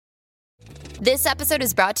This episode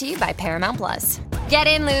is brought to you by Paramount Plus. Get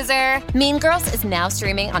in, loser! Mean Girls is now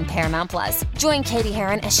streaming on Paramount Plus. Join Katie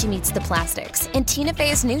Heron as she meets the plastics in Tina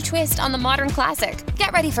Fey's new twist on the modern classic.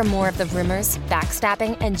 Get ready for more of the rumors,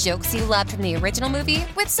 backstabbing, and jokes you loved from the original movie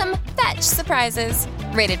with some fetch surprises.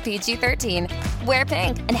 Rated PG-13. Wear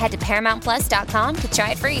pink and head to ParamountPlus.com to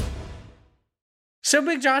try it free. So,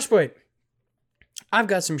 Big Josh Boy, I've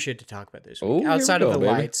got some shit to talk about this week. Outside of the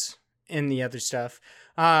lights and the other stuff.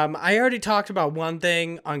 I already talked about one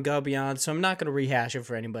thing on Go Beyond, so I'm not going to rehash it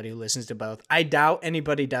for anybody who listens to both. I doubt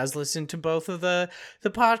anybody does listen to both of the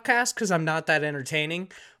podcasts because I'm not that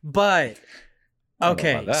entertaining. But,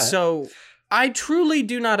 okay, so I truly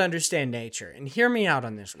do not understand nature. And hear me out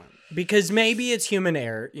on this one. Because maybe it's human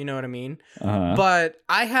error, you know what I mean? But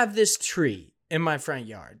I have this tree in my front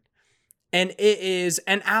yard. And it is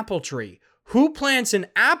an apple tree. Who plants an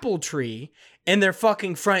apple tree in their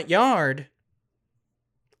fucking front yard?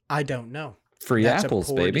 I don't know. Free That's apples,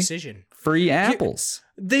 a poor baby. Decision. Free apples.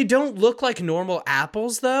 They don't look like normal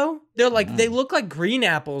apples, though. They're like they look like green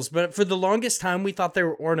apples, but for the longest time we thought they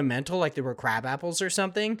were ornamental, like they were crab apples or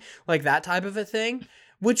something, like that type of a thing,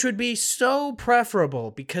 which would be so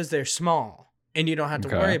preferable because they're small and you don't have to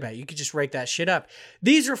worry about it. You could just rake that shit up.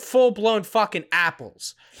 These are full-blown fucking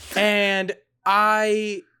apples, and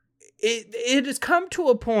it has come to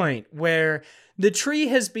a point where the tree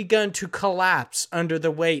has begun to collapse under the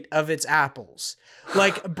weight of its apples.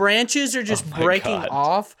 Like, branches are just breaking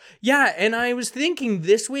off. Yeah, and I was thinking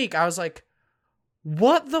this week, I was like,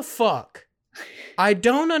 what the fuck? I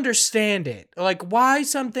don't understand it. Like, why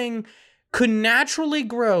something could naturally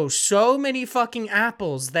grow so many fucking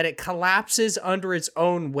apples that it collapses under its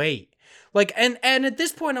own weight. Like, and at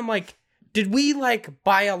this point, I'm like, did we, like,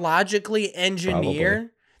 biologically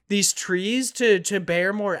engineer these trees to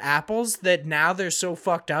bear more apples that now they're so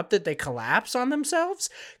fucked up that they collapse on themselves?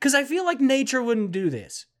 Because I feel like nature wouldn't do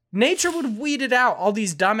this. Nature would have weeded out all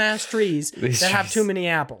these dumbass trees that have too many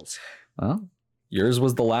apples. Well, yours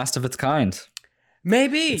was the last of its kind.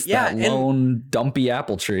 Maybe, it's yeah. That lone, dumpy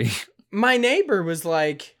apple tree. My neighbor was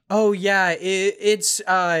like, oh yeah, it's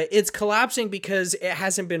collapsing because it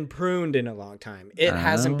hasn't been pruned in a long time. It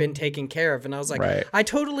hasn't been taken care of. And I was like, I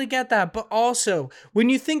totally get that. But also, when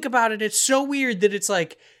you think about it, it's so weird that it's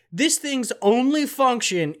like, this thing's only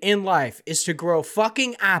function in life is to grow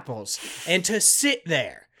fucking apples and to sit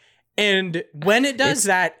there. And when it does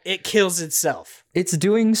that, it kills itself. It's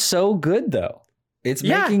doing so good, though. It's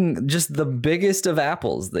making just the biggest of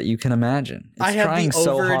apples that you can imagine. It's I have trying the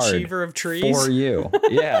so overachiever hard of trees for you.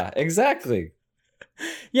 Yeah, exactly.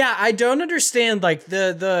 Yeah, I don't understand, like,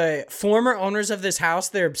 the former owners of this house,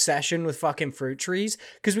 their obsession with fucking fruit trees,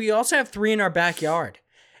 because we also have 3 in our backyard.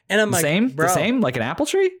 And I'm like, bro. The same? Like an apple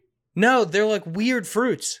tree? No, they're like weird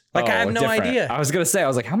fruits. Like, I have no idea. I was going to say, I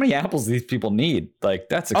was like, how many apples do these people need? Like,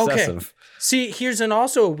 that's excessive. Okay. See, here's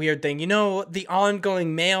also a weird thing. You know, the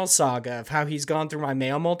ongoing mail saga of how he's gone through my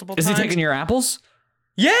mail multiple times? Is he taking your apples?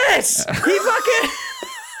 Yes! He fucking...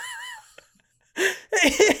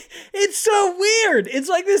 It's so weird. It's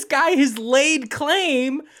like this guy has laid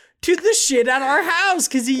claim to the shit at our house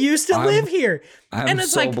because he used to live here. I'm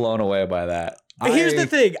so blown away by that. Here's the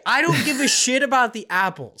thing. I don't give a shit about the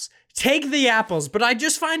apples. Take the apples, but I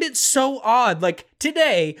just find it so odd. Like,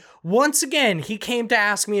 today, once again, he came to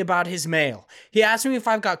ask me about his mail. He asked me if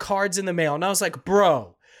I've got cards in the mail, and I was like,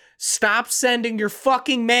 bro, stop sending your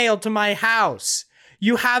fucking mail to my house.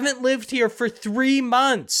 You haven't lived here for 3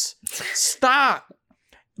 months. Stop.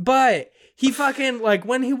 But he fucking, like,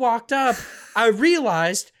 when he walked up, I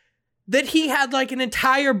realized that he had, like, an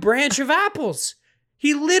entire branch of apples.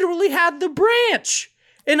 He literally had the branch.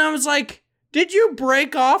 And I was like, did you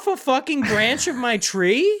break off a fucking branch of my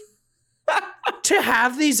tree to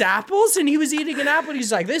have these apples? And he was eating an apple. And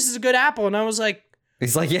he's like, this is a good apple. And I was like...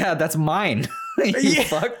 He's like, yeah, that's mine. You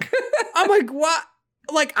fuck. I'm like, what?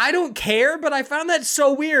 Like, I don't care, but I found that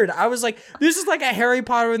so weird. I was like, this is like a Harry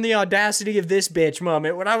Potter and the audacity of this bitch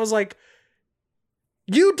moment when I was like,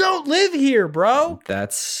 you don't live here, bro.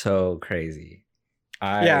 That's so crazy.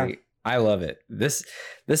 I love it. This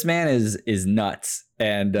man is nuts.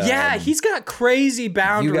 And yeah, he's got crazy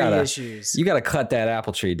boundary issues. You got to cut that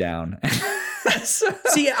apple tree down.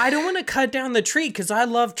 See, I don't want to cut down the tree because I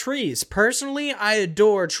love trees. Personally, I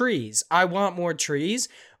adore trees. I want more trees,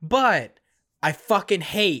 but I fucking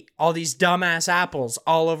hate all these dumbass apples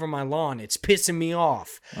all over my lawn. It's pissing me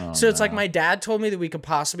off. It's like my dad told me that we could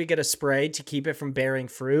possibly get a spray to keep it from bearing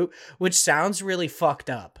fruit, which sounds really fucked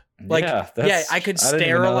up. Like, I could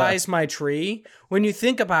sterilize my tree. When you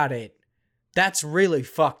think about it, that's really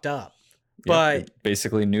fucked up. But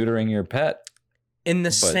basically neutering your pet. In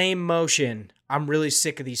the same motion, I'm really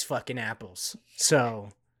sick of these fucking apples. So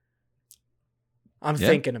I'm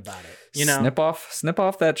thinking about it. You know, snip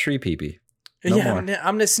off that tree peepee. No more. I'm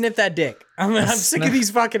gonna snip that dick. I'm sick of these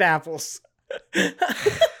fucking apples.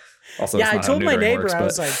 Also, yeah, I told my neighbor, I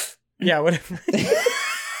was like, yeah, whatever.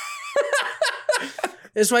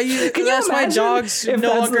 That's why dogs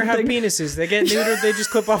no longer have penises. They get neutered, they just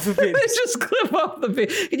clip off the penis. They just clip off the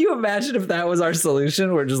penis. Can you imagine if that was our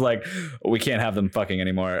solution? We're just like, we can't have them fucking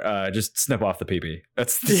anymore. Just snip off the pee-pee.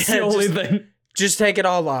 That's the only thing. Just take it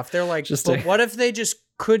all off. They're like, but what if they just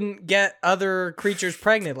couldn't get other creatures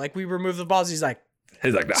pregnant? Like, we remove the balls. He's like,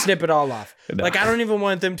 nah. Snip it all off. Nah. Like, I don't even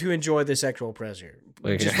want them to enjoy the sexual pleasure.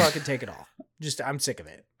 Just fucking take it off. I'm sick of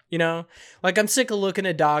it. You know, like, I'm sick of looking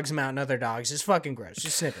at dogs mounting other dogs. It's fucking gross.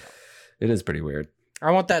 Just snip it off. It is pretty weird.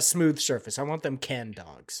 I want that smooth surface. I want them Ken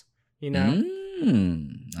dogs. You know?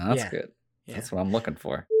 That's good. Yeah. That's what I'm looking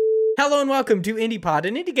for. Hello and welcome to IndiePod,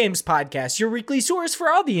 an indie games podcast, your weekly source for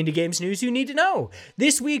all the indie games news you need to know.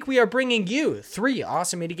 This week we are bringing you 3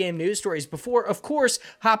 awesome indie game news stories before, of course,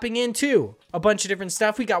 hopping into a bunch of different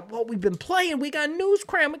stuff. We got what we've been playing, we got News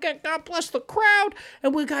Cram, we got God Bless the Crowd,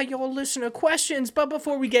 and we got your listener questions. But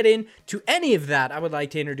before we get into any of that, I would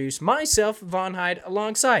like to introduce myself, Von Hyde,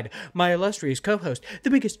 alongside my illustrious co-host, the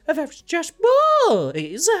biggest of average Josh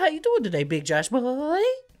Boys. How you doing today, Big Josh Boy?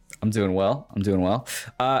 I'm doing well.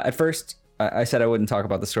 At first, I said I wouldn't talk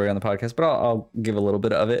about the story on the podcast, but I'll give a little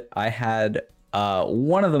bit of it. I had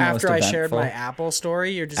one of the most eventful... After I shared my Apple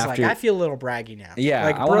story, you're just like, I feel a little braggy now. Yeah.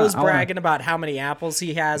 Like, bro's bragging about how many apples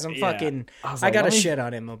he has. I'm fucking... I gotta shit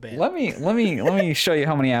on him a bit. Let me show you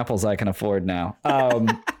how many apples I can afford now.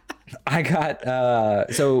 I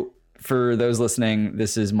got... So... For those listening,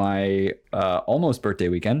 this is my almost birthday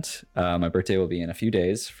weekend. My birthday will be in a few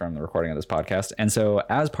days from the recording of this podcast. And so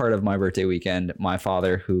as part of my birthday weekend, my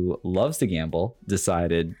father, who loves to gamble,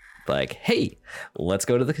 decided like, hey, let's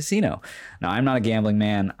go to the casino. Now, I'm not a gambling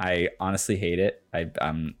man. I honestly hate it.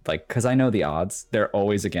 I'm like, because I know the odds. They're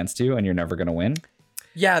always against you and you're never going to win.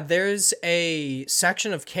 Yeah, there's a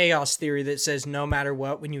section of chaos theory that says no matter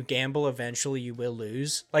what, when you gamble, eventually you will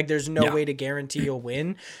lose. Like, there's no way to guarantee you'll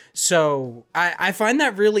win. So I find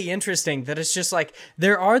that really interesting, that it's just like,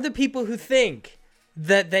 there are the people who think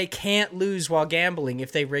that they can't lose while gambling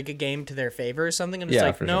if they rig a game to their favor or something. And it's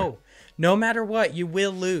like, no matter what, you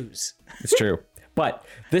will lose. It's true. But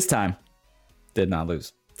this time, did not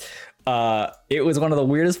lose. It was one of the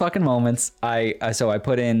weirdest fucking moments. I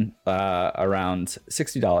put in around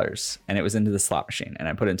 $60 and it was into the slot machine, and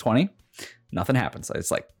I put in 20. Nothing happens. It's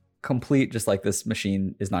like complete, just like, this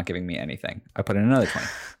machine is not giving me anything. I put in another 20.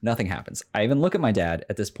 Nothing happens. I even look at my dad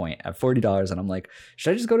at this point at $40 and I'm like,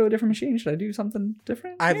 should I just go to a different machine? Should I do something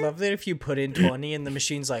different? I love that if you put in 20 and the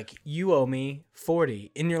machine's like, you owe me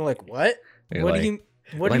 40, and you're like, what? What do you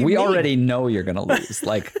mean? Already know you're gonna lose.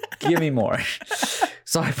 Like, give me more.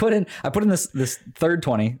 So I put in this third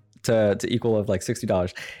 20 to equal of like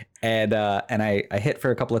 $60, and I hit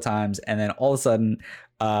for a couple of times, and then all of a sudden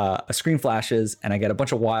a screen flashes and I get a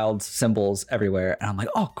bunch of wild symbols everywhere, and I'm like,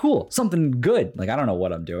 oh cool, something good. Like, I don't know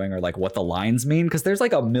what I'm doing or like what the lines mean, because there's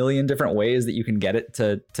like a million different ways that you can get it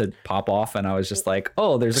to pop off, and I was just like,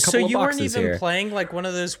 oh, there's a couple of boxes here. So you weren't even playing like one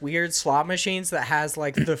of those weird slot machines that has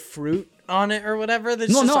like the fruit on it or whatever?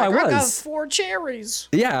 That's no, I got 4 cherries.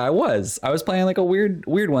 Yeah, I was playing like a weird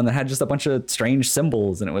one that had just a bunch of strange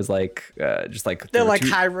symbols, and it was like just like they're like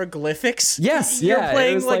hieroglyphics. Yes, you're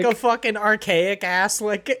playing like a fucking archaic ass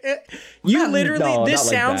like you literally. This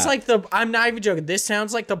sounds like the. I'm not even joking. This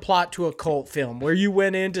sounds like the plot to a cult film where you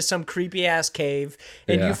went into some creepy ass cave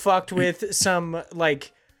and you fucked with some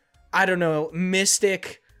like, I don't know,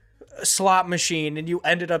 mystic slot machine, and you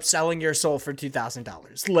ended up selling your soul for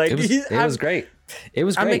 $2,000. Like, it was great. It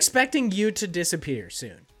was great. I'm expecting you to disappear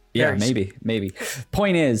soon. Yeah, maybe.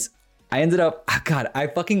 Point is, I ended up, I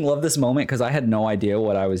fucking love this moment because I had no idea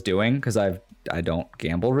what I was doing, because I don't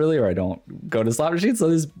gamble really, or I don't go to slot machines. So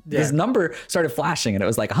this number started flashing and it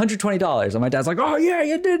was like $120. And my dad's like, oh yeah,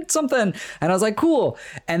 you did something. And I was like, cool.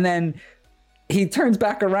 And then he turns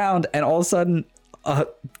back around and all of a sudden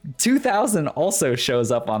 2,000 also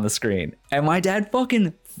shows up on the screen, and my dad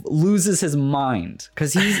fucking loses his mind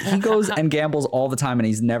because he goes and gambles all the time, and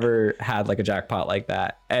he's never had like a jackpot like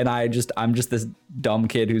that. And I'm just this dumb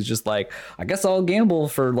kid who's just like, I guess I'll gamble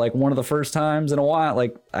for like one of the first times in a while.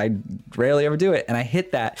 Like, I rarely ever do it, and I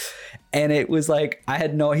hit that, and it was like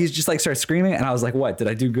he's just like started screaming, and I was like, what, did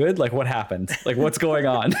I do good? Like, what happened? Like, what's going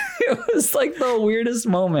on? It was like the weirdest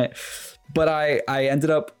moment. But I ended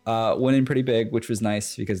up winning pretty big, which was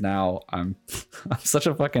nice, because now I'm such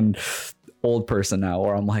a fucking old person now,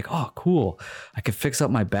 where I'm like, oh cool, I could fix up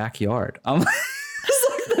my backyard. It's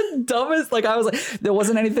like the dumbest. Like I was like, there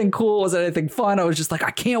wasn't anything cool, wasn't anything fun. I was just like,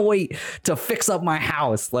 I can't wait to fix up my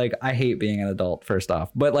house. Like I hate being an adult, first off,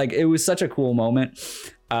 but like it was such a cool moment.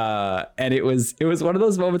 And it was one of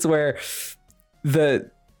those moments where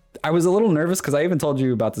I was a little nervous because I even told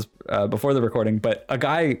you about this before the recording, but a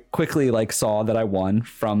guy quickly like saw that I won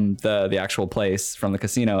from the actual place, from the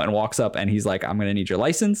casino, and walks up and he's like, I'm going to need your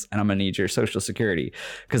license and I'm going to need your social security,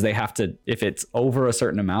 because they have to, if it's over a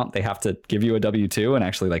certain amount, they have to give you a W-2 and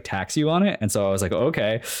actually like tax you on it. And so I was like,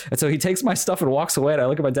 okay. And so he takes my stuff and walks away, and I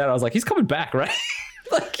look at my dad, I was like, he's coming back, right?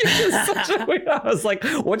 Like it was such a weird, I was like,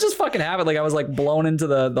 what just fucking happened? Like I was like blown into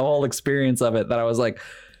the whole experience of it, that I was like,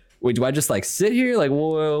 wait, do I just like sit here? Like,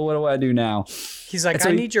 what do I do now? He's like,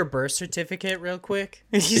 I need your birth certificate real quick.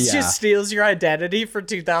 He just steals your identity for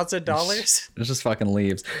 $2,000. It just fucking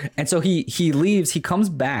leaves. And so he leaves, he comes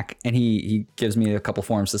back, and he gives me a couple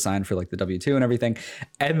forms to sign for like the W-2 and everything.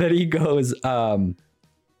 And then he goes,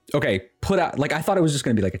 okay, put out, like, I thought it was just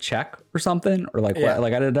going to be like a check or something, or like, what,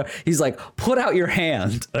 like, I didn't know. He's like, put out your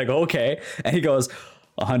hand. And I go, okay. And he goes,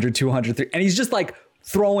 100, 200, 300. And he's just like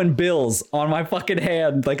throwing bills on my fucking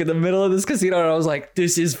hand, like in the middle of this casino. And I was like,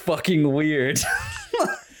 this is fucking weird.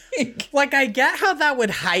 Like, I get how that would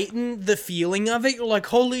heighten the feeling of it. You're like,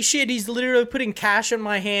 holy shit, he's literally putting cash in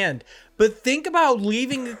my hand. But think about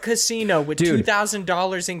leaving a casino with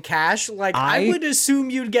 $2,000 in cash. Like, I would assume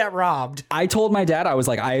you'd get robbed. I told my dad, I was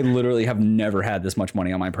like, I literally have never had this much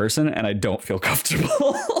money on my person, and I don't feel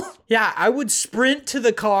comfortable. Yeah, I would sprint to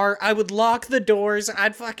the car. I would lock the doors.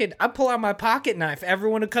 I'd pull out my pocket knife.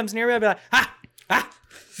 Everyone who comes near me, I'd be like,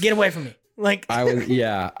 get away from me. Like,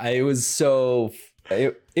 it was so,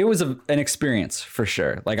 it was an experience for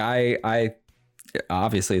sure. Like I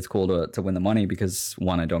obviously it's cool to win the money, because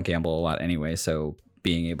one, I don't gamble a lot anyway. So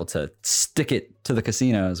being able to stick it to the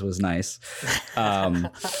casinos was nice.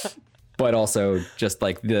 But also just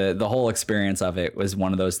like the whole experience of it was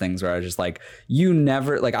one of those things where I was just like,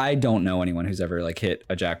 I don't know anyone who's ever like hit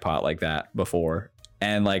a jackpot like that before.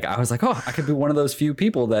 And like, I was like, oh, I could be one of those few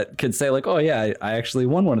people that could say like, oh yeah, I actually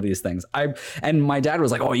won one of these things. And my dad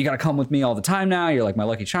was like, oh, you got to come with me all the time now. You're like my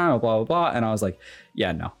lucky charm, blah, blah, blah. And I was like,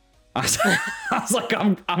 yeah, no. I was like,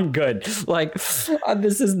 I'm good. Like,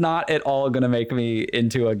 this is not at all going to make me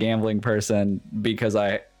into a gambling person, because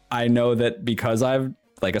I know that because I've,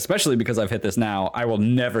 like, especially because I've hit this now, I will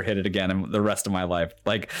never hit it again in the rest of my life.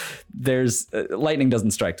 Like, there's lightning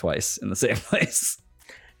doesn't strike twice in the same place.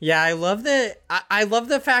 Yeah, I love that. I love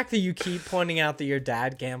the fact that you keep pointing out that your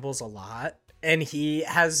dad gambles a lot and he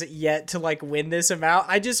has yet to like win this amount.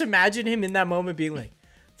 I just imagine him in that moment being like,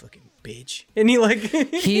 fucking bitch. And he like,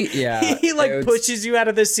 he like pushes you out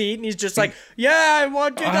of the seat and he's just like, yeah, I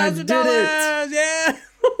won $2,000. Yeah.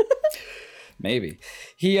 Maybe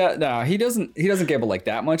he doesn't gamble like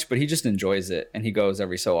that much, but he just enjoys it, and he goes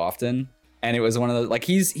every so often. And it was one of those, like,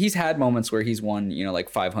 he's had moments where he's won, you know,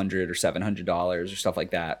 like $500 or $700 or stuff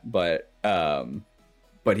like that,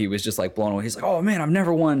 but he was just like blown away. He's like, oh man, I've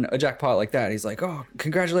never won a jackpot like that. He's like, oh,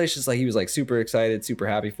 congratulations. Like, he was like super excited, super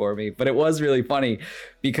happy for me. But it was really funny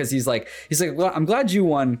because he's like, well, I'm glad you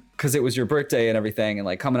won because it was your birthday and everything and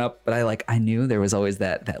like coming up. But I knew there was always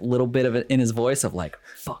that little bit of it in his voice of like,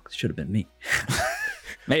 fuck, should have been me.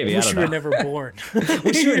 Maybe. Wish you were never born.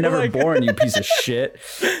 Wish you were never born, you piece of shit.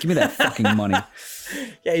 Give me that fucking money.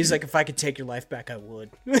 Yeah, he's like, if I could take your life back, I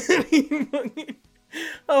would.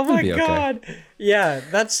 Oh my God. Okay. Yeah,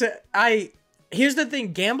 here's the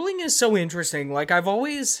thing. Gambling is so interesting. Like, I've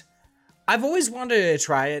always wanted to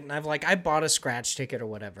try it, and I bought a scratch ticket or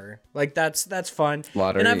whatever. Like, that's fun.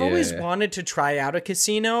 Lottery, and I've always wanted to try out a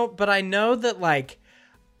casino, but I know that like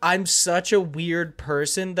I'm such a weird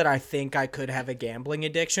person that I think I could have a gambling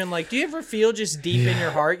addiction. Like, do you ever feel just deep in your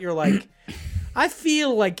heart, you're like, I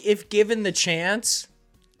feel like if given the chance,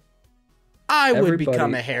 I would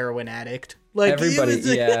become a heroin addict. Like, everybody,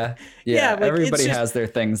 yeah. Like, everybody has their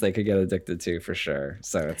things they could get addicted to for sure.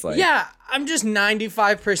 So it's like, yeah, I'm just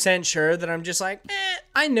 95% sure that I'm just like,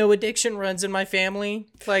 I know addiction runs in my family.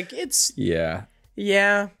 Like, it's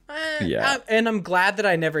and I'm glad that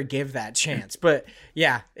I never give that chance. But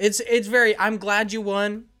yeah, it's very. I'm glad you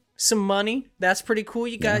won some money. That's pretty cool.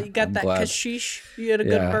 You got that kashish. You had a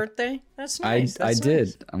good birthday. That's nice. I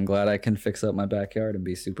did. I'm glad I can fix up my backyard and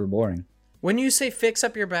be super boring. When you say fix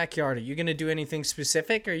up your backyard, are you going to do anything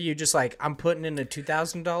specific? Or are you just like, I'm putting in a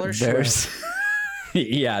 $2,000 shrub?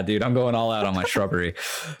 Yeah, dude, I'm going all out on my shrubbery.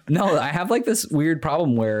 No, I have like this weird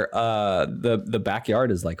problem where the backyard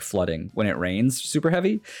is like flooding when it rains super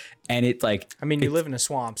heavy. And it like, I mean, you live in a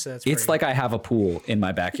swamp, so it's like I have a pool in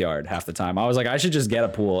my backyard half the time. I was like, I should just get a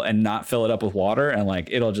pool and not fill it up with water, and like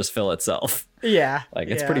it'll just fill itself. Yeah. Like,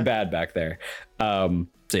 it's pretty bad back there.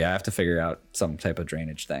 So yeah, I have to figure out some type of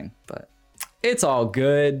drainage thing, but it's all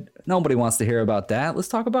good. Nobody wants to hear about that. Let's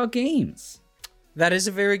talk about games. That is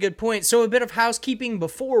a very good point. So a bit of housekeeping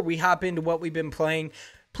before we hop into what we've been playing.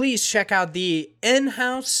 Please check out the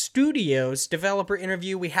In-House Studios developer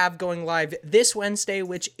interview we have going live this Wednesday,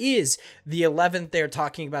 which is the 11th. They're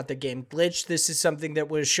talking about the game Glitch. This is something that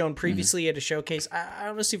was shown previously at a showcase. I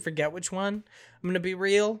honestly forget which one. I'm going to be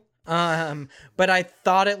real. But I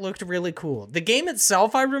thought it looked really cool. The game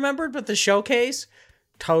itself I remembered, but the showcase,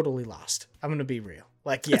 totally lost. I'm going to be real.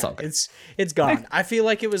 Like, yeah, it's gone. I feel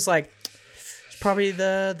like it was like, it's probably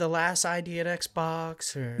the last ID at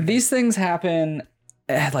Xbox. Or... These things happen...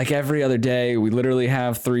 like every other day. We literally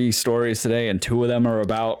have 3 stories today, and 2 of them are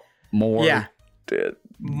about more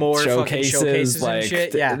showcases like, and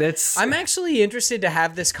shit. Yeah, I'm actually interested to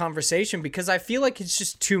have this conversation because I feel like it's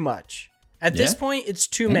just too much. At this point, it's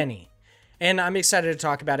too many. And I'm excited to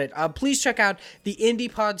talk about it. Please check out the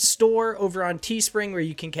IndiePod store over on Teespring, where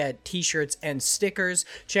you can get t-shirts and stickers.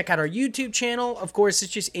 Check out our YouTube channel. Of course,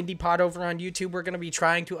 it's just IndiePod over on YouTube. We're going to be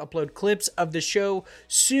trying to upload clips of the show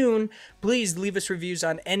soon. Please leave us reviews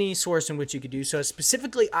on any source in which you could do so.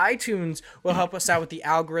 Specifically, iTunes will help us out with the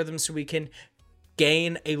algorithm so we can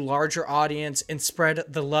gain a larger audience and spread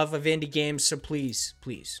the love of indie games. So please,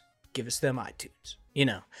 please give us them iTunes. You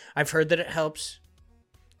know, I've heard that it helps.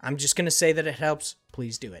 I'm just going to say that it helps.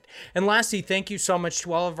 Please do it. And lastly, thank you so much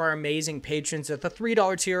to all of our amazing patrons at the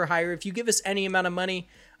 $3 tier or higher. If you give us any amount of money,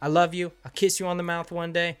 I love you. I'll kiss you on the mouth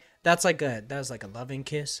one day. That was like a loving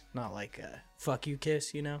kiss, not like a fuck you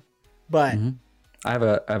kiss, you know? But I have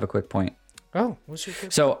a quick point. Oh, what's your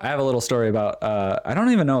quick point? I have a little story about I don't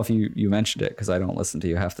even know if you mentioned it because I don't listen to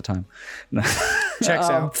you half the time. Checks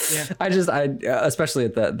out. Yeah. I especially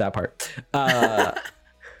at that part.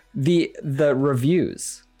 The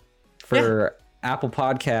reviews for Apple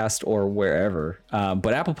Podcast or wherever,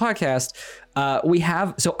 but Apple Podcast, we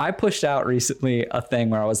have. So I pushed out recently a thing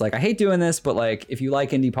where I was like, I hate doing this, but like, if you like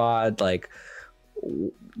IndiePod, like,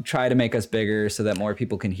 try to make us bigger so that more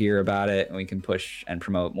people can hear about it and we can push and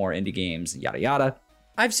promote more indie games, yada yada.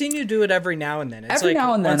 I've seen you do it every now and then. It's every like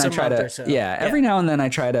now and then once I a try month to, or so. every now and then I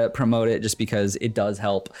try to promote it just because it does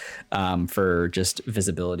help for just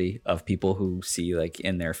visibility of people who see like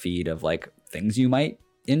in their feed of like things you might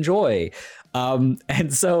enjoy.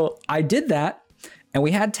 And so I did that and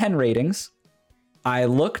we had 10 ratings. I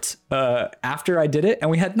looked after I did it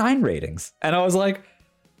and we had 9 ratings and I was like,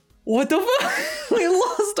 what the fuck? We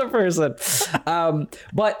lost a person.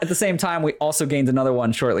 But at the same time, we also gained another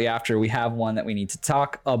one shortly after. We have one that we need to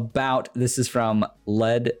talk about. This is from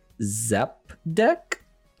Led Zeppdeck,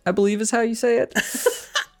 I believe is how you say it.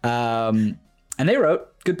 And they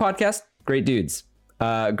wrote, good podcast, great dudes.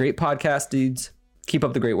 Great podcast, dudes. Keep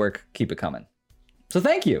up the great work. Keep it coming. So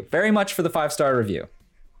thank you very much for the 5-star review.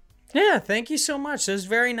 Yeah, thank you so much. That was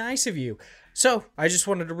very nice of you. So, I just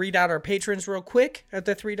wanted to read out our patrons real quick. At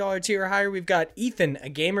the $3 tier or higher, we've got Ethan, a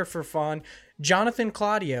gamer for fun, Jonathan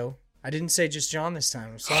Claudio. I didn't say just John this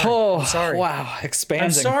time. I'm sorry. I'm sorry. Wow, expanding.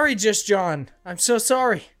 I'm sorry, just John. I'm so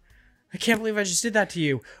sorry. I can't believe I just did that to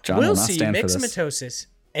you. John We'll will not see stand for this. Mixomatosis,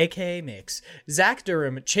 a.k.a. Mix, Zach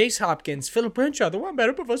Durham, Chase Hopkins, Philip Renshaw, the one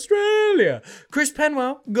better of Australia, Chris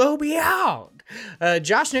Penwell, go beyond.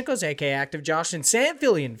 Josh Nichols, aka Active Josh, and Sam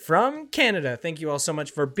Fillion from Canada. Thank you all so much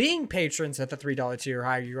for being patrons at the $3 tier or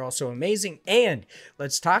higher. You're also amazing. And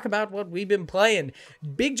let's talk about what we've been playing.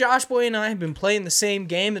 Big Josh Boy and I have been playing the same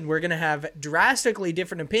game, and we're going to have drastically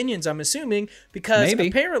different opinions, I'm assuming, because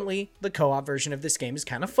apparently the co-op version of this game is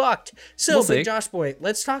kind of fucked. So, we'll Big Josh Boy,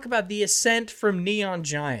 let's talk about The Ascent from Neon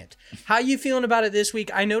Giant. How you feeling about it this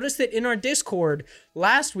week? I noticed that in our Discord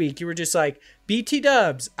last week, you were just like, BT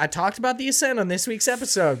Dubs, I talked about The Ascent on this week's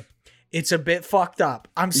episode. It's a bit fucked up.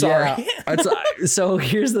 I'm sorry. Yeah, so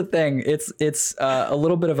here's the thing. It's a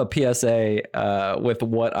little bit of a PSA with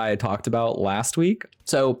what I talked about last week.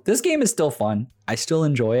 So this game is still fun. I still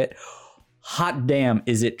enjoy it. Hot damn,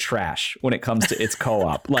 is it trash when it comes to its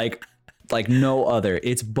co-op. Like no other.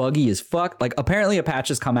 It's buggy as fuck. Like apparently a patch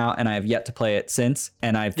has come out and I have yet to play it since.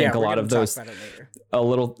 And I think a lot of those, a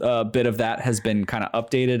little bit of that has been kind of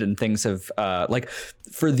updated and things have like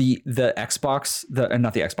for the Xbox,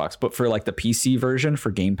 not the Xbox, but for like the PC version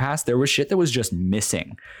for Game Pass, there was shit that was just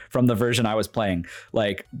missing from the version I was playing.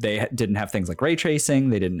 Like they didn't have things like ray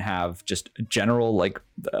tracing. They didn't have just general like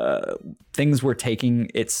things were taking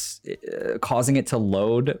causing it to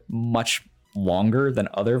load much longer than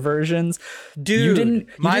other versions. Dude,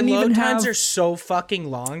 my load times are so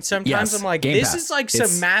fucking long. Sometimes I'm like, this is like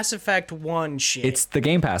some Mass Effect 1 shit. It's the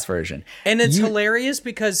Game Pass version. And it's hilarious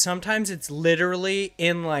because sometimes it's literally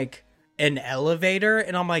in like an elevator,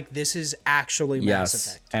 and I'm like, this is actually Mass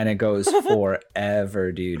Effect. And it goes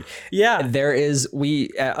forever, dude. Yeah. There is,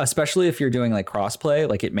 especially if you're doing like crossplay,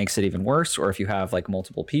 like it makes it even worse. Or if you have like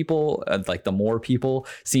multiple people, like the more people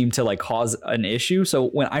seem to like cause an issue. So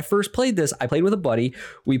when I first played this, I played with a buddy.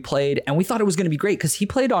 We played and we thought it was going to be great because he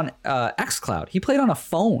played on xCloud. He played on a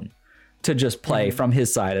phone to just play from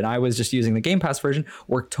his side, and I was just using the Game Pass version.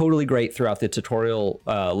 Worked totally great throughout the tutorial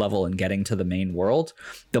level and getting to the main world.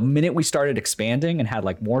 The minute we started expanding and had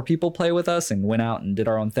like more people play with us and went out and did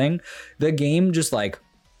our own thing, the game just like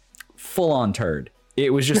full on turd.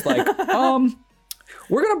 It was just like,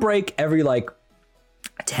 we're gonna break every like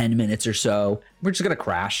 10 minutes or so. We're just gonna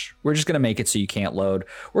crash. We're just gonna make it so you can't load.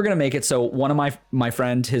 We're gonna make it so one of my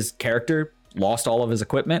friend, his character lost all of his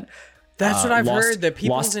equipment. That's what I've heard, that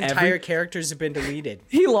people's entire characters have been deleted.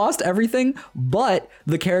 He lost everything, but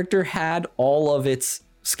the character had all of its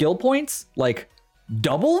skill points like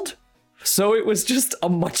doubled. So it was just a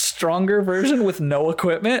much stronger version with no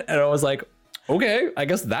equipment. And I was like, okay, I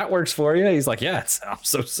guess that works for you. He's like, yeah, I'm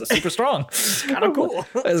so super strong. It's kind of cool.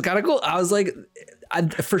 It's kind of cool. I was like,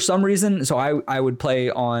 for some reason, so I would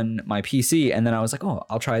play on my PC, and then I was like, oh,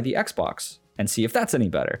 I'll try the Xbox and see if that's any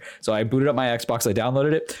better. So I booted up my Xbox, I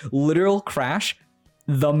downloaded it, literal crash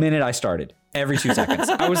the minute I started, every 2 seconds.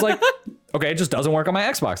 I was like, okay, it just doesn't work on my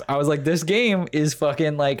Xbox. I was like, this game is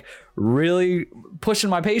fucking like really pushing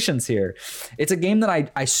my patience here. It's a game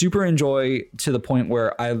that I super enjoy to the point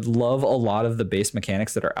where I love a lot of the base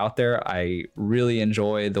mechanics that are out there. I really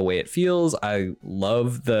enjoy the way it feels. I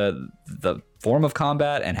love the form of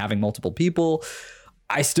combat and having multiple people.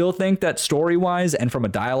 I still think that story-wise and from a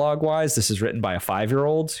dialogue-wise, this is written by a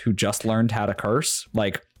 5-year-old who just learned how to curse.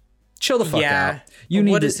 Like, chill the fuck out.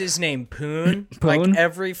 What is his name? Poon? Like,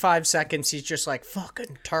 every 5 seconds, he's just like,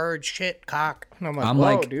 fucking turd, shit, cock. And I'm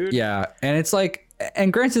like, dude. Yeah, and it's like,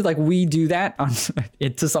 and granted, like, we do that on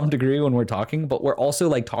it to some degree when we're talking, but we're also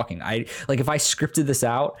like talking. If I scripted this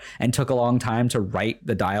out and took a long time to write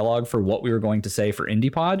the dialogue for what we were going to say for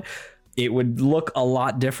IndiePod, it would look a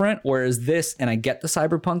lot different. Whereas this, and I get the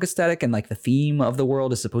cyberpunk aesthetic and like the theme of the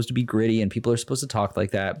world is supposed to be gritty and people are supposed to talk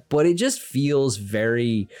like that, but it just feels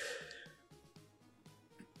very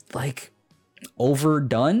like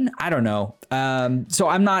overdone. I don't know. So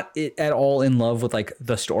I'm not at all in love with like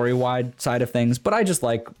the story-wide side of things, but I just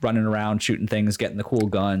like running around, shooting things, getting the cool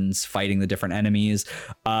guns, fighting the different enemies.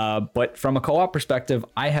 But from a co-op perspective,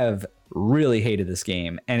 I have really hated this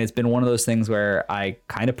game, and it's been one of those things where I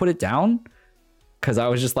kind of put it down because I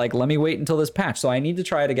was just like, let me wait until this patch. So I need to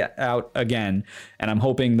try to get out again, and I'm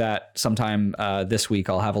hoping that sometime this week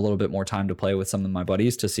I'll have a little bit more time to play with some of my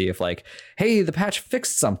buddies to see if like, hey, the patch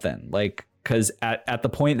fixed something. Like, because at the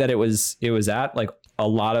point that it was at, like, a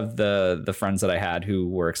lot of the friends that I had who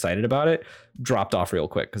were excited about it dropped off real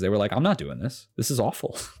quick because they were like, I'm not doing this. This is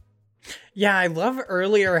awful. Yeah, I love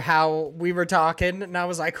earlier how we were talking and I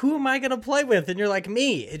was like, who am I going to play with? And you're like,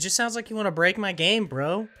 me. It just sounds like you want to break my game,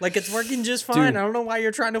 bro. Like, it's working just fine. Dude. I don't know why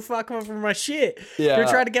you're trying to fuck over my shit. Yeah. You're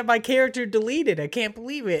trying to get my character deleted. I can't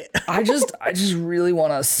believe it. I just really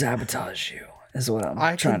want to sabotage you is what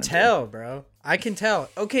I'm trying to do. Bro. I can tell.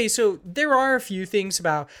 Okay, so there are a few things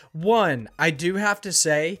about. One, I do have to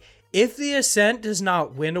say, if The Ascent does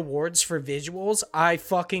not win awards for visuals, I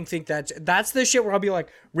fucking think that's the shit where I'll be like,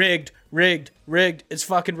 rigged, it's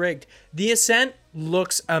fucking rigged. The Ascent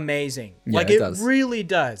looks amazing. Yeah, like, it really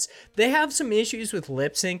does. They have some issues with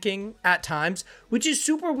lip syncing at times, which is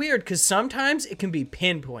super weird because sometimes it can be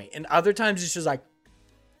pinpoint and other times it's just like,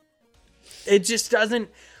 it just doesn't,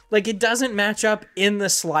 like, it doesn't match up in the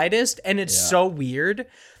slightest, and it's so weird.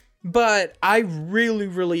 But I really,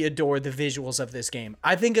 really adore the visuals of this game.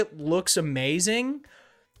 I think it looks amazing,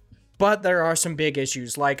 but there are some big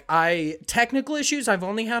issues. Like, technical issues, I've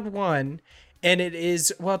only had one, and it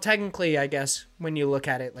is, well, technically, I guess, when you look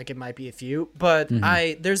at it, like, it might be a few, but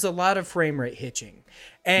there's a lot of frame rate hitching.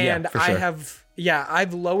 And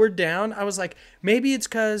I've lowered down. I was like, maybe it's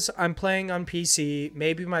because I'm playing on PC.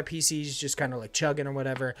 Maybe my PC is just kind of like chugging or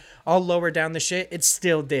whatever. I'll lower down the shit. It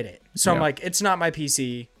still did it. So I'm like, it's not my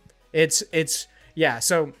PC.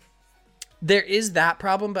 So there is that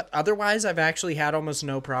problem, but otherwise I've actually had almost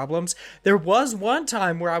no problems. There was one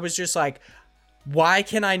time where I was just like, why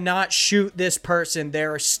can I not shoot this person?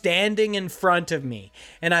 They're standing in front of me.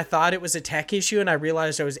 And I thought it was a tech issue, and I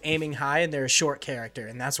realized I was aiming high and they're a short character,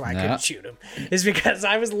 and that's why I couldn't shoot them. It's because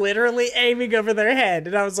I was literally aiming over their head.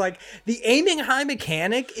 And I was like, the aiming high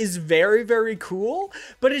mechanic is very, very cool,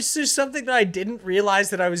 but it's just something that I didn't realize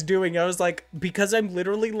that I was doing. I was like, because I'm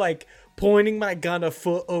literally like pointing my gun a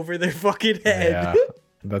foot over their fucking head. Yeah,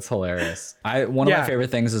 that's hilarious. One of my favorite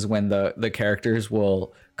things is when the characters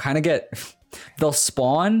will kind of they'll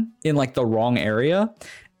spawn in like the wrong area.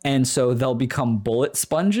 And so they'll become bullet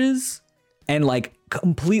sponges and like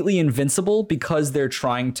completely invincible because they're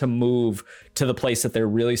trying to move to the place that they're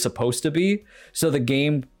really supposed to be. So the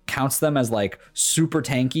game counts them as like super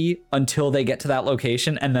tanky until they get to that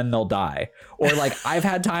location, and then they'll die. Or like I've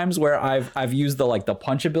had times where I've used the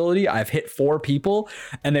punch ability. I've hit 4 people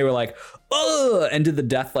and they were like, ugh, and did the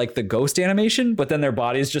death like the ghost animation, but then their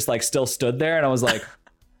bodies just like still stood there, and I was like,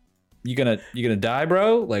 you gonna die,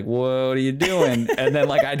 bro? Like, what are you doing? And then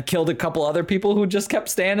like I'd killed a couple other people who just kept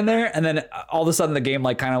standing there, and then all of a sudden the game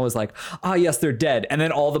like kind of was like, oh yes, they're dead, and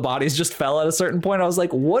then all the bodies just fell at a certain point. I was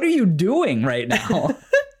like, what are you doing right now?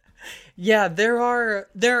 Yeah,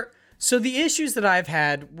 so the issues that I've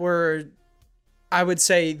had were, I would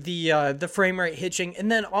say, the frame rate hitching,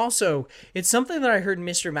 and then also it's something that I heard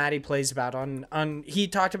Mr. Matty plays about on he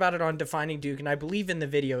talked about it on Defining Duke, and I believe in the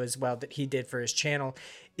video as well that he did for his channel,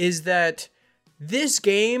 is that this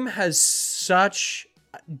game has such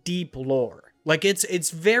deep lore. Like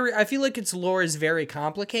it's very, I feel like its lore is very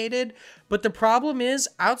complicated, but the problem is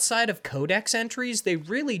outside of codex entries, they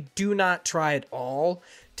really do not try at all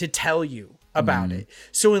to tell you about it.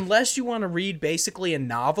 So unless you want to read basically a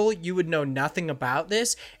novel, you would know nothing about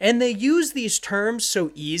this. And they use these terms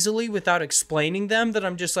so easily without explaining them that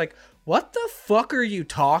I'm just like, what the fuck are you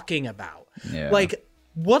talking about? Yeah. Like,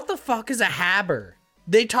 what the fuck is a haber?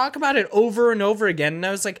 They talk about it over and over again. And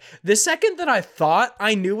I was like, the second that I thought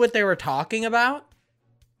I knew what they were talking about,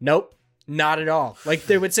 nope, not at all. Like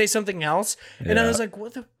they would say something else. And I was like,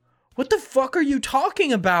 what the fuck are you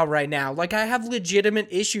talking about right now? Like, I have legitimate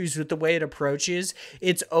issues with the way it approaches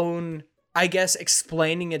its own, I guess,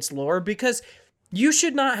 explaining its lore, because you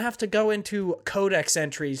should not have to go into codex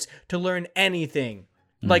entries to learn anything.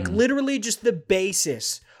 Like, literally just the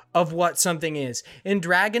basis of what something is. In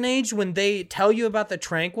Dragon Age, when they tell you about the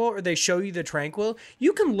Tranquil, or they show you the Tranquil,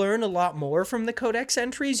 you can learn a lot more from the codex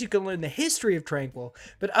entries. You can learn the history of Tranquil.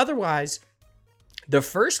 But otherwise, the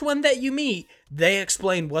first one that you meet, they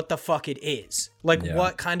explain what the fuck it is. Like,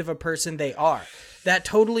 what kind of a person they are. That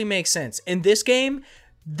totally makes sense. In this game,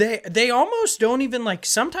 they almost don't even, like,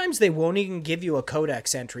 sometimes they won't even give you a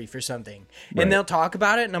codex entry for something. Right. And they'll talk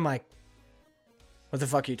about it, and I'm like, what the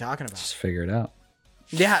fuck are you talking about? Just figure it out.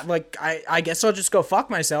 Yeah, like, I guess I'll just go fuck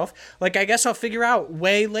myself. Like, I guess I'll figure out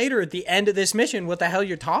way later at the end of this mission what the hell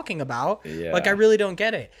you're talking about. Yeah. Like, I really don't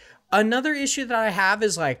get it. Another issue that I have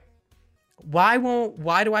is, like, why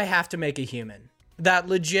do I have to make a human? That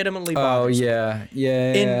legitimately bothers me. Yeah.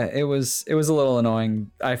 It was a little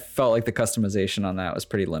annoying. I felt like the customization on that was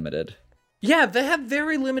pretty limited. Yeah, they have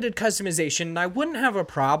very limited customization, and I wouldn't have a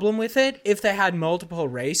problem with it if they had multiple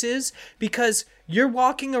races, because you're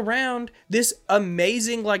walking around this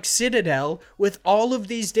amazing, like, citadel with all of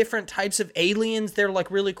these different types of aliens. They're, like,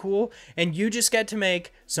 really cool, and you just get to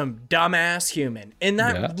make some dumbass human, and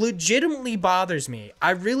that legitimately bothers me.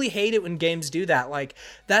 I really hate it when games do that. Like,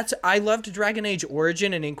 I loved Dragon Age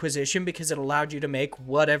Origin and Inquisition because it allowed you to make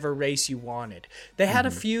whatever race you wanted. They had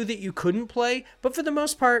a few that you couldn't play, but for the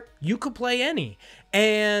most part, you could play any.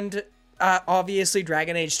 And obviously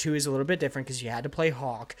Dragon Age 2 is a little bit different because you had to play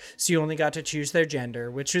Hawk, so you only got to choose their gender,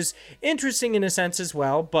 which is interesting in a sense as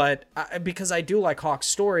well, but because I do like Hawk's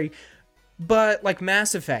story. But like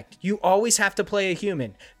Mass Effect, you always have to play a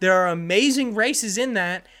human. There are amazing races in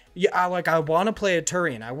that. I want to play a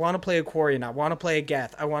Turian, I want to play a Quarian, I want to play a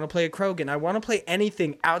Geth, I want to play a Krogan, I want to play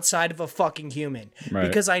anything outside of a fucking human. Right.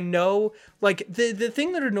 Because I know, like, the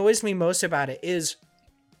thing that annoys me most about it is,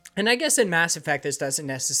 and I guess in Mass Effect this doesn't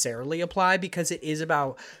necessarily apply because it is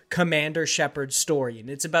about Commander Shepard's story, and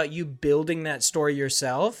it's about you building that story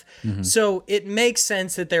yourself. Mm-hmm. So it makes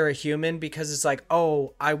sense that they're a human because it's like,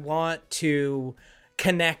 oh, I want to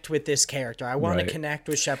connect with this character. I want to connect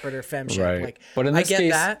with Shepard or Femshep. Right. Like, but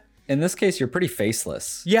in this case, you're pretty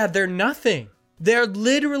faceless. Yeah, they're nothing. They're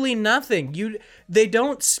literally nothing. They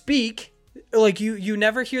don't speak. Like, you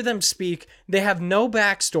never hear them speak. They have no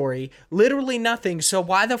backstory, literally nothing. So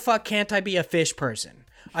why the fuck can't I be a fish person?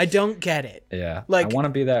 I don't get it. Yeah. Like, I want to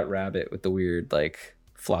be that rabbit with the weird, like,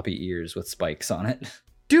 floppy ears with spikes on it.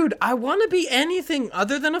 Dude, I want to be anything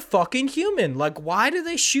other than a fucking human. Like, why do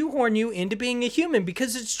they shoehorn you into being a human?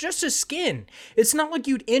 Because it's just a skin. It's not like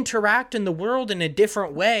you'd interact in the world in a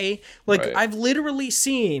different way. Like, I've literally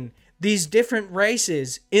seen these different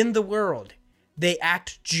races in the world. They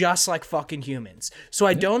act just like fucking humans. So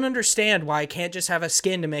I don't understand why I can't just have a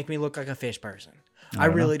skin to make me look like a fish person. I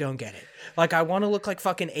really don't get it. Like, I want to look like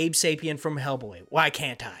fucking Abe Sapien from Hellboy. Why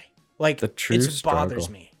can't I? Like, it bothers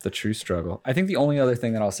me. The true struggle. I think the only other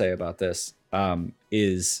thing that I'll say about this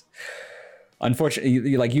is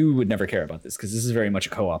unfortunately, like you would never care about this because this is very much a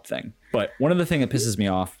co-op thing. But one of the things that pisses me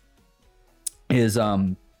off is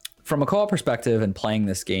from a co-op perspective and playing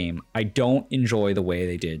this game, I don't enjoy the way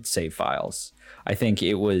they did save files. I think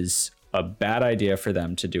it was a bad idea for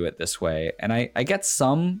them to do it this way. And I get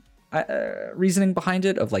some reasoning behind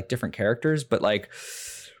it of like different characters, but like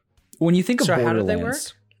when you think of Borderlands, how do they work?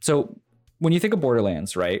 So when you think of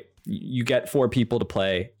Borderlands, right? You get 4 people to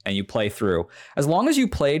play and you play through. As long as you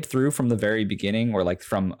played through from the very beginning or like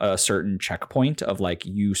from a certain checkpoint of like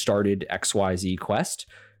you started XYZ quest,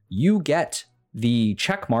 you get the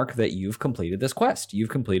check mark that you've completed this quest. You've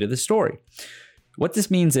completed the story. What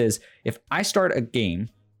this means is if I start a game,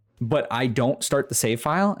 but I don't start the save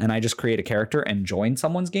file and I just create a character and join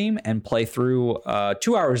someone's game and play through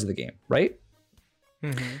 2 hours of the game, right?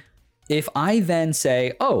 Mm-hmm. If I then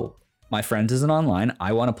say, oh, my friend isn't online,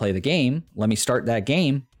 I want to play the game, let me start that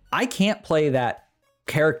game, I can't play that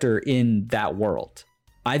character in that world.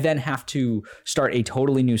 I then have to start a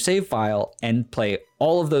totally new save file and play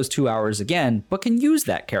all of those 2 hours again, but can use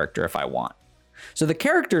that character if I want. So the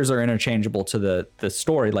characters are interchangeable to the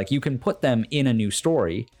story. Like you can put them in a new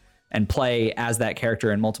story and play as that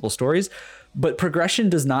character in multiple stories, but progression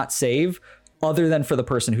does not save other than for the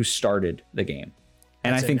person who started the game.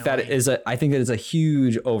 And I think that is a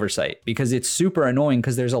huge oversight because it's super annoying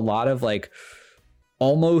because there's a lot of like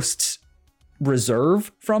almost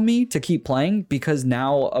reserve from me to keep playing because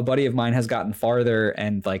now a buddy of mine has gotten farther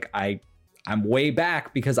and like I'm way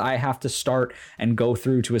back because I have to start and go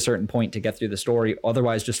through to a certain point to get through the story.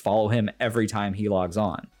 Otherwise, just follow him every time he logs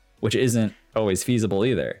on, which isn't always feasible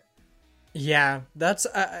either. Yeah, that's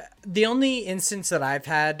the only instance that I've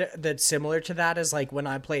had that's similar to that is like when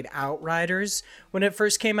I played Outriders. When it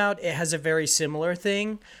first came out, it has a very similar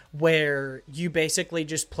thing where you basically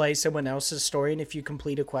just play someone else's story, and if you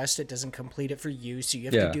complete a quest, it doesn't complete it for you, so you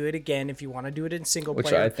have to do it again if you want to do it in single player.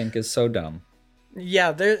 Which I think is so dumb.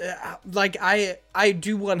 Yeah, there. Like I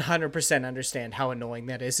do 100% understand how annoying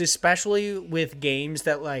that is, especially with games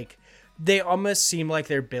that like they almost seem like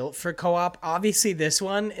they're built for co-op. Obviously, this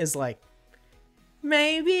one is like.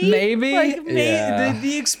 Maybe like, yeah.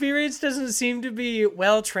 The experience doesn't seem to be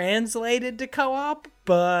well translated to co-op,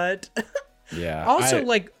 but yeah. Also,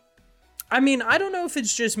 I mean, I don't know if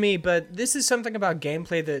it's just me, but this is something about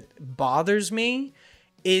gameplay that bothers me,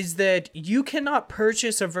 is that you cannot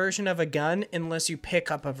purchase a version of a gun unless you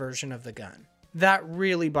pick up a version of the gun. That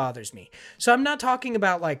really bothers me. So I'm not talking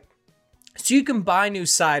about like, so you can buy new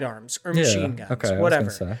sidearms or machine guns,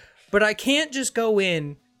 whatever. But I can't just go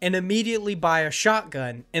in and immediately buy a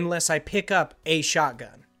shotgun unless I pick up a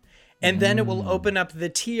shotgun. And then it will open up the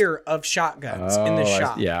tier of shotguns in the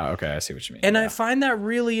shop. I see what you mean. And I find that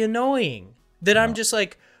really annoying that I'm just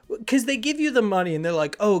like, because they give you the money and they're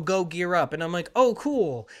like, oh, go gear up. And I'm like, oh,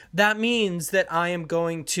 cool. That means that I am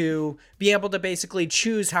going to be able to basically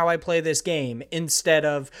choose how I play this game instead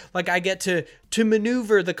of like I get to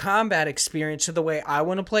maneuver the combat experience to the way I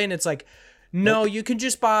want to play. And it's like, no, you can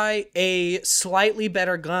just buy a slightly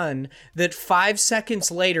better gun that 5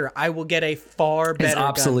 seconds later I will get a far better gun. It's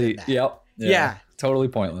obsolete. Yep. Yeah. Totally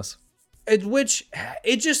pointless. Which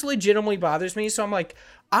it just legitimately bothers me. So I'm like,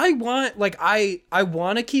 I want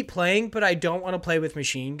to keep playing, but I don't want to play with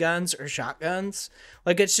machine guns or shotguns.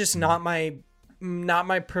 Like it's just not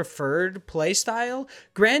my preferred play style.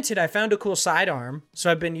 Granted, I found a cool sidearm,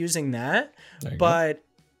 so I've been using that, but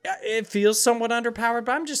it feels somewhat underpowered.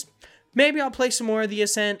 But maybe I'll play some more of the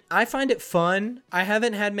Ascent. I find it fun. I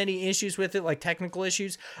haven't had many issues with it, like technical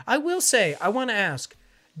issues. I will say, I want to ask,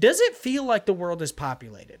 does it feel like the world is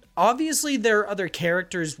populated? Obviously, there are other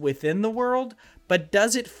characters within the world, but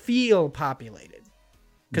does it feel populated?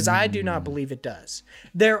 Because I do not believe it does.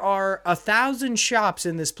 There are 1,000 shops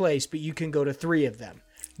in this place, but you can go to 3 of them.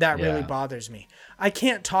 That really bothers me. I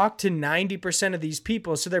can't talk to 90% of these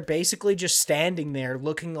people, so they're basically just standing there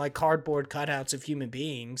looking like cardboard cutouts of human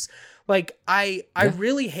beings. Like, I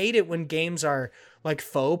really hate it when games are, like,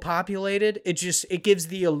 faux populated. It gives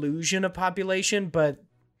the illusion of population, but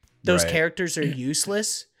those characters are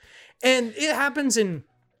useless. And it happens in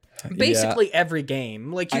basically every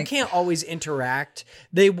game. Like, you can't always interact.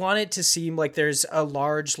 They want it to seem like there's a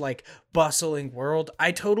large, like, bustling world.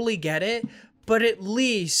 I totally get it, but at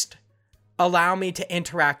least allow me to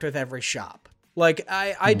interact with every shop. Like,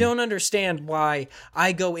 I don't understand why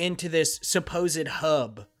I go into this supposed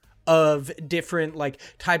hub of different like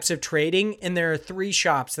types of trading and there are 3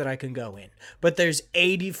 shops that I can go in, but there's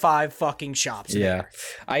 85 fucking shops there.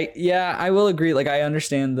 I will agree. Like I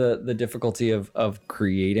understand the difficulty of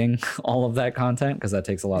creating all of that content because that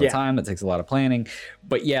takes a lot of time, it takes a lot of planning.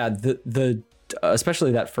 But yeah, the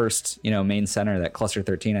especially that first, main center, that cluster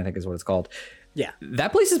 13, I think is what it's called. Yeah.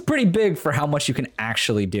 That place is pretty big for how much you can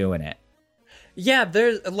actually do in it. Yeah,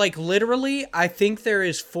 there's like literally, I think there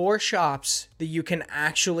is 4 shops that you can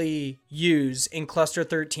actually use in Cluster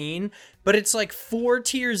 13, but it's like 4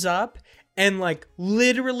 tiers up, and like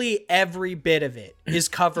literally every bit of it is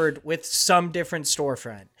covered with some different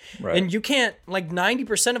storefront. Right. And you can't, like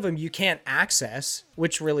 90% of them you can't access,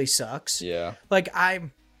 which really sucks. Yeah. Like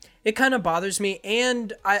it kind of bothers me,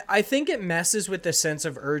 and I think it messes with the sense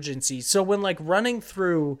of urgency. So when like running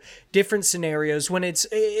through different scenarios, when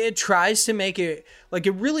it tries to make it, like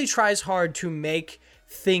it really tries hard to make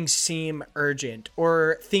things seem urgent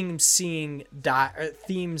or things seem dire.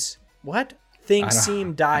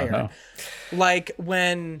 Like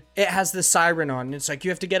when it has the siren on, and it's like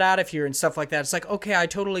you have to get out of here and stuff like that. It's like, okay, I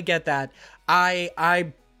totally get that.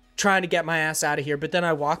 I trying to get my ass out of here, but then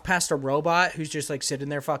I walk past a robot who's just like sitting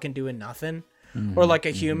there fucking doing nothing, or like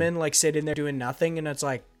a human like sitting there doing nothing, and it's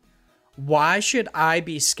like, why should I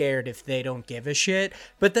be scared if they don't give a shit?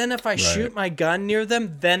 But then if I shoot my gun near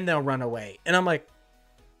them, then they'll run away, and I'm like,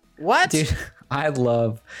 what? Dude, I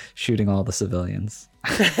love shooting all the civilians.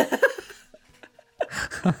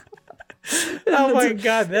 Oh my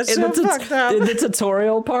god, that's so fucked up. In the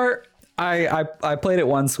tutorial part, I played it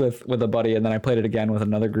once with a buddy, and then I played it again with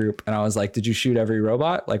another group, and I was like, did you shoot every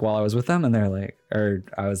robot like while I was with them? And they're like, or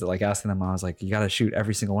I was like asking them, I was like, you gotta shoot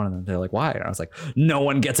every single one of them. They're like, why? And I was like, no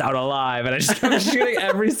one gets out alive. And I just started shooting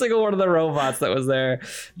every single one of the robots that was there,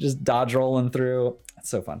 just dodge rolling through. It's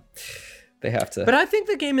so fun. They have to. But I think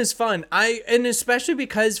the game is fun. And especially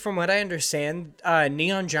because from what I understand,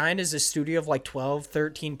 Neon Giant is a studio of like 12,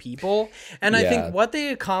 13 people. And I think what they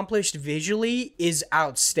accomplished visually is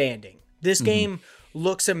outstanding. This game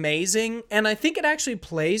looks amazing, and I think it actually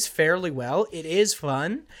plays fairly well. It is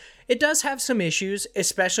fun. It does have some issues,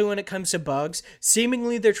 especially when it comes to bugs.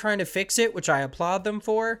 Seemingly they're trying to fix it, which I applaud them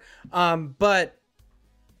for. But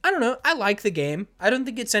I don't know. I like the game. I don't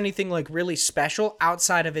think it's anything like really special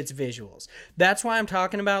outside of its visuals. That's why I'm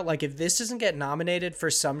talking about, like, if this doesn't get nominated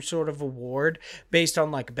for some sort of award based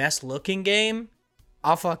on like best looking game,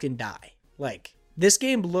 I'll fucking die. Like, this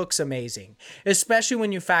game looks amazing, especially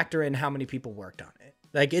when you factor in how many people worked on it.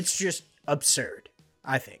 Like, it's just absurd,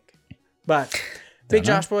 I think. But Big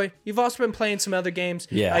Josh Boy, you've also been playing some other games.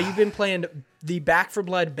 Yeah. You've been playing the Back 4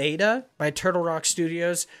 Blood beta by Turtle Rock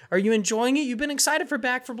Studios. Are you enjoying it? You've been excited for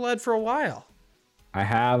Back 4 Blood for a while. I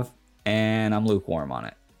have, and I'm lukewarm on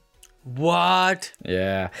it. What?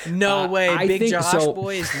 Yeah. No way. Big Josh so.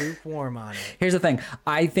 Boy is lukewarm on it. Here's the thing.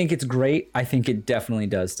 I think it's great. I think it definitely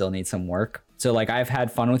does still need some work. So like I've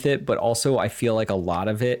had fun with it, but also I feel like a lot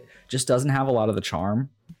of it just doesn't have a lot of the charm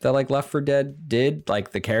that like Left 4 Dead did.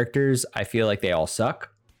 Like the characters, I feel like they all suck.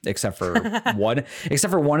 Except for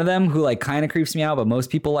one of them who like kind of creeps me out, but most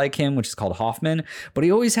people like him, which is called Hoffman. But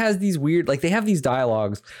he always has these weird, like they have these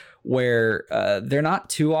dialogues where they're not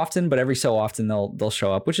too often, but every so often they'll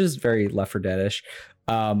show up, which is very Left 4 Dead-ish.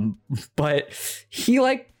 But he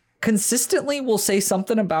like consistently will say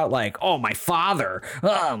something about like, oh, my father,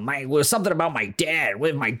 was something about my dad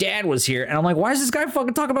when my dad was here. And I'm like, why does this guy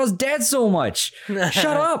fucking talk about his dad so much?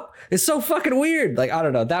 Shut up. It's so fucking weird. Like, I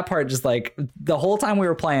don't know. That part just like the whole time we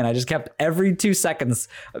were playing, I just kept every 2 seconds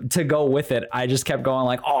to go with it. I just kept going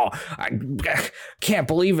like, oh, I can't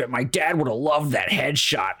believe it. My dad would have loved that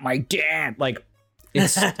headshot. My dad, like,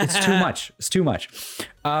 it's too much. It's too much.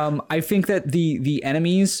 I think that the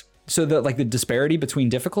enemies, so the like the disparity between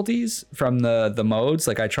difficulties from the modes,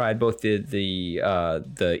 like I tried both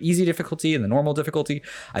the easy difficulty and the normal difficulty.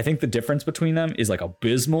 I think the difference between them is like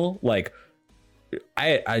abysmal. Like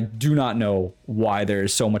I do not know why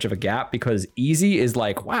there's so much of a gap, because easy is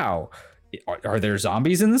like, wow, are there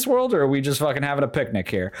zombies in this world, or are we just fucking having a picnic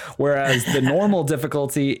here? Whereas the normal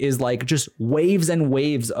difficulty is like just waves and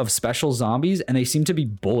waves of special zombies, and they seem to be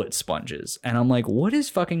bullet sponges. And I'm like, what is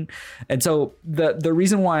fucking... And so the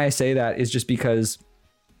reason why I say that is just because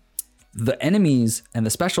the enemies and the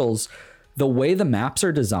specials, the way the maps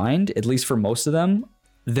are designed, at least for most of them,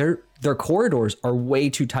 their corridors are way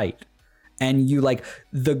too tight. And you like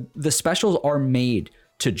the specials are made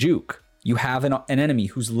to juke. You have an enemy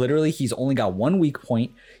who's literally, he's only got one weak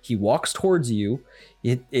point. He walks towards you.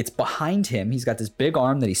 It's behind him. He's got this big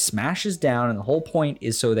arm that he smashes down. And the whole point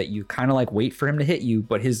is so that you kind of like wait for him to hit you.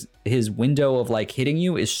 But his window of like hitting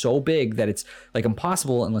you is so big that it's like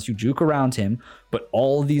impossible unless you juke around him. But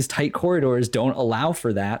all these tight corridors don't allow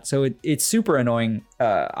for that. So it's super annoying,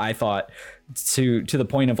 I thought, to the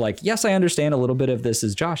point of like, yes, I understand a little bit of this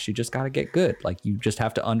is, Josh, you just got to get good. Like you just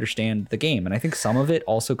have to understand the game. And I think some of it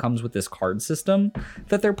also comes with this card system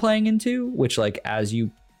that they're playing into, which like as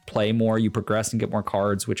you play more, you progress and get more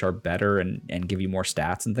cards, which are better and give you more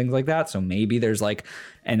stats and things like that. So maybe there's like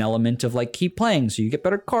an element of like keep playing so you get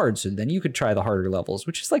better cards, and then you could try the harder levels,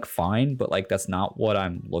 which is like fine, but like that's not what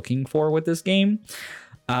I'm looking for with this game.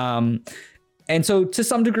 And so to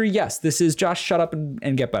some degree, yes, this is Josh, shut up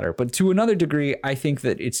and get better. But to another degree, I think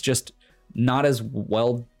that it's just not as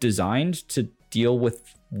well designed to deal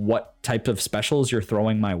with what type of specials you're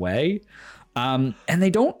throwing my way. And they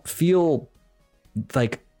don't feel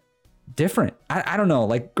like different. I don't know,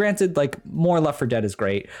 like granted, like more Left 4 Dead is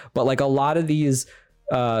great, but like a lot of these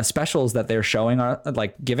specials that they're showing are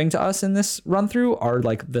like giving to us in this run through are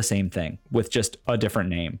like the same thing with just a different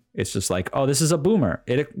name. It's just like, oh, this is a boomer,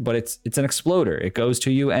 but it's an exploder. It goes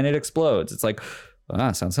to you and it explodes. It's like,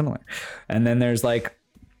 sounds similar. And then there's like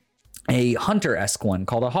a hunter-esque one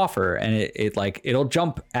called a Hoffer, and it like it'll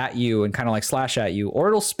jump at you and kind of like slash at you, or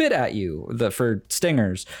it'll spit at you for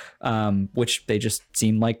stingers, which they just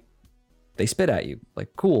seem like they spit at you, like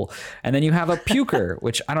cool. And then you have a puker,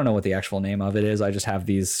 which I don't know what the actual name of it is. I just have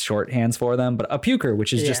these shorthands for them, but a puker,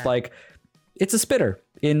 which is just like, it's a spitter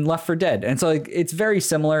in Left 4 Dead. And so like, it's very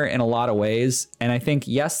similar in a lot of ways. And I think,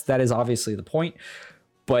 yes, that is obviously the point,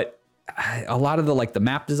 but a lot of the like the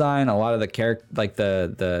map design, a lot of the character, like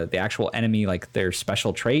the actual enemy, like their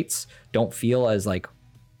special traits don't feel as like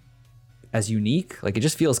as unique. Like it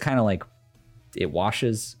just feels kind of like it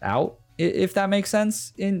washes out, if that makes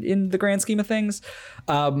sense in the grand scheme of things.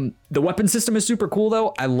 The weapon system is super cool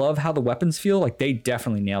though. I love how the weapons feel. Like they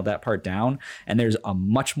definitely nailed that part down, and there's a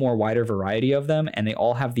much more wider variety of them, and they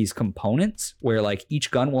all have these components where like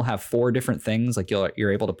each gun will have 4 different things. Like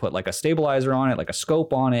you're able to put like a stabilizer on it, like a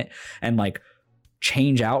scope on it, and like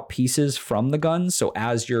change out pieces from the guns. So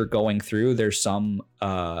as you're going through, there's some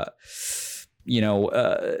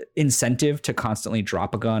incentive to constantly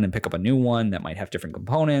drop a gun and pick up a new one that might have different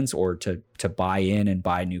components, or to buy in and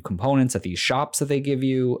buy new components at these shops that they give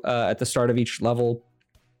you at the start of each level.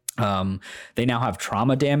 They now have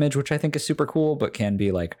trauma damage, which I think is super cool, but can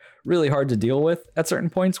be like really hard to deal with at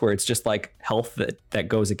certain points, where it's just like health that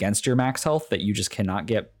goes against your max health that you just cannot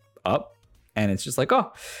get up. And it's just like,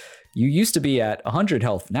 oh, you used to be at 100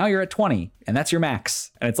 health, now you're at 20, and that's your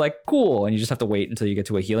max. And it's like, cool. And you just have to wait until you get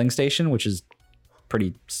to a healing station, which is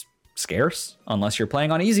pretty scarce unless you're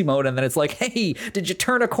playing on easy mode. And then it's like, hey, did you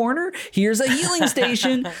turn a corner? Here's a healing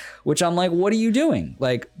station, which I'm like, what are you doing?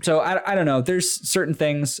 Like, so I don't know. There's certain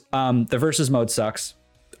things. The versus mode sucks.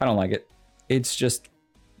 I don't like it. It's just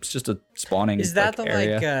a spawning. Is that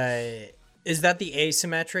area. Is that the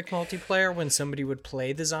asymmetric multiplayer when somebody would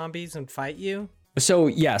play the zombies and fight you? So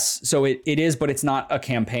yes, so it is, but it's not a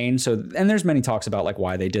campaign. So, and there's many talks about like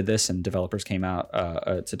why they did this, and developers came out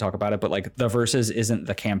to talk about it. But like the versus isn't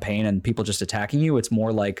the campaign and people just attacking you. It's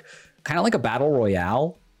more like kind of like a battle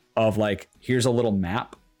royale of like, here's a little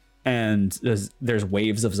map, and there's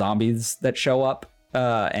waves of zombies that show up.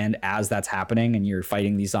 And as that's happening, and you're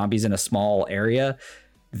fighting these zombies in a small area,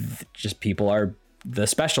 just people are the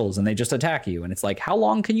specials, and they just attack you, and it's like, how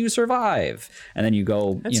long can you survive? And then you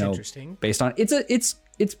go, that's interesting. Based on it's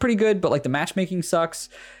pretty good, but like the matchmaking sucks,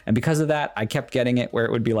 and because of that, I kept getting it where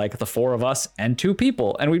it would be like the 4 of us and 2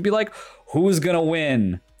 people, and we'd be like, who's gonna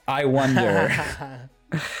win? I wonder.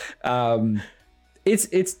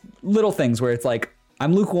 It's little things where it's like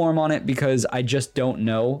I'm lukewarm on it because I just don't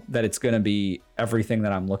know that it's gonna be everything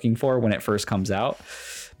that I'm looking for when it first comes out.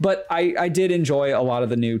 But I did enjoy a lot of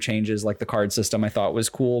the new changes, like the card system. I thought was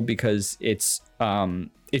cool because it just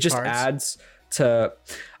cards adds to.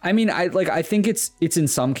 I mean, I think it's in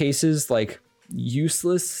some cases like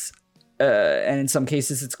useless, and in some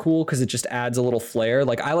cases it's cool because it just adds a little flair.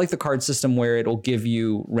 Like I like the card system where it'll give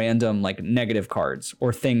you random like negative cards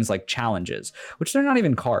or things like challenges, which they're not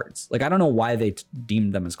even cards. Like I don't know why they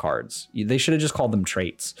deemed them as cards. They should have just called them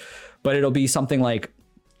traits. But it'll be something like,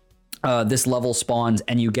 this level spawns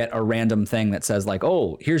and you get a random thing that says like,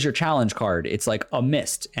 oh, here's your challenge card. It's like a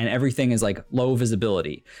mist and everything is like low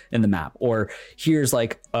visibility in the map. Or here's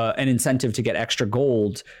like an incentive to get extra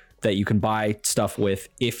gold that you can buy stuff with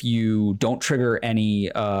if you don't trigger any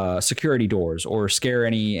security doors or scare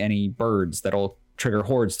any birds that'll trigger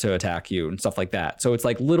hordes to attack you and stuff like that. So it's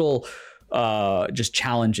like little just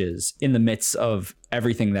challenges in the midst of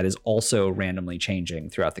everything that is also randomly changing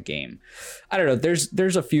throughout the game. I don't know.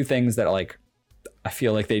 There's a few things that like I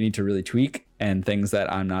feel like they need to really tweak, and things that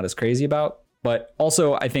I'm not as crazy about. But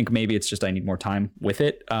also I think maybe it's just I need more time with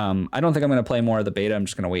it. I don't think I'm going to play more of the beta. I'm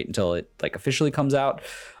just going to wait until it like officially comes out.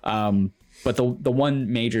 But the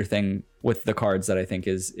one major thing with the cards that I think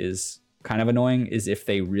is kind of annoying is if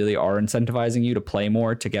they really are incentivizing you to play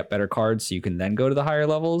more to get better cards so you can then go to the higher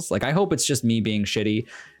levels. Like I hope it's just me being shitty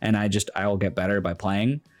and I'll get better by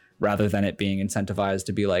playing. rather than it being incentivized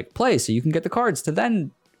to be like, play so you can get the cards to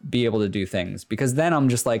then be able to do things. Because then I'm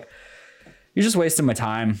just like, you're just wasting my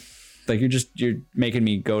time. Like you're making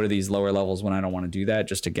me go to these lower levels when I don't want to do that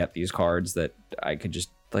just to get these cards that I could just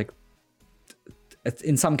like.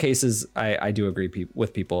 In some cases, I do agree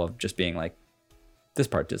with people of just being like, this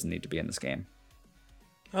part doesn't need to be in this game.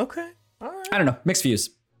 Okay. All right. I don't know. Mixed views.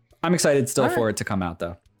 I'm excited still for it to come out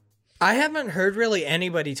though. I haven't heard really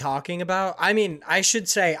anybody talking about, I mean, I should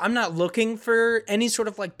say I'm not looking for any sort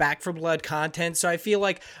of like Back 4 Blood content. So I feel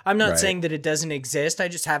like I'm not saying that it doesn't exist. I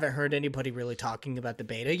just haven't heard anybody really talking about the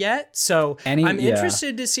beta yet. So I'm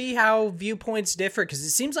interested to see how viewpoints differ, because it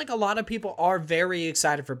seems like a lot of people are very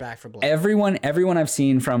excited for Back 4 Blood. Everyone I've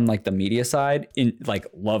seen from like the media side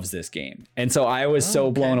loves this game. And so I was so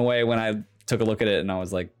blown away when I took a look at it and I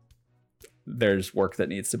was like, there's work that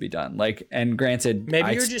needs to be done. Like, and granted,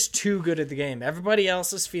 maybe you're just too good at the game. Everybody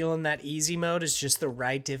else is feeling that easy mode is just the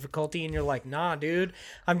right difficulty, and you're like, nah, dude,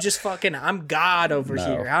 I'm God over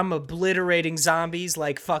here. I'm obliterating zombies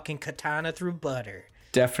like fucking katana through butter.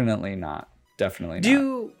 Definitely not.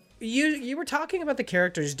 You were talking about the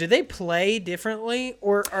characters. Do they play differently,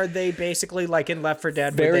 or are they basically like in Left 4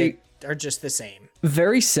 Dead where they are just the same?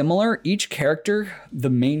 Very similar. Each character,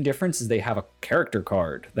 the main difference is they have a character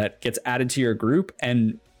card that gets added to your group,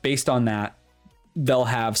 and based on that, they'll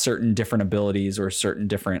have certain different abilities or certain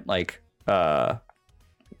different like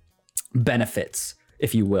benefits,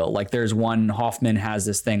 if you will. Like there's one, Hoffman has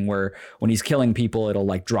this thing where when he's killing people, it'll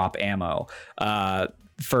like drop ammo.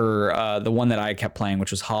 For the one that I kept playing,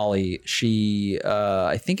 which was Holly, she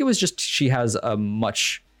I think it was just she has a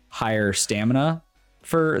much higher stamina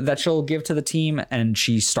that she'll give to the team, and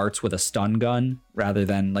she starts with a stun gun rather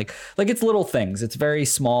than like it's little things. It's very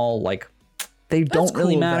small, like they don't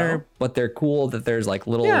really matter, but they're cool that there's like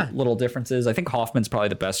little differences. I think Hoffman's probably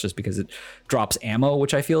the best just because it drops ammo,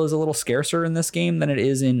 which I feel is a little scarcer in this game than it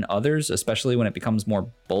is in others, especially when it becomes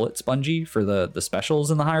more bullet spongy for the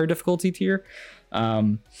specials in the higher difficulty tier.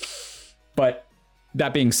 But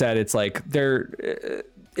that being said, it's like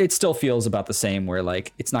it still feels about the same, where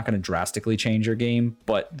like it's not going to drastically change your game,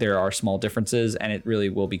 but there are small differences, and it really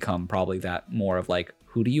will become probably that more of like,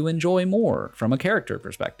 who do you enjoy more from a character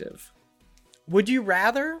perspective? Would you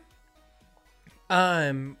rather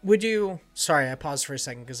sorry, I paused for a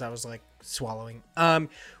second because I was like swallowing.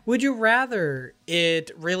 Would you rather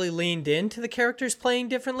it really leaned into the characters playing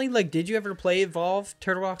differently? Like, did you ever play Evolve,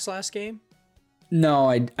 Turtle Rock's last game? No,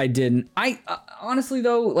 I didn't. I honestly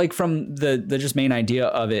though, like from the just main idea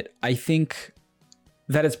of it, I think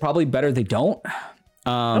that it's probably better they don't.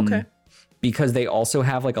 Okay. Because they also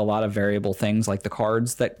have like a lot of variable things, like the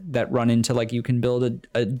cards that run into like you can build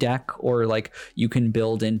a deck, or like you can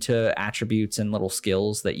build into attributes and little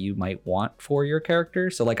skills that you might want for your character.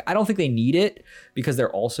 So like I don't think they need it because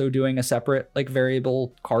they're also doing a separate like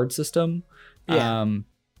variable card system. Yeah.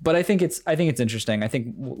 But I think it's interesting. I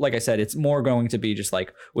think, like I said, it's more going to be just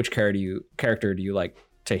like, which character do you like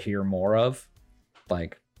to hear more of?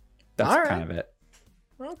 Like, that's kind of it.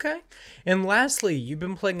 Okay. And lastly, you've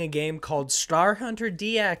been playing a game called Star Hunter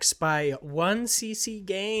DX by 1cc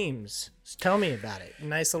Games. So tell me about it.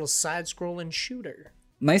 Nice little side-scrolling shooter.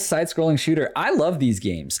 Nice side-scrolling shooter. I love these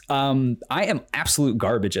games. I am absolute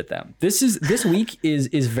garbage at them. This week is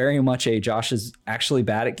very much a Josh is actually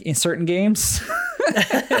bad at certain games.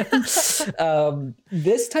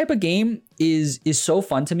 This type of game is so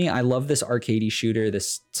fun to me. I love this arcadey shooter,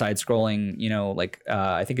 this side-scrolling. You know, like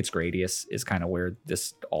I think it's Gradius is kind of where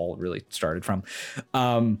this all really started from.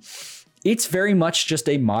 It's very much just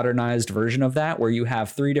a modernized version of that, where you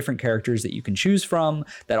have 3 different characters that you can choose from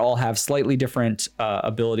that all have slightly different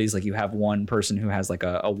abilities. Like you have one person who has like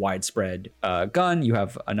a widespread gun. You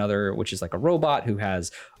have another, which is like a robot who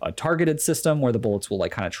has a targeted system where the bullets will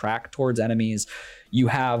like kind of track towards enemies. You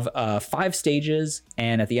have 5 stages,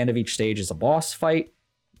 and at the end of each stage is a boss fight.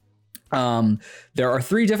 There are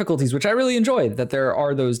 3 difficulties, which I really enjoy that there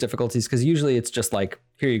are those difficulties, because usually it's just like,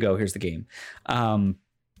 here you go, here's the game.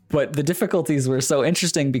 But the difficulties were so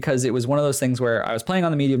interesting because it was one of those things where I was playing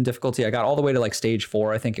on the medium difficulty. I got all the way to like stage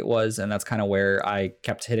 4, I think it was. And that's kind of where I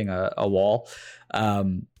kept hitting a wall.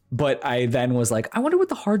 But I then was like, I wonder what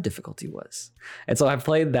the hard difficulty was. And so I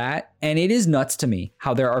played that, and it is nuts to me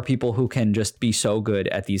how there are people who can just be so good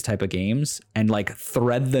at these type of games and like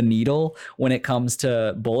thread the needle when it comes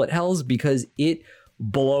to bullet hells, because it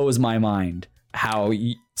blows my mind how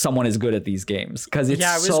someone is good at these games, because it's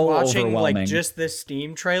I was so watching like just this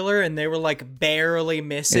Steam trailer, and they were like barely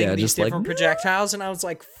missing these different projectiles, and I was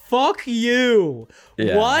like, fuck you.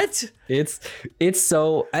 What? It's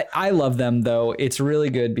so I love them though. It's really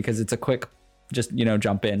good because it's a quick just,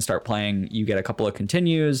 jump in, start playing. You get a couple of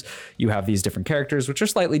continues. You have these different characters, which are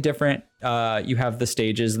slightly different. You have the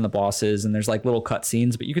stages and the bosses, and there's like little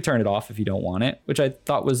cutscenes, but you could turn it off if you don't want it, which I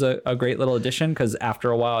thought was a great little addition, because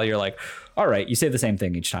after a while you're like, all right, you say the same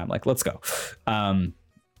thing each time. Like, let's go.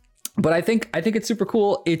 But I think it's super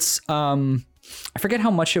cool. It's I forget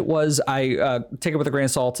how much it was. I take it with a grain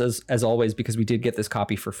of salt as always, because we did get this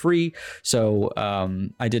copy for free. So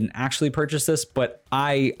I didn't actually purchase this, but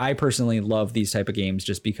I personally love these type of games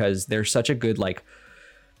just because they're such a good like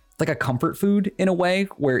a comfort food in a way,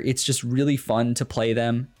 where it's just really fun to play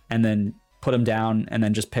them and then put them down and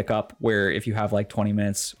then just pick up, where if you have like 20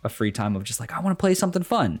 minutes of free time of just like, I want to play something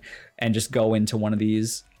fun, and just go into one of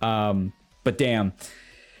these. But damn,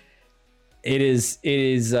 it is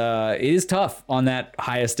tough on that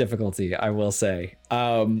highest difficulty, I will say.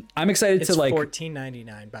 I'm excited to like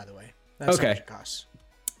 $14.99, by the way. That's okay. How much it costs.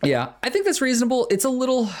 Yeah, I think that's reasonable. It's a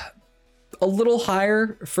little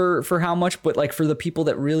higher for how much, but like for the people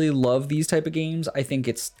that really love these type of games, I think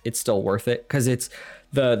it's still worth it, because it's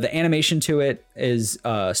the animation to it is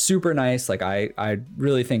super nice. Like I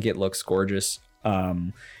really think it looks gorgeous.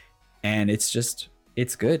 And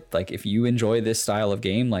it's good. Like if you enjoy this style of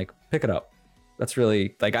game, like pick it up. That's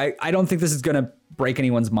really like, I don't think this is going to break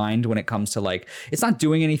anyone's mind when it comes to like, it's not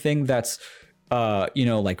doing anything that's,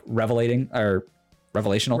 like revolutionary.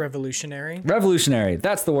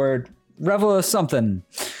 That's the word. Something.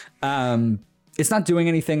 It's not doing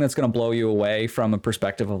anything that's going to blow you away from a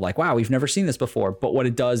perspective of like, wow, we've never seen this before. But what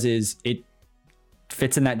it does is it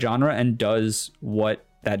fits in that genre and does what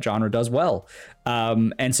that genre does well.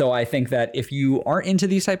 And so I think that if you aren't into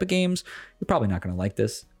these type of games, you're probably not going to like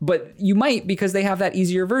this, but you might, because they have that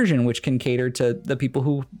easier version, which can cater to the people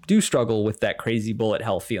who do struggle with that crazy bullet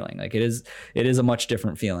hell feeling. Like it is a much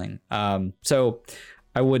different feeling. So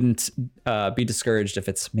I wouldn't be discouraged if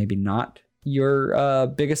it's maybe not your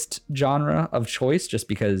biggest genre of choice, just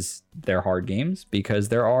because they're hard games, because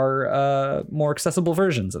there are more accessible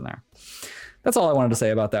versions in there. That's all I wanted to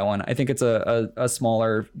say about that one. I think it's a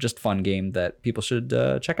smaller, just fun game that people should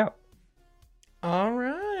check out. All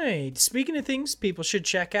right. Speaking of things people should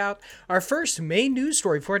check out, our first main news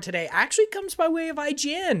story for today actually comes by way of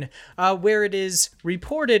IGN, where it is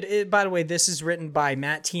reported, by the way, this is written by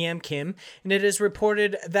Matt T.M. Kim, and it is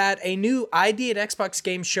reported that a new ID at Xbox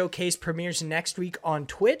Game Showcase premieres next week on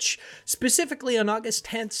Twitch, specifically on August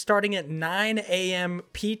 10th, starting at 9 a.m.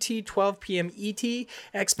 PT, 12 p.m. ET.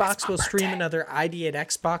 Xbox will stream another ID at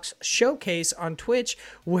Xbox Showcase on Twitch,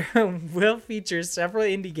 where will feature several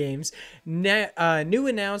indie games, new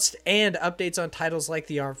announced, and updates on titles like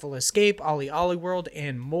The Artful Escape, Ollie Ollie World,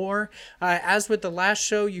 and more. As with the last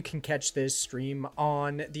show, you can catch this stream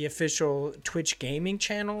on the official Twitch gaming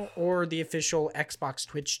channel or the official Xbox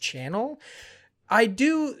Twitch channel. I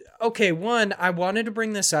wanted to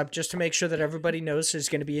bring this up just to make sure that everybody knows there's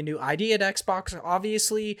going to be a new ID at Xbox.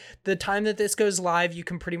 Obviously, the time that this goes live, you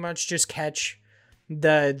can pretty much just catch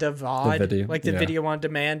the VOD, the video, like the video on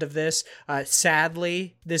demand of this.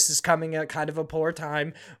 Sadly, this is coming at kind of a poor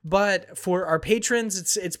time, but for our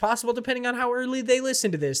patrons, it's possible, depending on how early they listen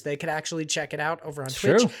to this, they could actually check it out over on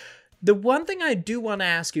Twitch. True. The one thing I do want to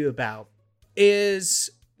ask you about is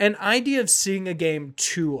an idea of seeing a game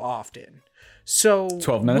too often. So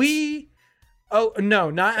 12 minutes? Oh, no,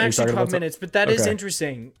 not actually 12 minutes, but that is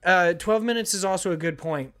interesting. 12 minutes is also a good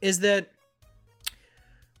point, is that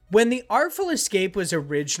when The Artful Escape was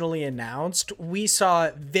originally announced, we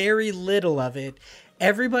saw very little of it.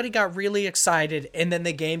 Everybody got really excited, and then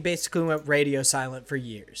the game basically went radio silent for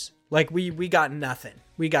years. Like, we got nothing.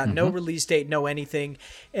 We got no release date, no anything.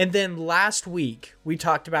 And then last week, we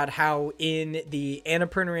talked about how in the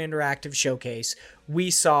Annapurna Interactive Showcase,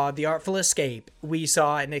 we saw The Artful Escape, we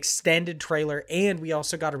saw an extended trailer, and we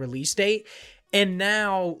also got a release date. And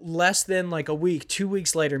now, less than like a week, 2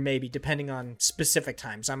 weeks later, maybe, depending on specific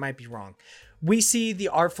times, I might be wrong, we see The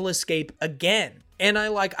Artful Escape again. And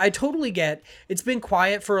I totally get, it's been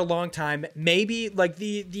quiet for a long time. Maybe, like,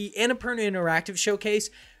 the Annapurna Interactive Showcase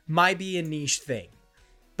might be a niche thing.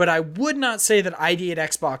 But I would not say that ID at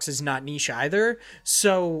Xbox is not niche either.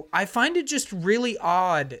 So I find it just really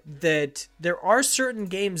odd that there are certain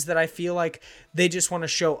games that I feel like they just want to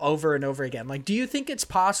show over and over again. Like, do you think it's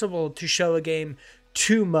possible to show a game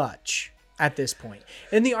too much at this point?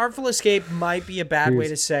 And The Artful Escape might be a bad way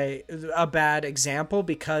to say, a bad example,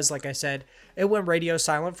 because, like I said, it went radio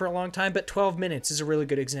silent for a long time, but 12 minutes is a really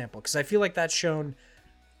good example, because I feel like that's shown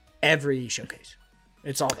every showcase.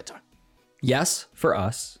 It's all the time. Yes, for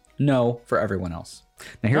us. No, for everyone else.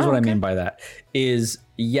 Now, here's what I mean by that is,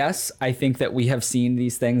 yes, I think that we have seen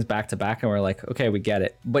these things back to back and we're like, okay, we get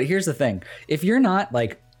it. But here's the thing. If you're not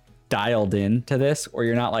like dialed in to this, or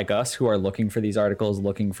you're not like us who are looking for these articles,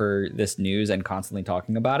 looking for this news and constantly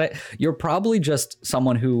talking about it, you're probably just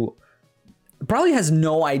someone who probably has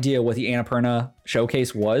no idea what the Annapurna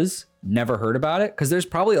showcase was, never heard about it, because there's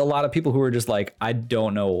probably a lot of people who are just like, I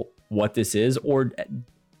don't know what this is, or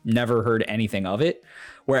never heard anything of it.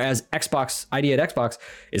 Whereas Xbox, ID at Xbox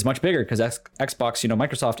is much bigger, because Xbox,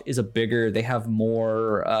 Microsoft is they have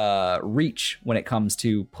more reach when it comes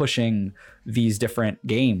to pushing these different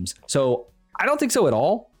games. So I don't think so at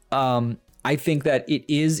all. I think that it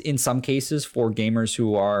is in some cases for gamers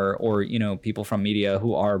who are, or, people from media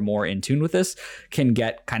who are more in tune with this, can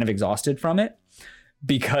get kind of exhausted from it,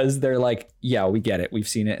 because they're like, yeah, we get it. We've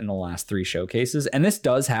seen it in the last 3 showcases. And this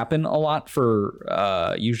does happen a lot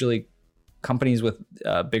for usually companies with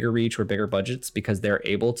bigger reach or bigger budgets, because they're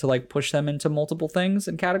able to like push them into multiple things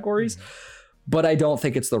and categories. But I don't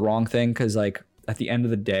think it's the wrong thing, because like at the end of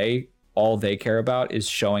the day, all they care about is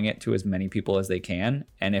showing it to as many people as they can.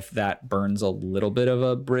 And if that burns a little bit of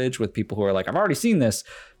a bridge with people who are like, I've already seen this,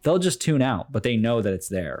 they'll just tune out, but they know that it's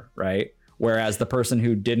there, right? Whereas the person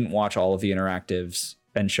who didn't watch all of the interactives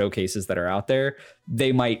and showcases that are out there,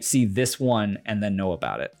 they might see this one and then know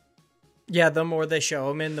about it. Yeah, the more they show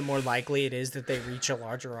them in, the more likely it is that they reach a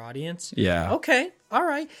larger audience. Yeah. Okay. All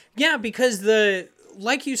right. Yeah, because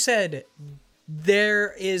like you said,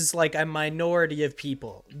 there is like a minority of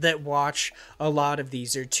people that watch a lot of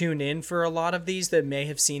these or tune in for a lot of these that may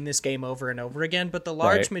have seen this game over and over again, but the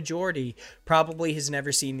large majority probably has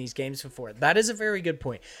never seen these games before. That is a very good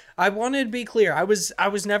point. I wanted to be clear. I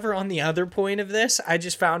was never on the other point of this. I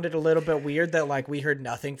just found it a little bit weird that like we heard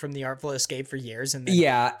nothing from The Artful Escape for years, and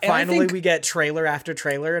then finally we get trailer after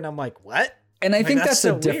trailer, and I'm like, what? And I think that's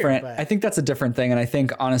so a different, weird, I think that's a different thing. And I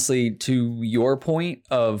think honestly, to your point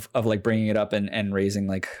of like bringing it up and raising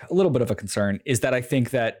like a little bit of a concern, is that I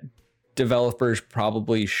think that developers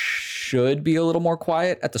probably should be a little more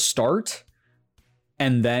quiet at the start,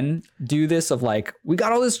 and then do this of like, we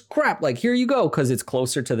got all this crap, like, here you go, because it's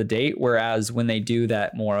closer to the date. Whereas when they do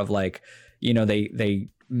that more of like, they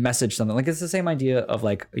message something, like it's the same idea of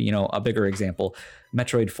like, a bigger example,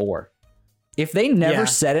 Metroid 4. If they never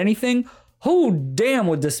said anything, oh, damn,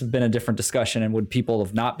 would this have been a different discussion, and would people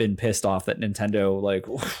have not been pissed off that Nintendo, like,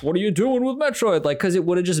 what are you doing with Metroid? Like, because it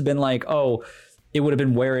would have just been like, oh, it would have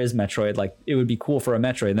been, where is Metroid? Like, it would be cool for a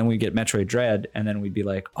Metroid. And then we get Metroid Dread, and then we'd be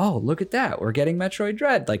like, oh, look at that. We're getting Metroid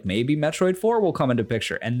Dread. Like, maybe Metroid 4 will come into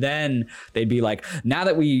picture. And then they'd be like, now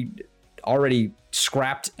that we already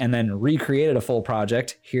scrapped and then recreated a full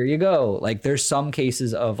project, here you go. Like, there's some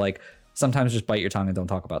cases of like, sometimes just bite your tongue and don't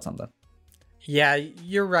talk about something. Yeah,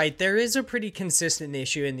 you're right. There is a pretty consistent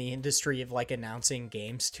issue in the industry of like announcing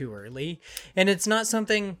games too early. And it's not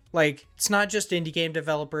something like, it's not just indie game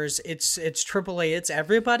developers, it's AAA, it's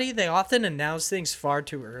everybody. They often announce things far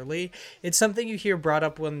too early. It's something you hear brought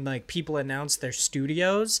up when like people announce their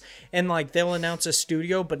studios, and like they'll announce a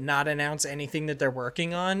studio but not announce anything that they're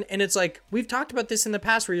working on. And it's like, we've talked about this in the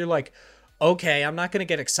past where you're like, okay, I'm not going to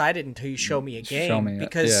get excited until you show me a game,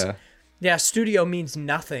 because studio means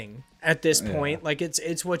nothing at this point. Like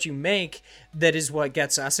it's what you make that is what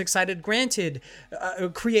gets us excited. Granted,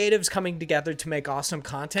 creatives coming together to make awesome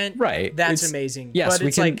content, right? That's amazing. Yes, but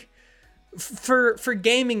it's like for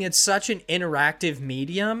gaming, it's such an interactive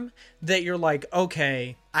medium that you're like,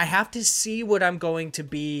 okay, I have to see what I'm going to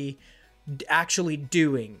be actually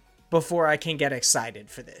doing before I can get excited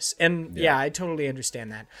for this. And I totally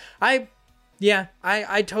understand that. I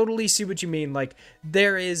totally see what you mean. Like,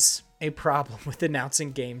 there is a problem with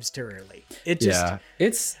announcing games too early. It just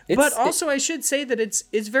but also I should say that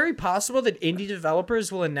it's very possible that indie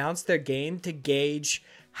developers will announce their game to gauge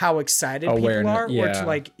how excited people are, or to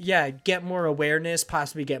like get more awareness,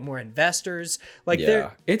 possibly get more investors. Like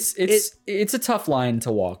it's a tough line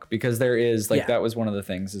to walk, because there is like that was one of the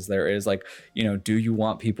things, is there is like, do you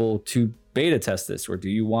want people to beta test this, or do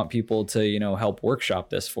you want people to help workshop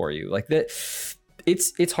this for you? Like that,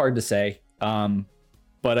 it's hard to say.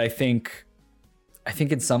 But I think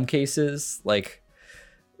in some cases, like,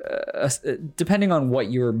 depending on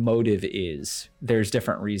what your motive is, there's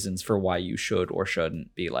different reasons for why you should or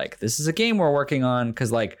shouldn't be like, this is a game we're working on.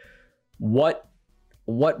 Because like, what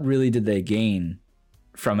really did they gain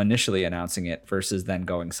from initially announcing it versus then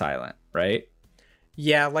going silent, right?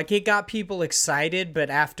 Yeah, like it got people excited, but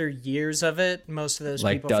after years of it, most of those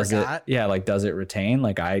people forgot. Does it retain?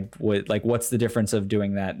 Like, I would like, what's the difference of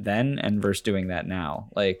doing that then and versus doing that now?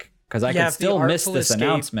 Like, because I could still miss this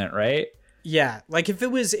announcement, right? Yeah, like if it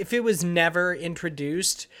was never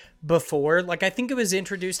introduced before, like I think it was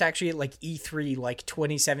introduced actually at like E3, like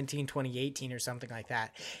 2017, 2018 or something like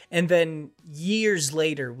that. And then years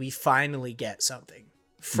later, we finally get something.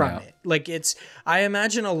 from it. Like I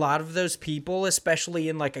imagine a lot of those people, especially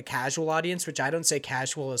in like a casual audience, which I don't say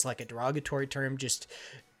casual as like a derogatory term, just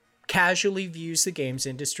casually views the games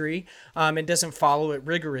industry and doesn't follow it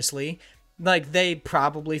rigorously. Like they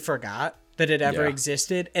probably forgot that it ever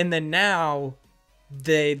existed. And then now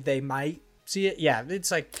they might see it. Yeah.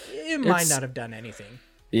 It's like, it might not have done anything.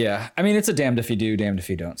 Yeah. I mean, it's a damned if you do, damned if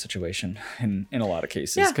you don't situation in a lot of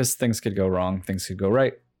cases, because things could go wrong. Things could go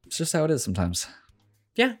right. It's just how it is sometimes.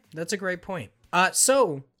 Yeah, that's a great point.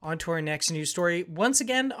 So on to our next news story. Once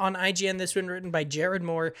again on IGN, this one written by Jared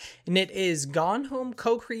Moore, and it is Gone Home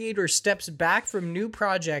co-creator steps back from new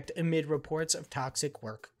project amid reports of toxic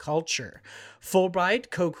work culture. Fulbright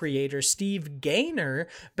co-creator Steve Gaynor,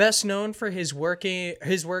 best known for his work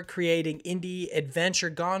creating indie adventure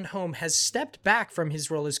Gone Home, has stepped back from his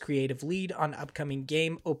role as creative lead on upcoming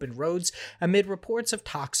game Open Roads amid reports of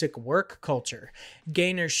toxic work culture.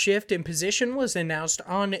 Gaynor's shift in position was announced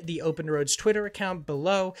on the Open Roads Twitter account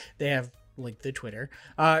below. They have linked the Twitter,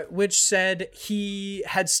 which said he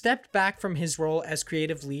had stepped back from his role as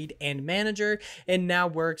creative lead and manager and now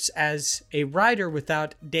works as a writer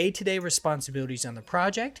without day-to-day responsibilities on the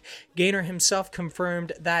project. Gaynor himself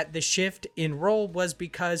confirmed that the shift in role was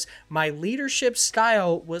because my leadership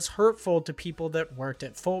style was hurtful to people that worked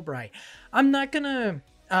at Fulbright. I'm not gonna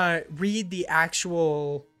read the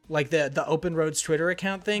actual like the Open Roads Twitter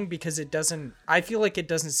account thing, because I feel like it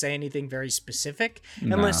doesn't say anything very specific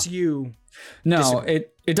unless you disagree.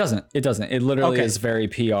 It doesn't. It literally is very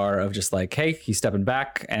PR of just like, hey, he's stepping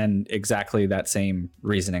back, and exactly that same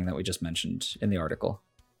reasoning that we just mentioned in the article.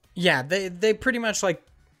 Yeah, they pretty much like,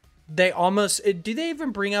 they almost, do they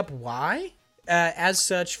even bring up why? As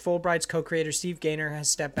such, Fulbright's co-creator Steve Gaynor has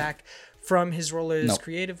stepped back from his role as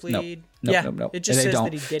creative lead. Nope. It just says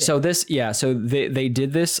that he did it. So they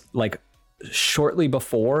did this like shortly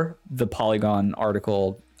before the Polygon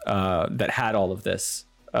article that had all of this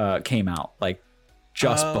came out, like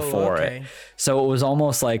just before it. So it was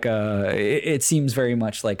almost like it seems very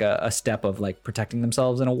much like a step of like protecting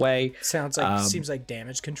themselves in a way. Seems like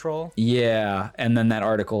damage control. Yeah, and then that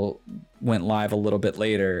article went live a little bit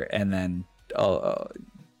later, and then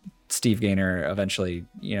Steve Gaynor eventually,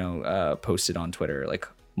 posted on Twitter like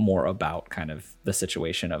more about kind of the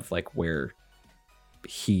situation of like where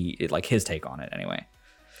his take on it anyway.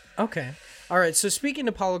 Okay. All right. So speaking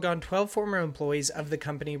to Polygon, 12 former employees of the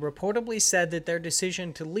company reportedly said that their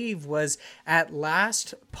decision to leave was at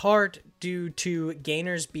last part due to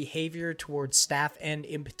Gaynor's behavior towards staff and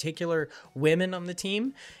in particular women on the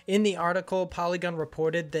team. In the article, Polygon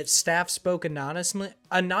reported that staff spoke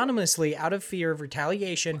anonymously out of fear of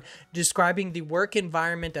retaliation, describing the work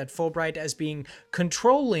environment at Fulbright as being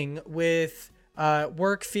controlling, with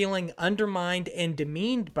work feeling undermined and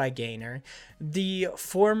demeaned by Gaynor. The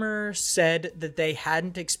former said that they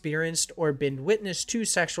hadn't experienced or been witness to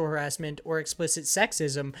sexual harassment or explicit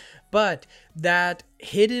sexism, but that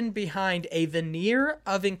hidden behind a veneer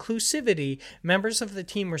of inclusivity, members of the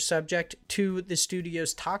team were subject to the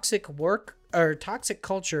studio's toxic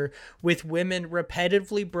culture, with women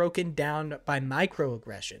repetitively broken down by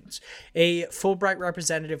microaggressions. A Fulbright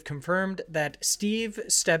representative confirmed that Steve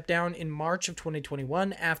stepped down in March of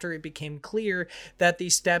 2021 after it became clear that the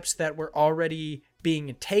steps that were already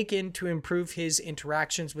being taken to improve his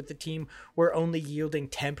interactions with the team were only yielding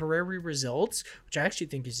temporary results, which I actually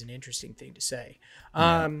think is an interesting thing to say.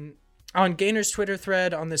 Yeah. On Gaynor's Twitter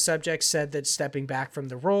thread on the subject said that stepping back from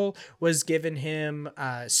the role was giving him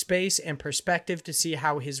space and perspective to see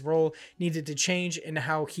how his role needed to change and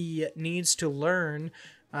how he needs to learn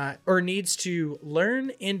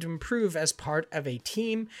and improve as part of a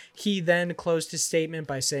team. He then closed his statement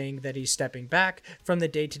by saying that he's stepping back from the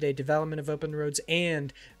day-to-day development of Open Roads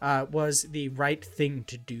and was the right thing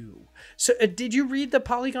to do. So did you read the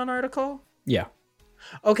Polygon article? Yeah.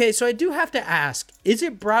 Okay, so I do have to ask, is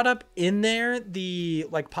it brought up in there the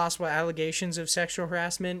like possible allegations of sexual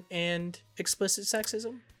harassment and explicit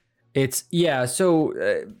sexism? So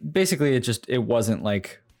basically it wasn't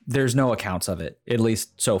like, there's no accounts of it, at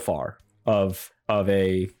least so far, of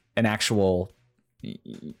an actual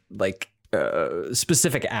like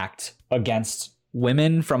specific act against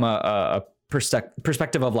women from a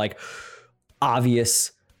perspective of like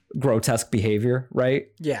obvious grotesque behavior, right?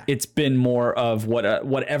 Yeah. It's been more of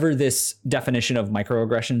whatever this definition of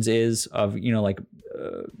microaggressions is, of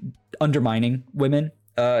undermining women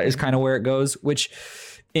is kind of where it goes, which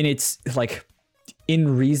in its like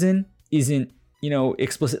in reason isn't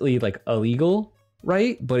explicitly like illegal,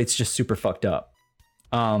 right? But it's just super fucked up.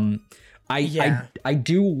 I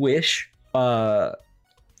do wish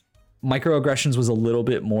microaggressions was a little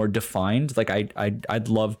bit more defined. Like I'd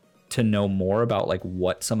love to know more about like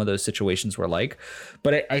what some of those situations were like.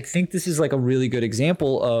 But I think this is like a really good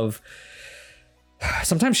example of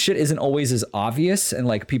sometimes shit isn't always as obvious, and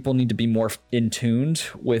like people need to be more in tuned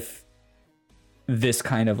with this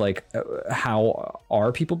kind of like how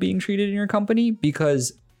are people being treated in your company?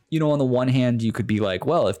 Because, you know, on the one hand, you could be like,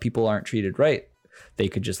 well, if people aren't treated right, they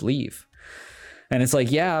could just leave. And it's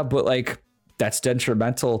like, yeah, but like that's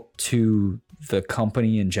detrimental to the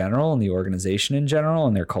company in general and the organization in general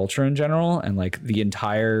and their culture in general. And like the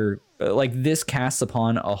entire, like this casts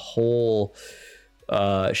upon a whole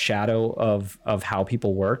shadow of how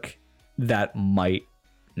people work that might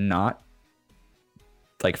not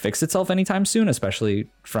like fix itself anytime soon, especially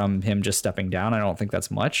from him just stepping down. I don't think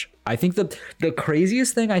that's much. I think the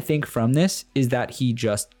craziest thing I think from this is that he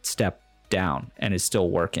just stepped down and is still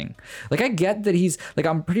working. Like I get that he's like,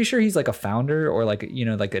 I'm pretty sure he's like a founder or like, you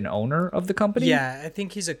know, like an owner of the company. Yeah, I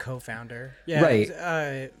think he's a co-founder. Yeah, right.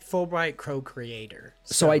 Fulbright co-creator.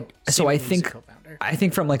 So I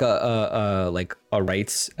think from like a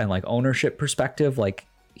rights and like ownership perspective, like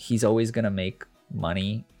he's always gonna make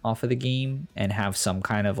money off of the game and have some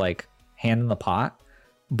kind of like hand in the pot.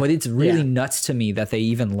 But it's really nuts to me that they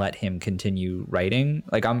even let him continue writing.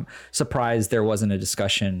 Like I'm surprised there wasn't a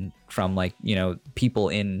discussion from like, you know, people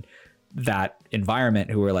in that environment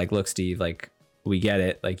who were like, look, Steve, like we get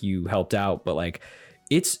it, like you helped out, but like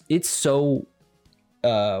it's so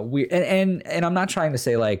weird. And I'm not trying to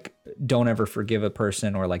say like don't ever forgive a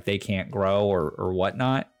person or like they can't grow or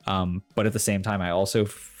whatnot. But at the same time, I also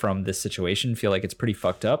from this situation feel like it's pretty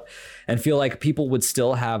fucked up and feel like people would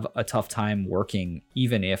still have a tough time working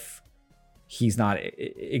even if he's not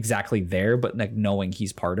exactly there, but like knowing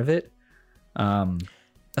he's part of it.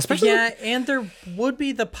 Especially and there would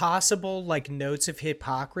be the possible like notes of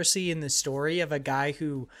hypocrisy in the story of a guy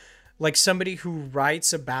who like somebody who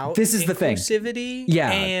writes about this is inclusivity the thing.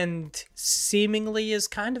 And seemingly is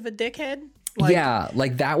kind of a dickhead. Like,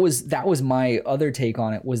 like that was my other take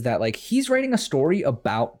on it, was that like he's writing a story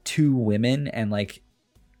about two women and like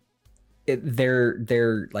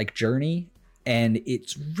their like journey, and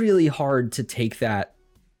it's really hard to take that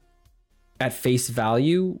at face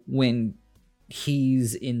value when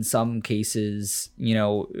he's in some cases, you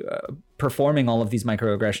know, performing all of these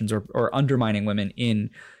microaggressions or undermining women in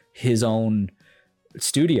his own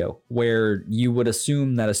studio, where you would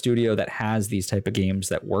assume that a studio that has these type of games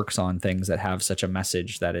that works on things that have such a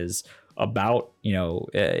message that is about, you know,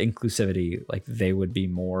 inclusivity, like they would be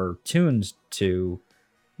more tuned to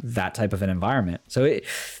that type of an environment. So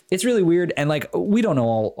it's really weird. And like, we don't know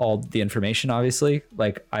all the information, obviously.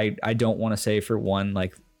 Like I don't want to say for one,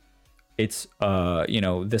 like it's, you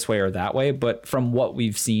know, this way or that way, but from what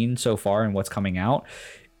we've seen so far and what's coming out,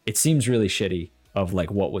 it seems really shitty of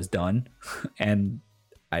like what was done. And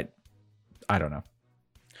I don't know.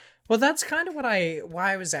 Well, that's kind of why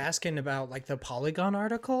I was asking about like the Polygon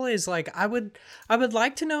article is like, I would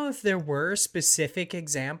like to know if there were specific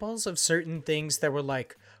examples of certain things that were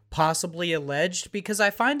like possibly alleged, because I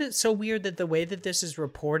find it so weird that the way that this is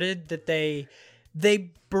reported, that they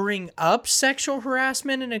bring up sexual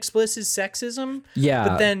harassment and explicit sexism. Yeah.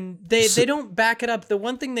 But then they don't back it up. The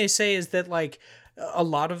one thing they say is that like, a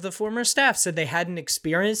lot of the former staff said they hadn't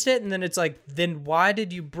experienced it, and then it's like, then why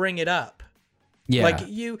did you bring it up? Yeah. Like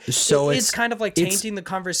it's kind of like tainting the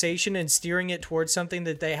conversation and steering it towards something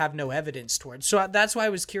that they have no evidence towards. So that's why I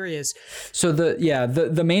was curious. So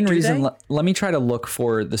the main reason, let me try to look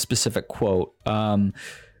for the specific quote. I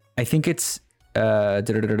think it's no.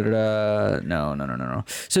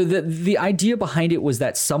 So the idea behind it was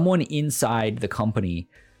that someone inside the company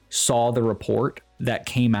saw the report that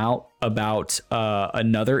came out about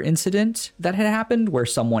another incident that had happened where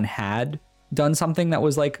someone had done something that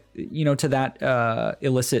was like, you know, to that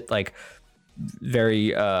illicit, like very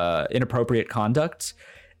inappropriate conduct,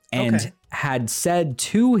 and had said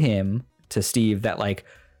to him, to Steve, that like,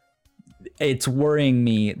 it's worrying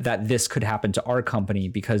me that this could happen to our company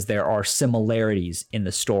because there are similarities in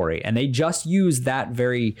the story. And they just use that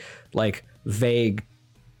very like vague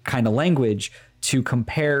kind of language to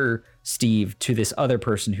compare Steve to this other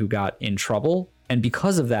person who got in trouble. And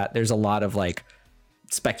because of that, there's a lot of like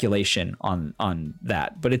speculation on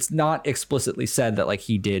that, but it's not explicitly said that like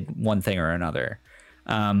he did one thing or another.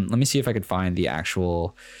 Let me see if I could find the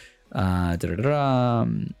actual I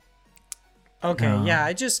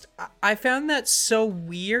found that so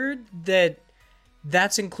weird that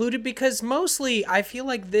that's included, because mostly I feel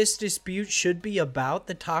like this dispute should be about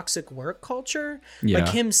the toxic work culture, like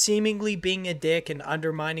him seemingly being a dick and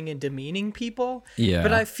undermining and demeaning people. Yeah.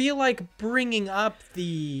 But I feel like bringing up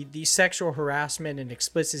the sexual harassment and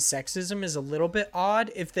explicit sexism is a little bit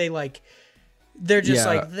odd if they like They're just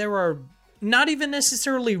like, there are not even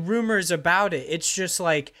necessarily rumors about it. It's just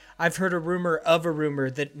like, I've heard a rumor of a rumor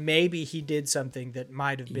that maybe he did something that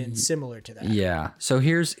might have been similar to that. Yeah. So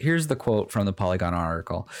here's the quote from the Polygon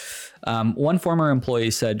article. One former employee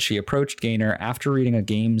said she approached Gaynor after reading a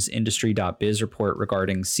gamesindustry.biz report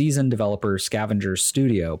regarding seasoned developer Scavenger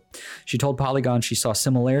Studio. She told Polygon she saw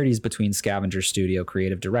similarities between Scavenger Studio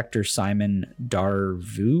creative director Simon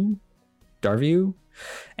Darvieu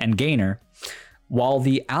and Gaynor. While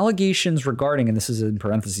the allegations regarding, and this is in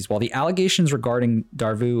parentheses, while the allegations regarding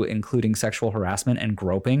Darvieu, including sexual harassment and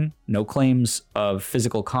groping, no claims of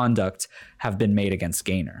physical conduct have been made against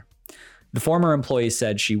Gaynor. The former employee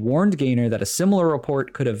said she warned Gaynor that a similar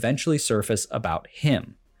report could eventually surface about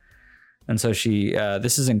him. And so she,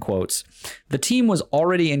 this is in quotes, the team was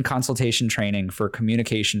already in consultation training for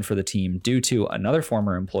communication for the team due to another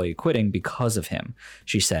former employee quitting because of him,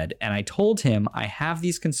 she said. And I told him I have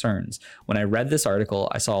these concerns. When I read this article,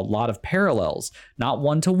 I saw a lot of parallels, not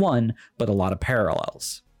one-to-one, but a lot of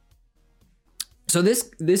parallels. So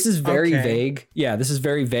this is very vague. Yeah, this is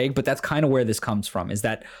very vague, but that's kind of where this comes from, is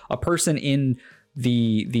that a person in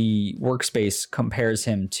the workspace compares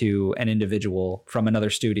him to an individual from another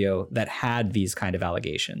studio that had these kind of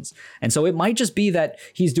allegations. And so it might just be that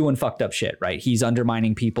he's doing fucked up shit, right? He's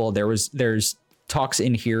undermining people. There's talks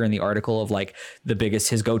in here in the article of like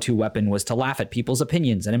his go-to weapon was to laugh at people's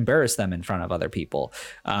opinions and embarrass them in front of other people.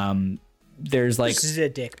 There's like, this is a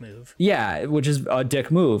dick move. Yeah, which is a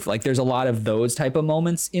dick move. Like there's a lot of those type of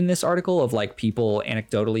moments in this article of like people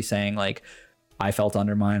anecdotally saying like, I felt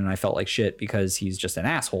undermined and I felt like shit because he's just an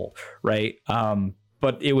asshole, right?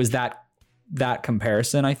 But it was that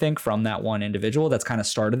comparison, I think, from that one individual that's kind of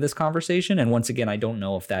started this conversation. And once again, I don't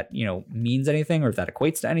know if that, means anything or if that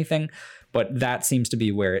equates to anything, but that seems to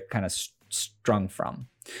be where it kind of strung from.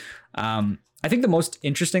 I think the most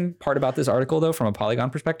interesting part about this article, though, from a Polygon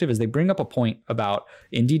perspective, is they bring up a point about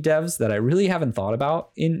indie devs that I really haven't thought about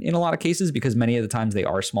in a lot of cases, because many of the times they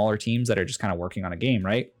are smaller teams that are just kind of working on a game,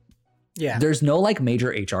 right? Yeah. There's no like major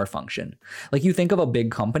HR function. Like you think of a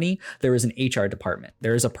big company, there is an HR department.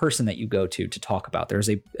 There is a person that you go to talk about. There's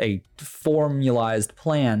a formalized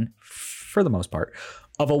plan, for the most part,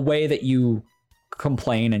 of a way that you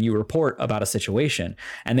complain and you report about a situation.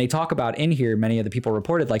 And they talk about in here, many of the people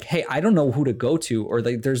reported like, hey, I don't know who to go to, or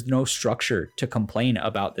there's no structure to complain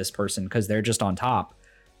about this person because they're just on top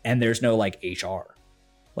and there's no like HR.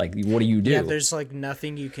 Like, what do you do? Yeah, there's like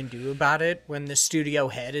nothing you can do about it when the studio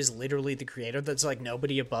head is literally the creator. That's like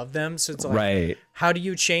nobody above them. So it's like, right. How do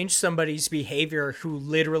you change somebody's behavior who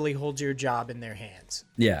literally holds your job in their hands?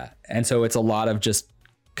 Yeah. And so it's a lot of just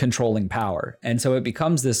controlling power. And so it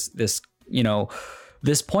becomes this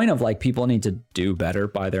point of like people need to do better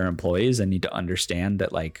by their employees and need to understand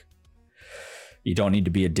that like, you don't need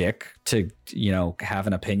to be a dick to, have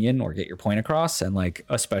an opinion or get your point across. And like,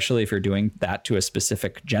 especially if you're doing that to a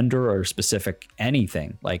specific gender or specific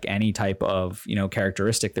anything, like any type of,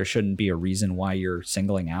 characteristic, there shouldn't be a reason why you're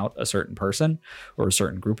singling out a certain person or a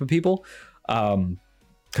certain group of people.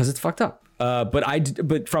 Cause it's fucked up.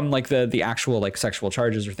 But from like the actual like sexual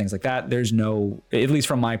charges or things like that, there's no, at least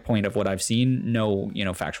from my point of what I've seen, no,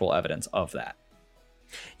 factual evidence of that.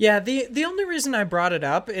 Yeah. The only reason I brought it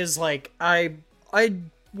up is like, I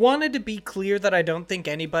wanted to be clear that I don't think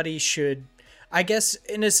anybody should, I guess,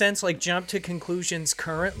 in a sense, like jump to conclusions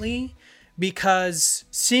currently, because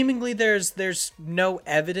seemingly there's no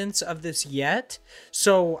evidence of this yet.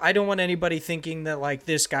 So I don't want anybody thinking that like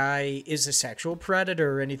this guy is a sexual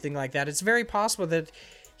predator or anything like that. It's very possible that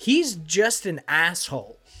he's just an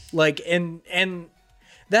asshole. Like, and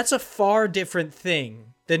that's a far different thing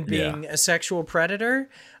than being a sexual predator.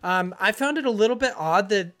 I found it a little bit odd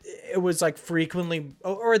that it was like frequently,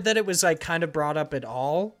 or that it was like kind of brought up at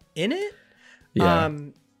all in it. Yeah.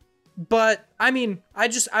 But I mean,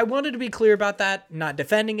 I wanted to be clear about that. Not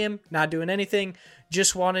defending him, not doing anything.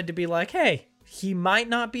 Just wanted to be like, hey, he might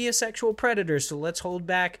not be a sexual predator. So let's hold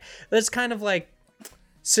back. Let's kind of like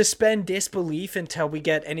suspend disbelief until we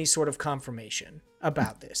get any sort of confirmation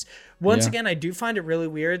about this. Once again, I do find it really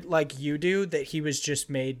weird, like you do, that he was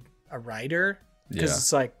just made a writer, because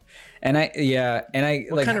it's like,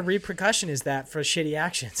 what kind of repercussion is that for shitty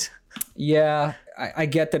actions? Yeah, I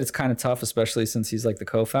get that it's kind of tough, especially since he's like the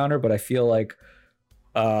co-founder, but I feel like,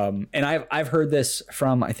 and I've heard this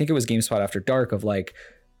from, I think it was GameSpot After Dark, of like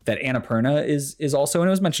that Annapurna is also, and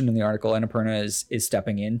it was mentioned in the article, Annapurna is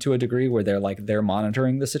stepping in to a degree where they're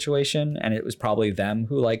monitoring the situation, and it was probably them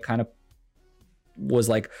who like kind of was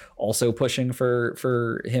like also pushing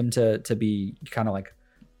for him to be kind of like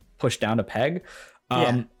pushed down a peg.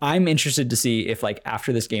 I'm interested to see if like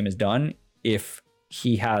after this game is done, if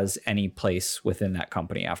he has any place within that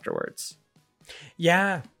company afterwards.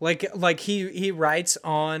 Yeah, like he writes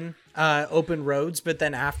on Open Roads, but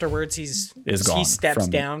then afterwards he steps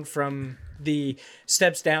down from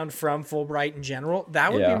Fulbright in general.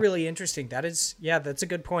 That would be really interesting. That's a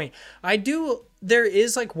good point. There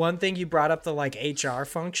is like one thing you brought up, the like HR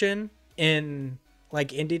function in like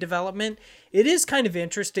indie development. It is kind of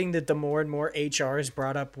interesting that the more and more HR is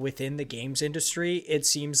brought up within the games industry, it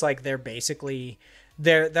seems like they're basically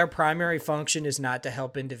their primary function is not to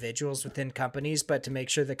help individuals within companies, but to make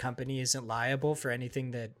sure the company isn't liable for anything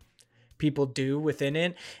that people do within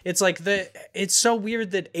it. It's like it's so weird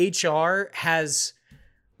that HR has,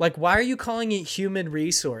 like, why are you calling it human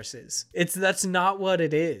resources? That's not what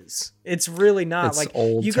it is. It's really not. It's like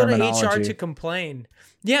old you go to terminology. HR to complain.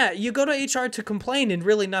 Yeah, you go to HR to complain and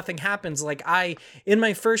really nothing happens. Like in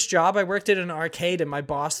my first job, I worked at an arcade and my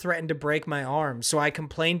boss threatened to break my arm. So I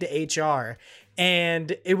complained to HR,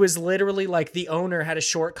 and it was literally like the owner had a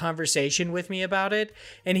short conversation with me about it.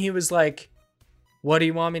 And he was like, "What do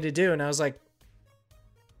you want me to do?" And I was like,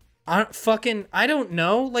 I don't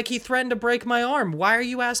know. Like, he threatened to break my arm. Why are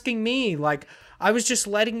you asking me? Like, I was just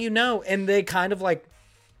letting you know. And they kind of like,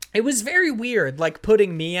 it was very weird, like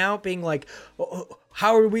putting me out, being like,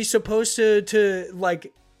 how are we supposed to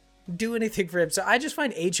like do anything for him? So I just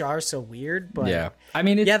find HR so weird. But yeah, I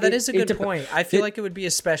mean, that is a good point. I feel like it would be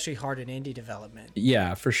especially hard in indie development.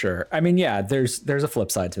 Yeah, for sure. I mean, yeah, there's a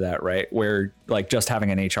flip side to that, right? Where like just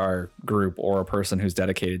having an HR group or a person who's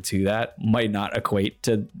dedicated to that might not equate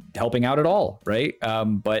to helping out at all, right?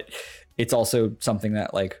 But it's also something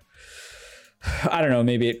that, like, I don't know,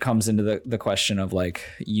 maybe it comes into the question of like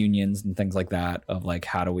unions and things like that, of like,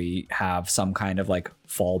 how do we have some kind of like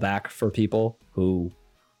fallback for people who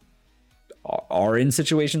are in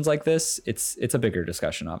situations like this? It's a bigger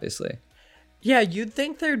discussion, obviously. Yeah, you'd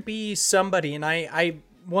think there'd be somebody, and I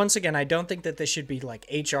once again, I don't think that this should be like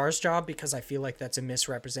HR's job, because I feel like that's a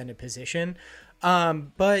misrepresented position.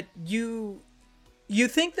 But you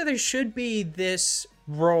think that there should be this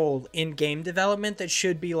role in game development that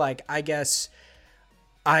should be like, I guess,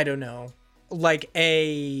 I don't know, like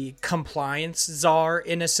a compliance czar,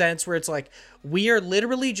 in a sense, where it's like, we are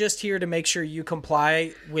literally just here to make sure you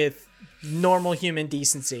comply with normal human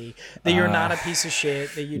decency, that you're not a piece of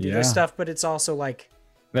shit, that you do this stuff. But it's also like,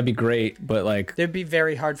 that'd be great, but like, it'd be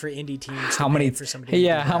very hard for indie teams for somebody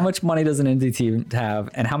how much money does an indie team have,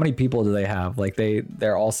 and how many people do they have? Like,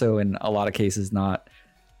 they're also in a lot of cases not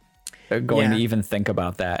going to even think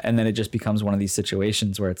about that, and then it just becomes one of these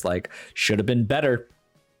situations where it's like, should have been better.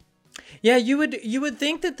 Yeah, you would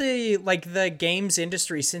think that the games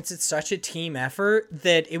industry, since it's such a team effort,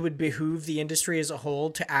 that it would behoove the industry as a whole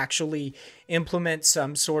to actually implement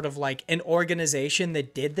some sort of like an organization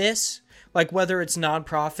that did this, like whether it's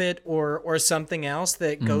nonprofit or something else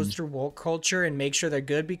that goes through woke culture and make sure they're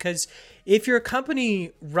good. Because if your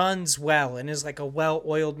company runs well and is like a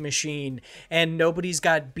well-oiled machine and nobody's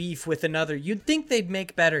got beef with another, you'd think they'd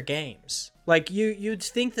make better games. Like you'd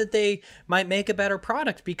think that they might make a better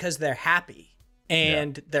product because they're happy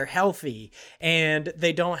and they're healthy and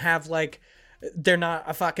they don't have like, they're not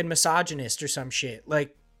a fucking misogynist or some shit.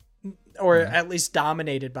 Like, or at least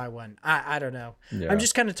dominated by one. I don't know. Yeah. I'm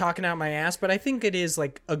just kind of talking out my ass, but I think it is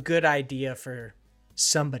like a good idea for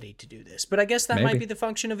somebody to do this. But I guess that might be the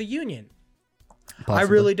function of a union. Possibly. I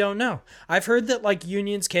really don't know. I've heard that like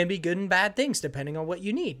unions can be good and bad things depending on what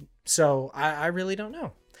you need. So I really don't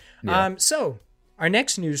know. Yeah. So our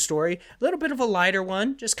next news story, a little bit of a lighter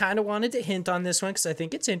one. Just kind of wanted to hint on this one because I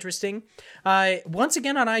think it's interesting. Once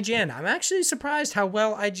again on IGN, I'm actually surprised how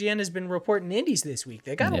well IGN has been reporting indies this week.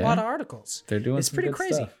 They got a lot of articles. They're doing some good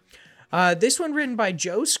crazy stuff. This one written by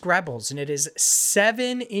Joe Screbbles, and it is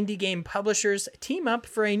 7 indie game publishers team up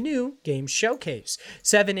for a new game showcase.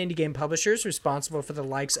 7 indie game publishers responsible for the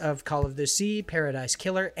likes of Call of the Sea, Paradise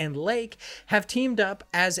Killer, and Lake have teamed up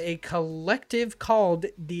as a collective called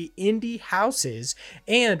the Indie Houses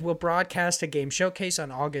and will broadcast a game showcase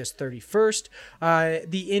on August 31st.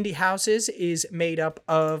 The Indie Houses is made up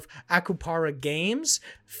of Akupara Games,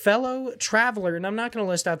 Fellow Traveler, and I'm not going to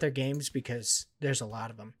list out their games because there's a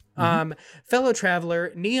lot of them. Fellow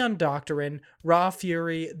Traveler, Neon Doctrine, Raw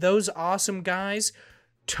Fury, Those Awesome Guys,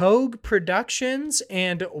 Togue Productions,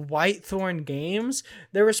 and Whitethorn Games.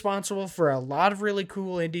 They're responsible for a lot of really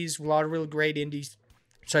cool indies, a lot of really great indies.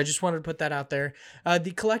 So I just wanted to put that out there.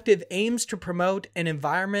 The collective aims to promote an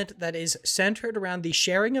environment that is centered around the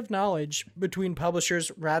sharing of knowledge between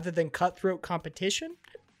publishers rather than cutthroat competition,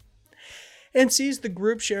 and sees the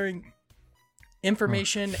group sharing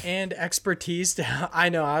information and expertise to, I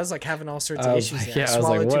know, I was like having all sorts of issues there. Yeah, I was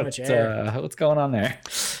like, what's going on there?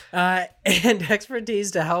 and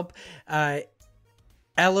expertise to help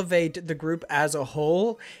elevate the group as a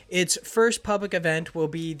whole. Its first public event will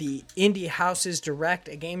be the Indie Houses Direct,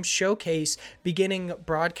 a game showcase being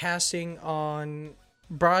broadcasted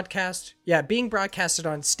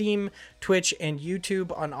on Steam, Twitch, and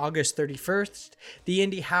YouTube on August 31st. The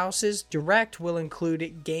Indie Houses Direct will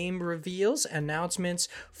include game reveals, announcements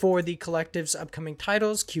for the collective's upcoming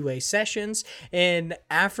titles, QA sessions, an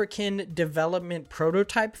African development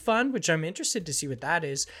prototype fund, which I'm interested to see what that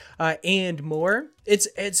is, and more.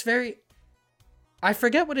 It's very... I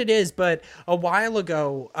forget what it is, but a while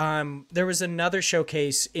ago, there was another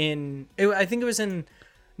showcase I think it was in...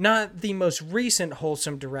 not the most recent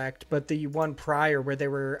Wholesome Direct, but the one prior where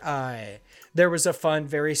there was a fund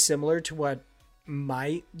very similar to what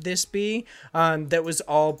might this be, that was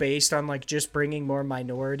all based on like just bringing more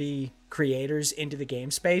minority creators into the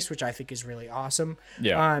game space, which I think is really awesome.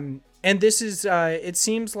 Yeah. And this is, it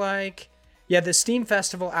seems like, the Steam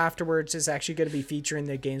Festival afterwards is actually going to be featuring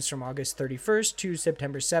the games from August 31st to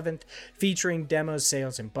September 7th, featuring demos,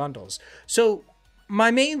 sales, and bundles. So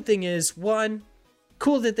my main thing is, one,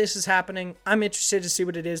 cool that this is happening. I'm interested to see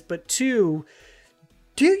what it is. But two,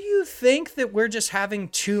 do you think that we're just having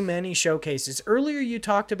too many showcases? Earlier you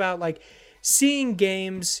talked about like seeing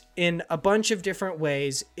games in a bunch of different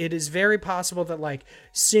ways. It is very possible that like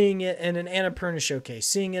seeing it in an Annapurna showcase,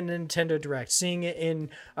 seeing it in a Nintendo Direct, seeing it in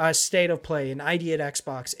a State of Play, an ID at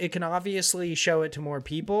Xbox, it can obviously show it to more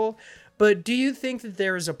people. But do you think that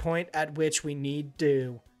there is a point at which we need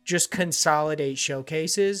to just consolidate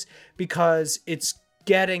showcases because it's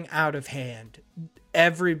getting out of hand?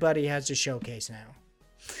 Everybody has a showcase now.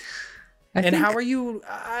 How are you?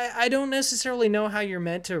 I don't necessarily know how you're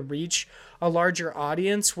meant to reach a larger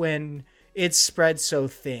audience when it's spread so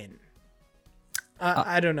thin.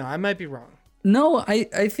 I don't know. I might be wrong. No,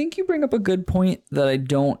 I think you bring up a good point that I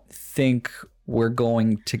don't think we're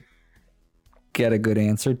going to get a good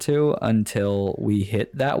answer to until we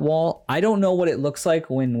hit that wall. I don't know what it looks like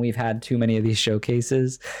when we've had too many of these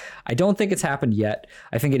showcases. I don't think it's happened yet.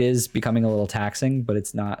 I think it is becoming a little taxing, but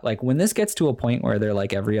it's not. Like when this gets to a point where they're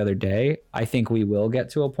like every other day, I think we will get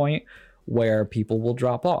to a point where people will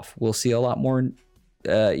drop off. We'll see a lot more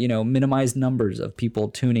minimized numbers of people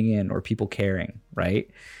tuning in or people caring, right?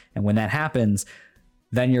 And when that happens,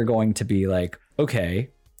 then you're going to be like,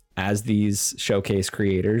 okay, as these showcase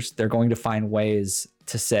creators, they're going to find ways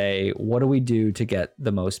to say, what do we do to get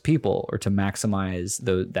the most people or to maximize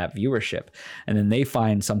that viewership? And then they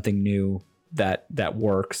find something new that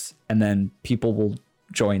works, and then people will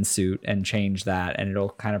join suit and change that, and it'll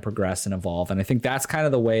kind of progress and evolve. And I think that's kind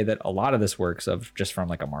of the way that a lot of this works, of just from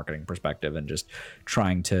like a marketing perspective and just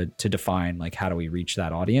trying to define like, how do we reach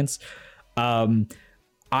that audience?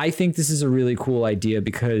 I think this is a really cool idea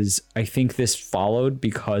because I think this followed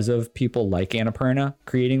because of people like Annapurna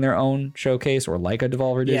creating their own showcase, or like a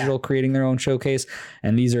Devolver Digital creating their own showcase.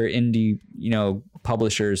 And these are indie,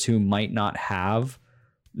 publishers who might not have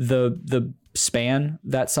the span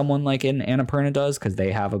that someone like in Annapurna does, because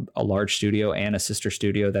they have a large studio and a sister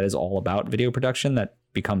studio that is all about video production. That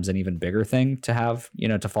becomes an even bigger thing to have,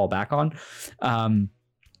 to fall back on.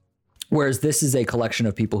 Whereas this is a collection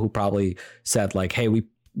of people who probably said like, hey,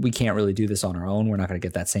 we can't really do this on our own. We're not going to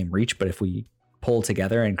get that same reach. But if we pull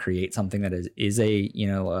together and create something that is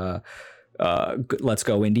a, Let's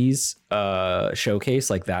Go Indies showcase,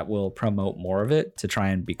 like that will promote more of it to try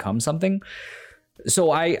and become something.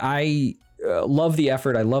 So I love the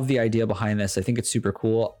effort. I love the idea behind this. I think it's super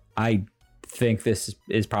cool. I think this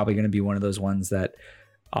is probably going to be one of those ones that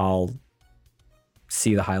I'll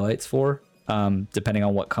see the highlights for, depending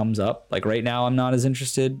on what comes up. Like right now, I'm not as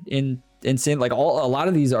interested in seeing, like, a lot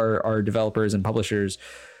of these are developers and publishers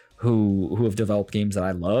who have developed games that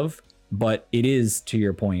I love, but it is, to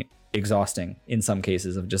your point, exhausting in some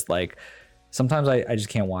cases of just like, sometimes I just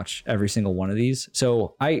can't watch every single one of these.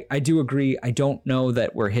 So I do agree. I don't know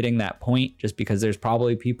that we're hitting that point, just because there's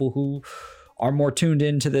probably people who are more tuned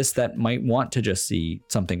into this that might want to just see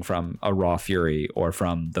something from a Raw Fury or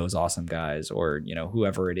from those awesome guys, or,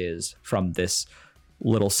 whoever it is from this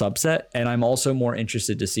little subset. And I'm also more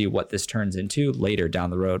interested to see what this turns into later down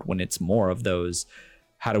the road, when it's more of those,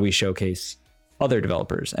 how do we showcase other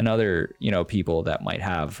developers and other, people that might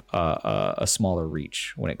have a smaller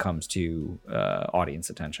reach when it comes to audience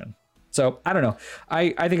attention. So I don't know.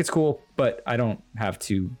 I think it's cool, but I don't have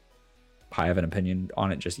too high of an opinion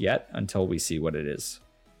on it just yet until we see what it is.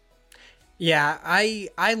 Yeah,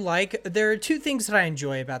 I like, there are two things that I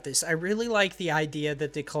enjoy about this. I really like the idea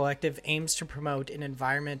that the collective aims to promote an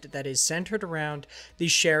environment that is centered around the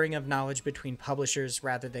sharing of knowledge between publishers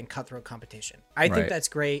rather than cutthroat competition. I think that's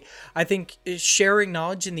great. I think sharing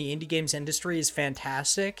knowledge in the indie games industry is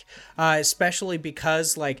fantastic, especially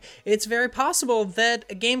because like it's very possible that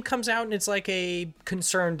a game comes out and it's like a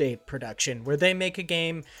ConcernedApe production where they make a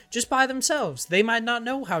game just by themselves. They might not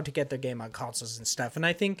know how to get their game on consoles and stuff. And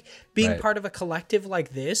I think being part of a collective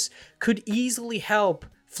like this could easily help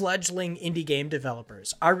fledgling indie game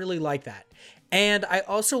developers. I really like that. And I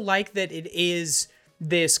also like that it is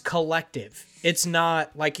this collective. It's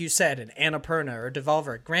not, like you said, an Annapurna or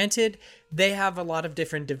Devolver. Granted, they have a lot of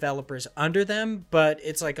different developers under them, but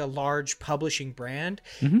it's like a large publishing brand.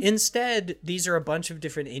 Instead, these are a bunch of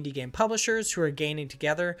different indie game publishers who are gaining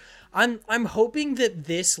together. I'm hoping that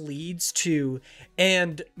this leads to,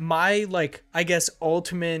 and my, like, I guess,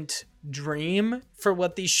 ultimate dream for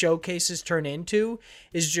what these showcases turn into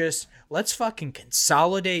is just, let's fucking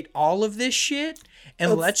consolidate all of this shit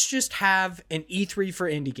and let's just have an E3 for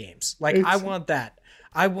indie games. Like, I want that.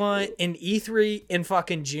 I want an E3 in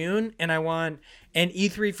fucking June, and I want an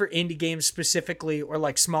E3 for indie games specifically, or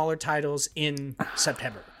like smaller titles in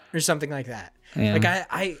September or something like that. Yeah.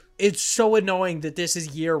 Like it's so annoying that this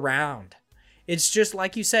is year round. It's just,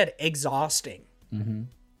 like you said, exhausting.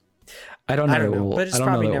 I don't know, but it's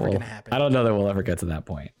probably never going to happen. I don't know that we'll ever get to that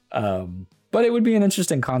point. But it would be an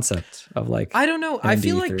interesting concept of like, I don't know. I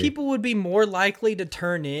feel like people would be more likely to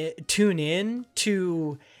tune in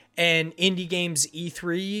to an indie games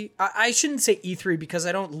E3. I shouldn't say E3 because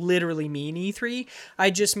I don't literally mean E3.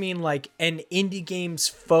 I just mean like an indie games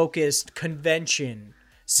focused convention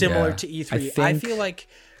similar to E3. I feel like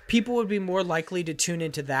people would be more likely to tune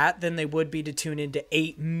into that than they would be to tune into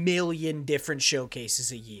 8 million different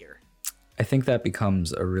showcases a year. I think that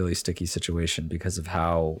becomes a really sticky situation because of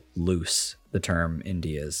how loose the term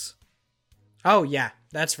indie is. Oh yeah,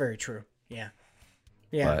 that's very true. Yeah,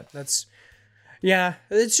 but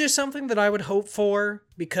it's just something that I would hope for,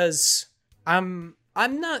 because I'm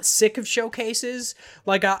not sick of showcases.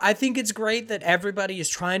 Like, I think it's great that everybody is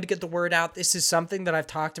trying to get the word out. This is something that I've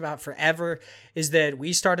talked about forever, is that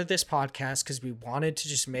we started this podcast because we wanted to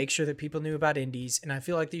just make sure that people knew about indies. And I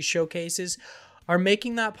feel like these showcases are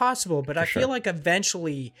making that possible. But I feel like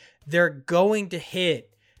eventually they're going to hit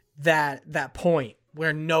that point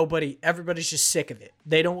where everybody's just sick of it.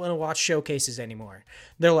 They don't want to watch showcases anymore.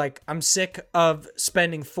 They're like, I'm sick of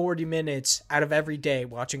spending 40 minutes out of every day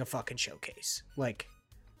watching a fucking showcase. Like,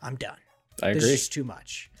 I'm done. I agree. This is just too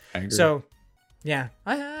much. I agree. So, yeah,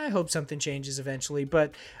 I hope something changes eventually,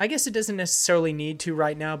 but I guess it doesn't necessarily need to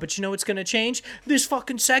right now. But you know what's going to change? This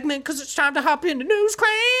fucking segment, because it's time to hop into News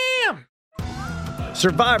Cram!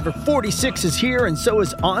 Survivor 46 is here, and so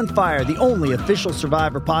is On Fire, the only official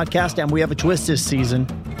Survivor podcast, and we have a twist this season.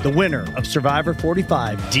 The winner of Survivor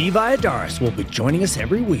 45, Dee Valladares, will be joining us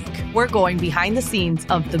every week. We're going behind the scenes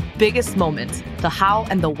of the biggest moments, the how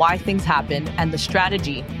and the why things happen, and the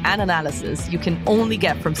strategy and analysis you can only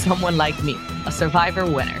get from someone like me, a Survivor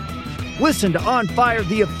winner. Listen to On Fire,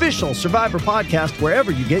 the official Survivor podcast, wherever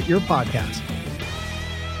you get your podcasts.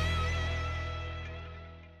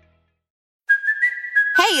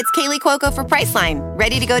 Hey, it's Kaylee Cuoco for Priceline.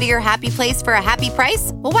 Ready to go to your happy place for a happy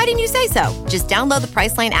price? Well, why didn't you say so? Just download the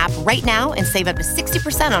Priceline app right now and save up to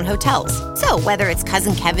 60% on hotels. So whether it's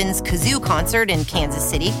Cousin Kevin's Kazoo Concert in Kansas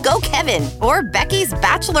City, go Kevin, or Becky's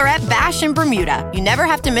Bachelorette Bash in Bermuda, you never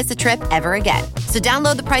have to miss a trip ever again. So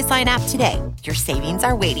download the Priceline app today. Your savings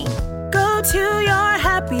are waiting. Go to your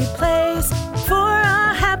happy place for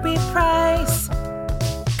a happy price.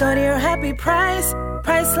 Go to your happy price,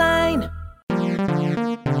 Priceline.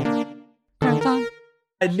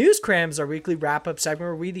 News Crams, our weekly wrap-up segment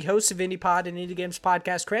where we, the hosts of IndiePod and Indie Games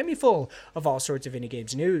Podcast, cram you full of all sorts of indie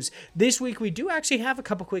games news. This week, we do actually have a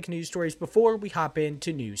couple quick news stories before we hop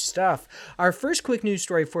into new stuff. Our first quick news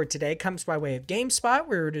story for today comes by way of GameSpot,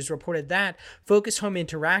 where it is reported that Focus Home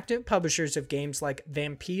Interactive, publishers of games like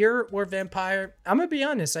Vampire or Vampire, I'm going to be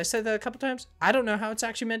honest, I said that a couple times, I don't know how it's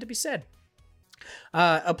actually meant to be said.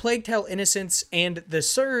 A Plague Tale: Innocence and The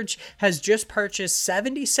Surge has just purchased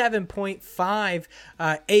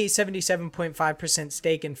 77.5%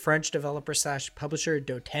 stake in French developer / publisher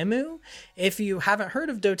Dotemu. If you haven't heard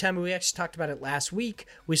of Dotemu, we actually talked about it last week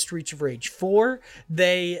with Streets of Rage 4.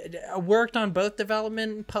 They worked on both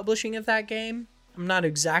development and publishing of that game. I'm not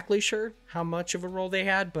exactly sure how much of a role they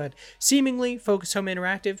had, but seemingly Focus Home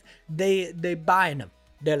Interactive, they buying them.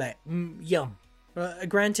 They're like, yum.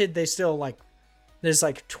 Granted, they still like, there's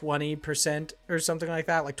like 20% or something like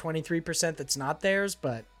that, like 23% that's not theirs,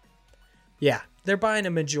 but yeah, They're buying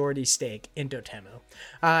a majority stake in Dotemu.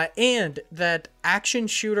 And that action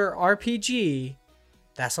shooter RPG,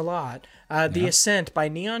 that's a lot, The Ascent by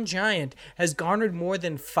Neon Giant has garnered more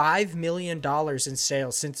than $5 million in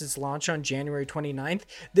sales since its launch on January 29th.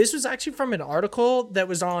 This was actually from an article that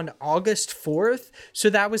was on August 4th, so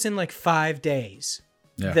that was in like 5 days.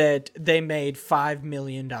 That they made $5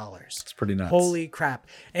 million. It's pretty nuts. Holy crap.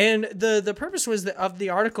 And the purpose was of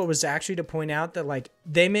the article was actually to point out that like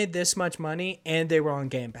they made this much money and they were on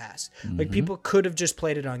Game Pass. Like people could have just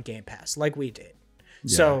played it on Game Pass like we did.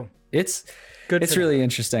 Yeah. So it's good. It's really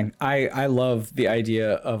interesting. I love the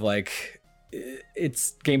idea of like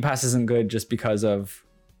it's Game Pass isn't good just because of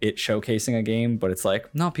it showcasing a game, but it's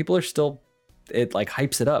like, no, people are still, it like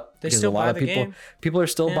hypes it up. They still buy the game. People are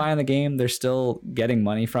still buying the game. They're still getting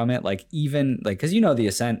money from it. Like even like, cause you know, the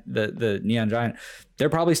Ascent, the Neon Giant, they're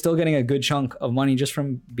probably still getting a good chunk of money just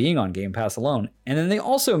from being on Game Pass alone. And then they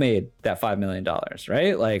also made that $5 million,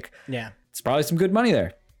 right? Like, it's probably some good money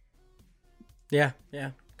there. Yeah.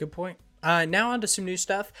 Good point. Now on to some new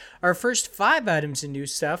stuff. Our first 5 items in new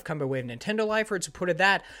stuff come by way of Nintendo Life, where it supported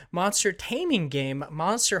that monster taming game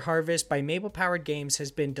Monster Harvest by Maple Powered Games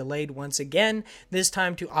has been delayed once again, this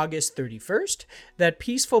time to August 31st. That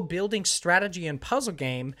peaceful building strategy and puzzle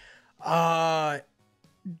game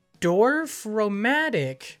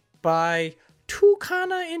Dorfromantik by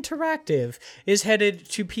Tucana Interactive is headed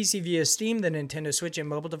to PC via Steam, the Nintendo Switch, and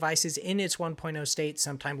mobile devices in its 1.0 state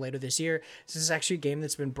sometime later this year. This is actually a game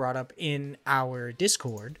that's been brought up in our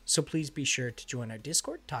Discord, so please be sure to join our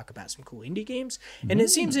Discord, talk about some cool indie games, and it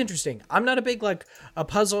seems interesting. I'm not a big, like, a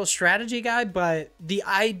puzzle strategy guy, but the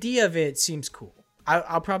idea of it seems cool.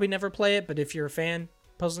 I'll probably never play it, but if you're a fan,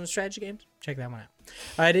 puzzle and strategy games, check that one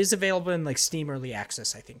out. It is available in, like, Steam Early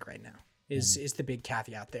Access, I think, right now. Is the big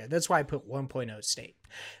caveat there. That's why I put 1.0 state.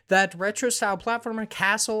 That retro-style platformer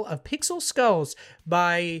Castle of Pixel Skulls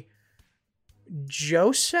by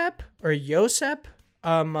Josep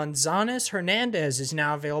Manzanes Hernandez is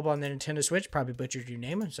now available on the Nintendo Switch. Probably butchered your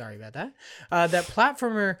name. I'm sorry about that. That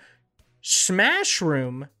platformer Smash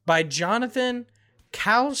Room by Jonathan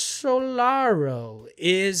Calsolaro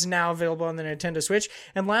is now available on the Nintendo Switch.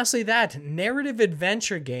 And lastly, that narrative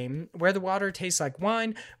adventure game Where the Water Tastes Like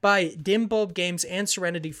Wine by Dim Bulb Games and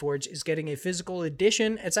Serenity Forge is getting a physical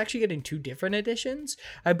edition. It's actually getting 2 different editions.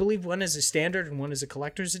 I believe one is a standard and one is a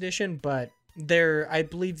collector's edition, but I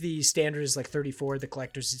believe the standard is like 34, the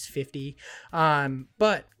collector's is 50,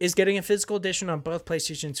 but is getting a physical edition on both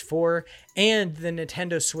PlayStations 4 and the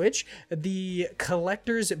Nintendo Switch. The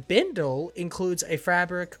collector's bundle includes a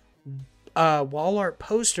fabric wall art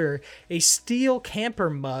poster, a steel camper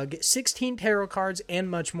mug, 16 tarot cards, and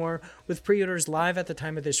much more, with pre-orders live at the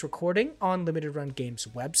time of this recording on Limited Run Games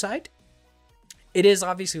website. It is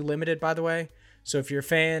obviously limited, by the way, so if you're a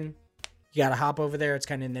fan, you gotta hop over there. It's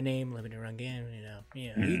kind of in the name, Limited Run Game,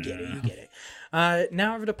 you get it.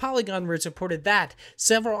 Now over to Polygon, where it's reported that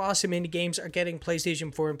several awesome indie games are getting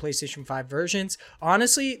PlayStation 4 and PlayStation 5 versions.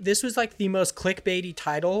 Honestly, this was like the most clickbaity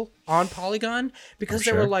title on Polygon, because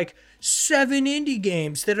there were like 7 indie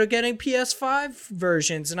games that are getting PS5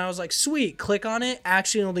 versions, and I was like, sweet, click on it.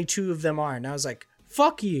 Actually, only 2 of them are, and I was like,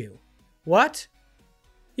 fuck you. What?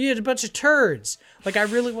 You had a bunch of turds. Like, I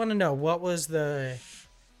really want to know, what was the...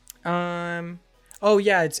 oh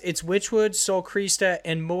yeah, it's Witchwood, Soul Crista,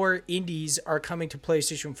 and more indies are coming to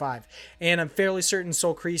PlayStation 5. And I'm fairly certain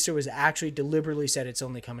Soul Crista was actually deliberately said it's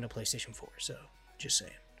only coming to PlayStation 4. So, just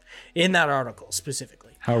saying. In that article,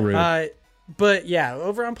 specifically. How rude. But yeah,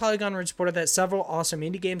 over on Polygon, it's reported that several awesome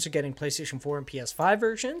indie games are getting PlayStation 4 and PS5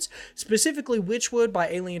 versions. Specifically, Witchwood by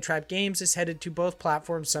Alien Trap Games is headed to both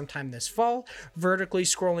platforms sometime this fall. Vertically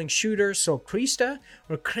scrolling shooter Soul Crista,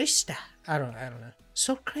 or Crista, I don't know.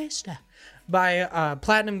 Soul Crista by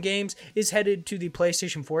Platinum Games is headed to the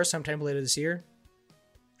PlayStation 4 sometime later this year.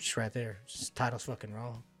 Just right there. Just title's fucking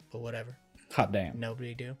wrong, but whatever. Hot damn.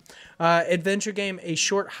 Nobody do. Adventure game A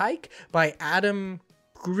Short Hike by Adam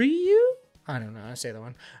Grieu? I don't know, I say that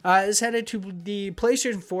one. Is headed to the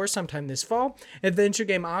PlayStation 4 sometime this fall. Adventure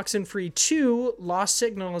game Oxenfree 2 Lost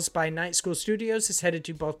Signals by Night School Studios is headed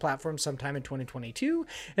to both platforms sometime in 2022.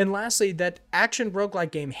 And lastly, that action roguelike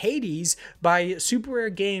game Hades by Super Rare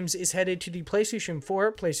Games is headed to the PlayStation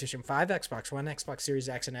 4, PlayStation 5, Xbox One, Xbox Series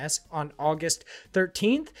X and S on August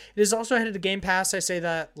 13th. It is also headed to Game Pass. I say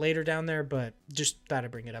that later down there, but just thought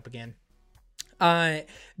I'd bring it up again.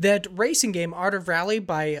 That racing game Art of Rally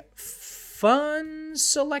by Fun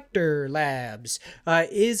Selector Labs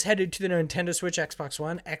is headed to the Nintendo Switch, Xbox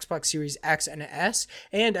One, Xbox Series X and S,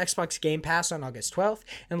 and Xbox Game Pass on August 12th.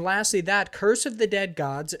 And lastly, that Curse of the Dead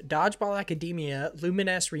Gods, Dodgeball Academia,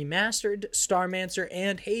 Lumines Remastered, Starmancer,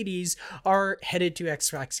 and Hades are headed to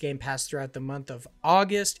Xbox Game Pass throughout the month of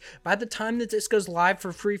August. By the time that this goes live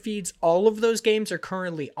for free feeds, all of those games are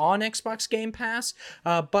currently on Xbox Game Pass,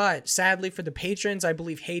 but sadly for the patrons, I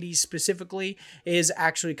believe Hades specifically is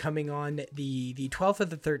actually coming on the 12th or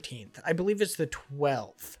the 13th. I believe it's the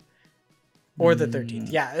 12th or the 13th.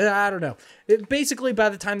 Yeah, I don't know. Basically, by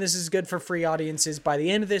the time this is good for free audiences, by the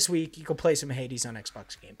end of this week, you can play some Hades on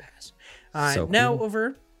Xbox Game Pass. Now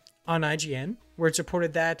over on IGN, where it's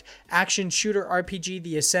reported that action shooter RPG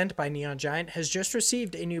The Ascent by Neon Giant has just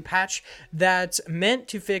received a new patch that's meant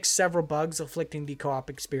to fix several bugs afflicting the co-op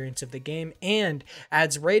experience of the game and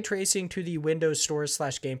adds ray tracing to the Windows Store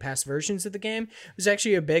 / Game Pass versions of the game. There's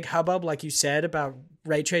actually a big hubbub, like you said, about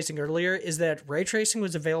ray tracing earlier, is that ray tracing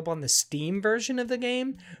was available on the Steam version of the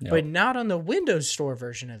game, but not on the Windows Store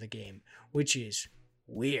version of the game, which is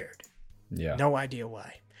weird. Yeah. No idea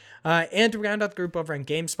why. And to round out the group over on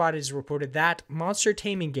GameSpot, it is reported that monster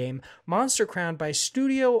taming game Monster Crown by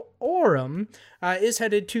Studio Aurum is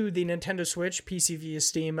headed to the Nintendo Switch, PC via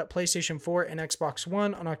Steam, PlayStation 4, and Xbox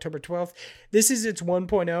One on October 12th. This is its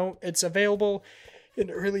 1.0. It's available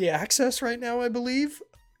in early access right now, I believe,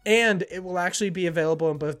 and it will actually be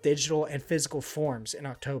available in both digital and physical forms in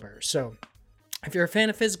October. So if you're a fan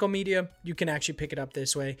of physical media, you can actually pick it up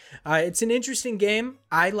this way. It's an interesting game.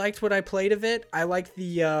 I liked what I played of it. I liked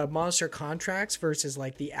the monster contracts versus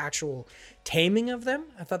like the actual taming of them.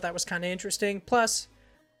 I thought that was kind of interesting. Plus,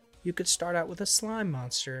 you could start out with a slime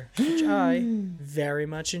monster, which I very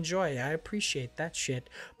much enjoy. I appreciate that shit.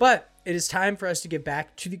 But it is time for us to get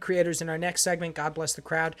back to the creators in our next segment, God Bless the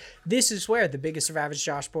Crowd. This is where the biggest of average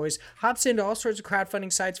Josh boys hops into all sorts of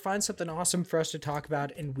crowdfunding sites, finds something awesome for us to talk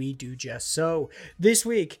about, and we do just so. This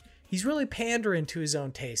week, he's really pandering to his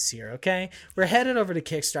own tastes here, okay? We're headed over to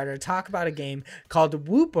Kickstarter to talk about a game called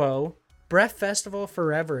Woopo Breath Festival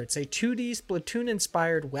Forever. It's a 2D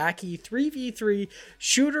Splatoon-inspired wacky 3v3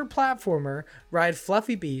 shooter platformer, ride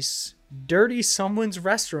fluffy beasts, dirty someone's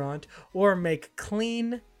restaurant, or make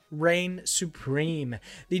clean reign supreme.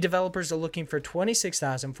 The developers are looking for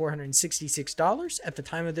 $26,466. At the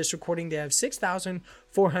time of this recording, they have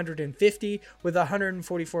 $6,450 with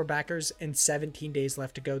 144 backers and 17 days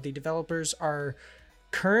left to go. The developers are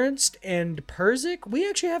Kernst and Perzik. We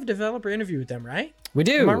actually have a developer interview with them, right? We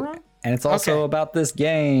do. Am I wrong? And it's also about this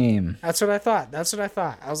game. That's what I thought. I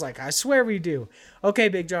was like, I swear we do. Okay,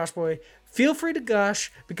 Big Josh Boy, feel free to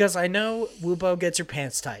gush because I know Woopo gets your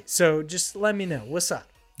pants tight. So just let me know. What's up?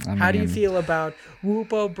 How do you feel about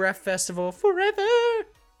Woopo Breath Festival Forever?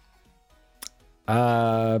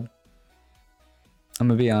 I'm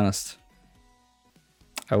gonna be honest.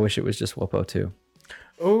 I wish it was just Woopo too.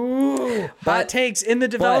 Ooh, hot takes. In the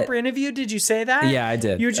developer interview, did you say that? Yeah, I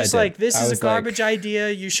did. You were just like, this is a garbage idea.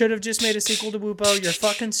 You should have just made a sequel to Woopo. You're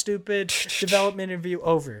fucking stupid. Development interview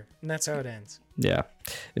over. And that's how it ends. Yeah.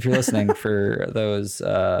 If you're listening for those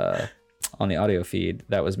on the audio feed,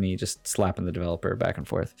 that was me just slapping the developer back and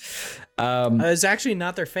forth. It was actually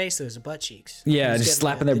not their face, it was butt cheeks. Yeah, just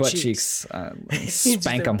slapping their butt cheeks.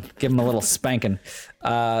 Spank them. Give them a little spanking.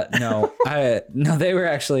 No, they were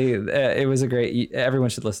actually, it was a great, everyone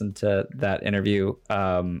should listen to that interview.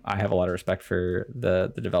 I have a lot of respect for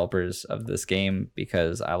the developers of this game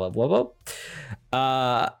because I love Woopo.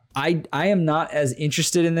 I am not as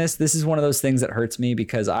interested in this. This is one of those things that hurts me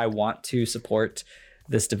because I want to support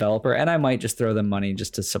this developer and I might just throw them money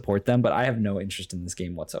just to support them, but I have no interest in this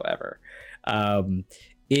game whatsoever.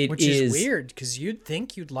 Which is weird because you'd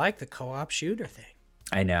think you'd like the co-op shooter thing.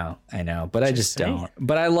 I know, but I just don't.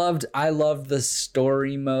 But I loved the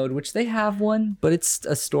story mode, which they have one, but it's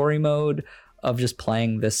a story mode of just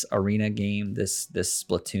playing this arena game, this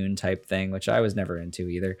Splatoon type thing, which I was never into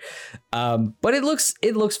either. But it looks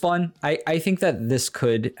fun. I think that this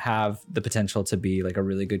could have the potential to be like a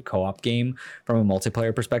really good co-op game from a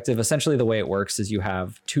multiplayer perspective. Essentially, the way it works is you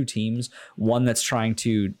have two teams, one that's trying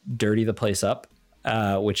to dirty the place up,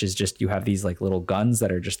 which is just you have these like little guns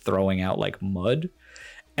that are just throwing out like mud.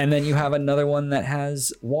 And then you have another one that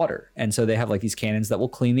has water. And so they have like these cannons that will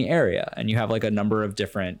clean the area. And you have like a number of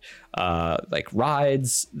different like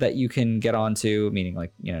rides that you can get onto, meaning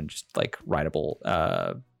like, you know, just like rideable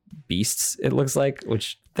beasts, it looks like,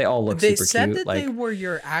 which they all look super cute. They said that they were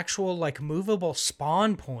your actual like movable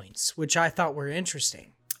spawn points, which I thought were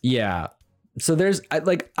interesting. Yeah. So there's I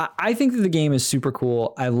think that the game is super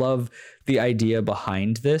cool. I love the idea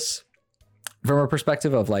behind this. from a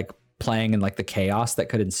perspective of like playing and like the chaos that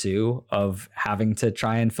could ensue of having to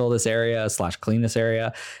try and fill this area / clean this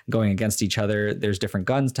area, going against each other. There's different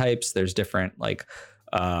guns types. There's different like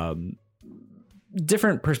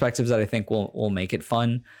different perspectives that I think will make it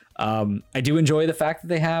fun. I do enjoy the fact that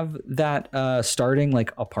they have that starting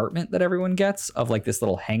like apartment that everyone gets of like this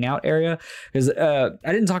little hangout area, because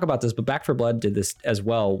I didn't talk about this, but Back 4 Blood did this as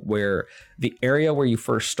well, where the area where you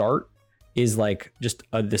first start is like just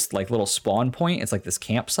this like little spawn point. It's like this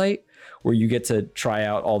campsite where you get to try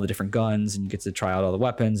out all the different guns and you get to try out all the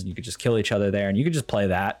weapons and you could just kill each other there and you could just play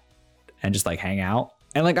that and just like hang out.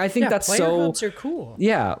 And like, I think that's so hubs are cool.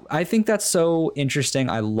 Yeah. I think that's so interesting.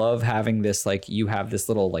 I love having this, like, you have this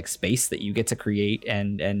little like space that you get to create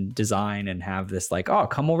and design and have this like, oh,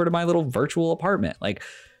 come over to my little virtual apartment. Like,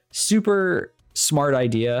 super smart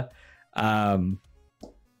idea. But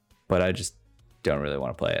I just don't really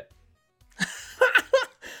want to play it.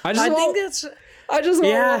 I just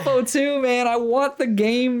want Wolfo too, man. I want the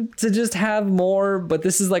game to just have more, but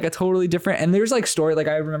this is like a totally different, and there's like story. Like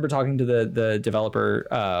I remember talking to the developer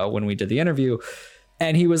when we did the interview,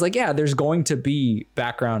 and he was like, yeah, there's going to be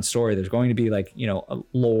background story. There's going to be like, you know, a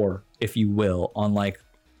lore, if you will, on like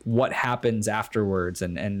what happens afterwards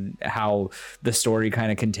and how the story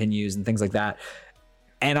kind of continues and things like that.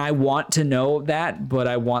 And I want to know that, but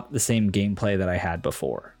I want the same gameplay that I had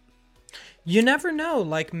before. You never know.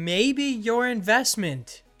 Like, maybe your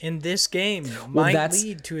investment in this game might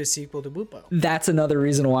lead to a sequel to Wupo. That's another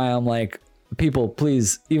reason why I'm like, people,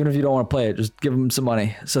 please, even if you don't want to play it, just give them some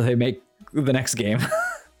money so they make the next game.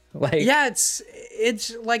 Like, yeah,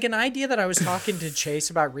 it's like an idea that I was talking to Chase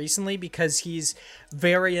about recently, because he's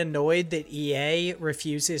very annoyed that EA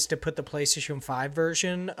refuses to put the PlayStation 5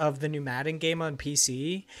 version of the new Madden game on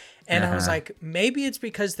PC. And I was like, maybe it's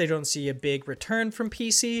because they don't see a big return from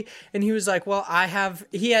PC. And he was like, well,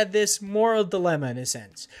 he had this moral dilemma in a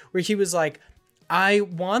sense, where he was like, I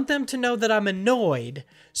want them to know that I'm annoyed,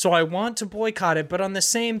 so I want to boycott it. But on the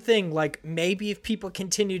same thing, like, maybe if people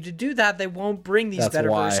continue to do that, they won't bring these better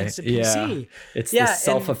versions to PC. It's this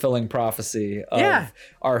self-fulfilling prophecy of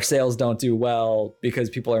our sales don't do well because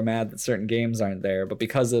people are mad that certain games aren't there. But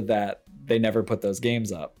because of that, they never put those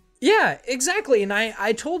games up. Yeah, exactly. And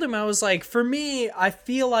I told him, I was like, for me, I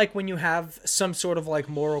feel like when you have some sort of like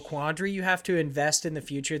moral quandary, you have to invest in the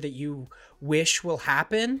future that you wish will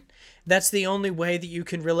happen. That's the only way that you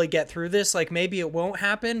can really get through this. Like, maybe it won't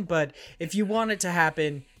happen, but if you want it to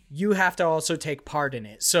happen, you have to also take part in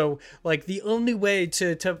it. So like, the only way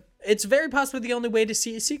to it's very possible the only way to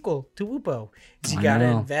see a sequel to Wupo is you got to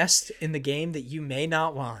invest in the game that you may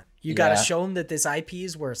not want. You got to show them that this IP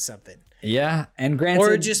is worth something. Yeah, and granted,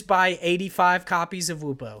 or just buy 85 copies of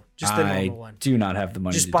Wupo, just the normal one. I do not have the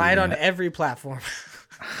money. Just to buy do it that. on every platform.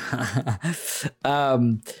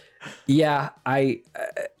 Yeah, I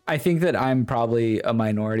think that I'm probably a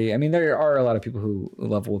minority. I mean, there are a lot of people who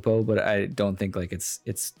love Wupo, but I don't think like it's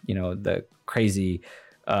you know, the crazy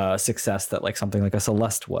success that like something like a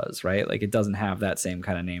Celeste was, right? Like, it doesn't have that same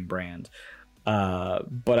kind of name brand.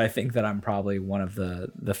 But I think that I'm probably one of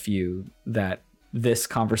the few that this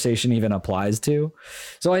conversation even applies to.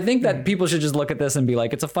 So I think that people should just look at this and be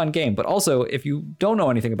like, it's a fun game. But also, if you don't know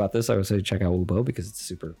anything about this, I would say check out Wupo because it's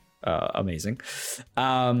super amazing.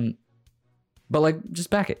 But like, just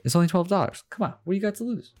back it. It's only $12. Come on, what do you got to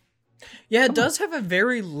lose? Yeah, it does have a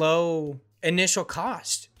very low initial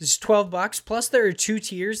cost. It's $12, plus there are 2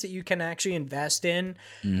 tiers that you can actually invest in.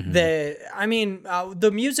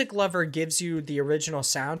 The Music Lover gives you the original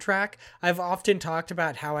soundtrack. I've often talked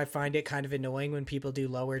about how I find it kind of annoying when people do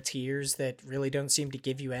lower tiers that really don't seem to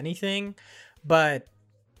give you anything, but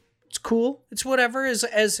it's cool. It's whatever.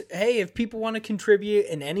 As hey, if people want to contribute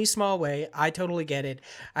in any small way, I totally get it.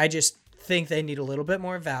 I just think they need a little bit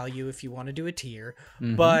more value if you want to do a tier.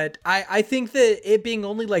 But I think that it being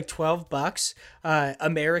only like $12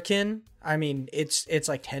 American, I mean, it's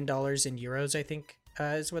like $10 in euros, I think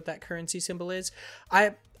is what that currency symbol is.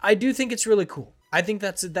 I do think it's really cool. I think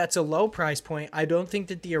that's a low price point. I don't think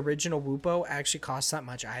that the original Wupo actually costs that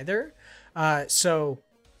much either. So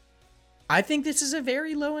I think this is a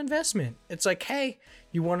very low investment. It's like, hey,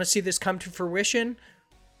 you want to see this come to fruition?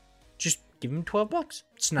 Just give him $12.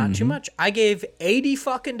 It's not too much. I gave $80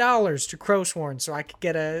 fucking to Crowsworn so I could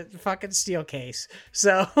get a fucking steel case.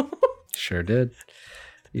 So Sure did.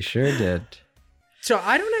 You sure did. So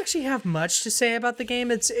I don't actually have much to say about the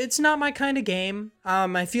game. It's not my kind of game.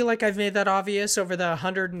 I feel like I've made that obvious over the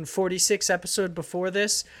 146 episode before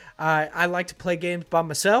this. I like to play games by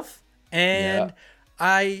myself, and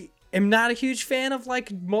I am not a huge fan of like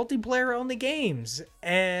multiplayer only games.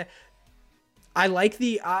 I like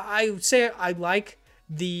the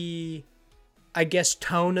I guess,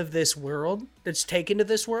 tone of this world that's taken to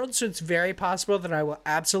this world. So it's very possible that I will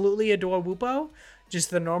absolutely adore Whoopo, just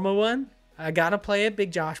the normal one. I gotta play it.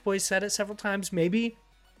 Big Josh Boy said it several times. Maybe,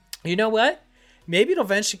 you know what? Maybe it'll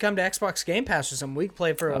eventually come to Xbox Game Pass or something. We can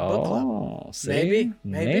play for a book club. See?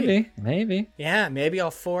 Maybe. Yeah, maybe I'll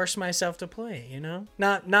force myself to play, you know?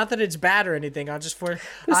 Not that it's bad or anything. I'll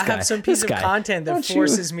have some piece of content that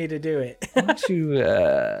forces me to do it. Why don't you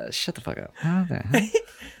shut the fuck up? How the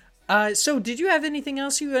hell? So did you have anything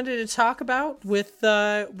else you wanted to talk about with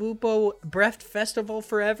Whoopo Breath Festival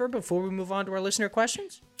Forever before we move on to our listener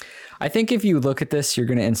questions? I think if you look at this, you're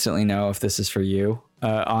going to instantly know if this is for you.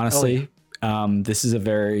 Honestly, this is a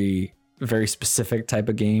very, very specific type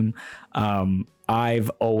of game. I've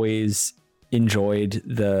always enjoyed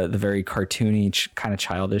the very cartoony, kind of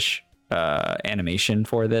childish animation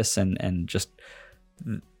for this, and just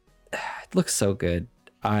it looks so good.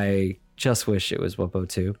 I just wish it was Whoopo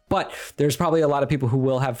 2. But there's probably a lot of people who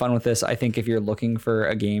will have fun with this. I think if you're looking for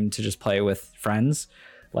a game to just play with friends,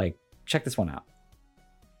 like, check this one out.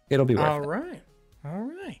 It'll be worth it. All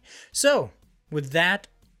right. So with that,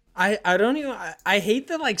 I don't even, I hate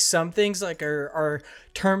that like some things like are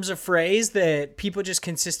terms of phrase that people just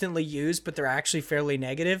consistently use, but they're actually fairly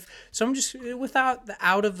negative. So I'm just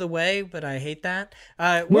out of the way, but I hate that.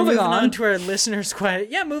 We're moving on to our listeners'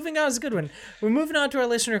 questions. Yeah, moving on is a good one. We're moving on to our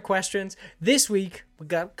listener questions. This week, we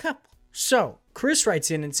got a couple. So Chris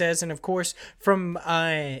writes in and says, and of course, from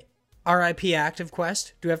RIP Active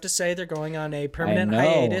Quest, do I have to say they're going on a permanent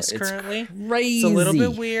hiatus currently? Crazy. It's a little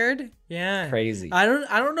bit weird. Yeah. Crazy. I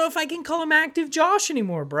don't know if I can call him Active Josh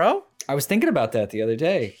anymore, bro. I was thinking about that the other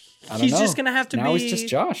day. He's just going to have to now he's just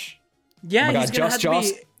Josh. Yeah, oh my he's God, going to have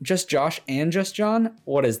to be... Just Josh and just John?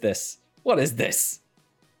 What is this? It's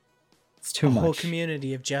too much. A whole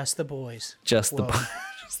community of just the boys. Just the boys.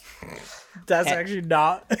 That's actually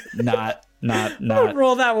not... Not.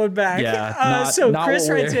 Roll that one back. Yeah. So Chris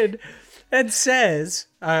writes in and says,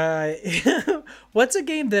 what's a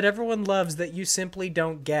game that everyone loves that you simply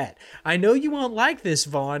don't get? I know you won't like this,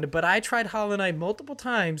 Vaughn, but I tried Hollow Knight multiple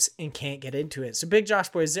times and can't get into it. So Big Josh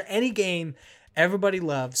Boy, is there any game everybody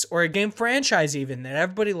loves, or a game franchise even, that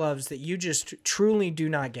everybody loves that you just truly do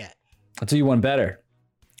not get? I'll do you one better.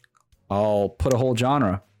 I'll put a whole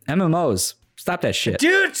genre. MMOs. Stop that shit.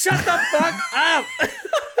 Dude, shut the fuck up!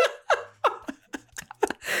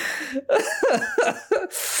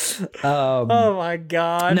 Oh my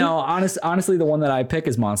God. No, honestly, the one that I pick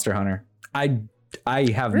is Monster Hunter. I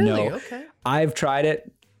have Okay. I've tried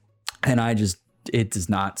it and it does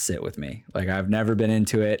not sit with me. Like, I've never been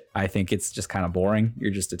into it. I think it's just kind of boring.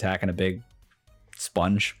 You're just attacking a big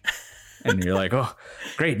sponge and you're like, oh,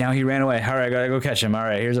 great. Now he ran away. All right, I gotta go catch him. All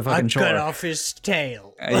right, here's a fucking chore. Cut off his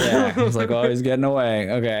tail. Yeah. I was like, oh, he's getting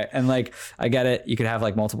away. Okay. And like, I get it. You could have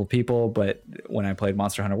like multiple people, but when I played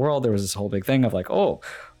Monster Hunter World, there was this whole big thing of like, oh,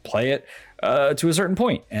 play it to a certain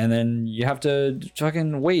point, and then you have to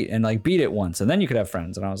fucking wait and like beat it once, and then you could have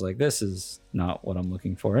friends. And I was like, this is not what I'm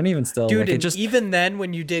looking for. And even still, dude, like, even then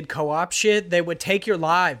when you did co-op shit, they would take your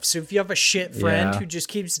lives. So if you have a shit friend who just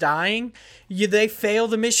keeps dying, they fail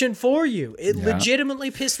the mission for you. It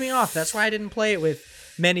legitimately pissed me off. That's why I didn't play it with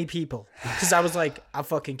many people, because I was like, I'll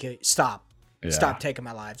fucking kill you. Stop taking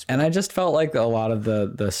my lives, bro. And I just felt like a lot of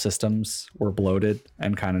the systems were bloated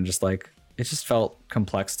and kind of just like, it just felt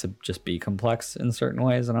complex to just be complex in certain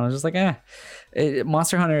ways. And I was just like,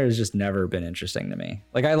 Monster Hunter has just never been interesting to me.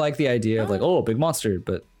 Like, I like the idea of like, oh, big monster,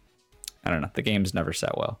 but I don't know. The game's never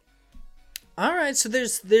sat well. All right. So there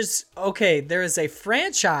is a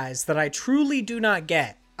franchise that I truly do not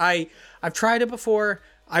get. I've tried it before.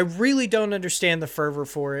 I really don't understand the fervor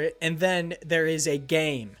for it. And then there is a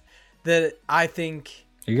game that I think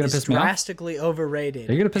is drastically overrated.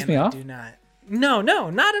 Are you going to piss me off? I do not. No,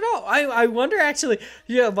 not at all. I wonder actually,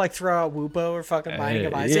 like throw out Whoopo or fucking Binding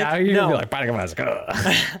of Isaac. Yeah, you're gonna be like Binding of Isaac.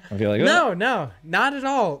 I'll be like, no, not at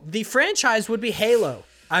all. The franchise would be Halo.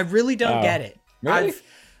 I really don't get it. Really?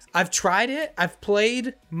 I've tried it. I've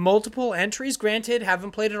played multiple entries. Granted,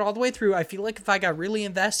 haven't played it all the way through. I feel like if I got really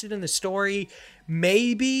invested in the story,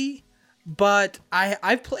 maybe. But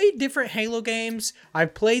I've played different Halo games.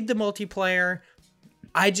 I've played the multiplayer.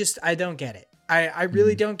 I don't get it. I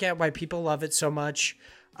really don't get why people love it so much.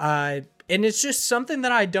 And it's just something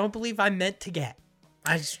that I don't believe I meant to get.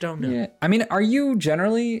 I just don't know. Yeah. I mean, are you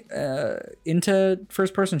generally into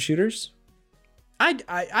first-person shooters?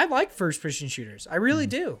 I like first-person shooters. I really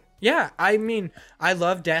do. Yeah, I mean, I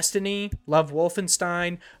love Destiny, love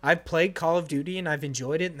Wolfenstein. I've played Call of Duty, and I've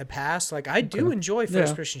enjoyed it in the past. Like, I do enjoy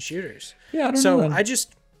first-person shooters. Yeah, I don't know. So I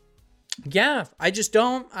just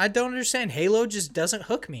don't understand. Halo just doesn't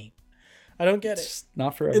hook me. I don't get it. It's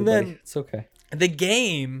not for everybody. And then, it's okay. The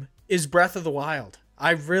game is Breath of the Wild.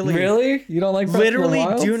 I really you don't like Breath literally of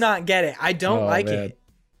the Wild? do not get it. I don't like it.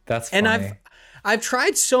 That's funny. And I've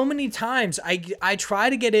tried so many times. I try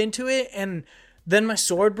to get into it, and then my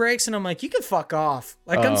sword breaks, and I'm like, you can fuck off.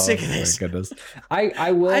 Like, I'm sick of this. My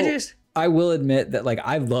goodness. I will admit that, like,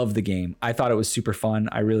 I love the game. I thought it was super fun.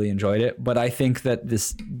 I really enjoyed it, but I think that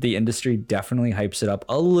the industry definitely hypes it up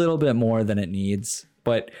a little bit more than it needs.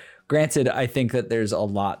 But granted, I think that there's a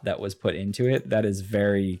lot that was put into it that is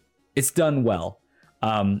it's done well.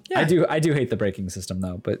 I do hate the breaking system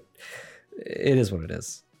though, but it is what it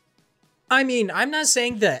is. I mean, I am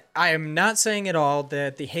not saying at all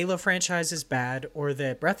that the Halo franchise is bad or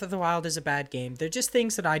that Breath of the Wild is a bad game. They're just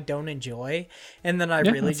things that I don't enjoy and that I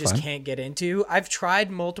really just can't get into. I've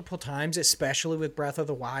tried multiple times, especially with Breath of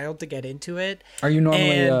the Wild, to get into it. Are you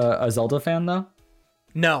normally a Zelda fan though?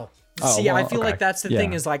 No. See, I feel like that's the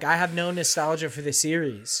thing is, like, I have no nostalgia for the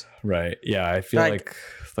series. Right. Yeah, I feel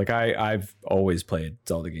like I've always played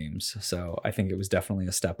Zelda games, so I think it was definitely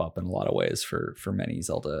a step up in a lot of ways for many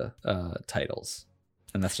Zelda titles,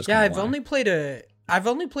 and that's just I've only played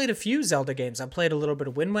a few Zelda games. I played a little bit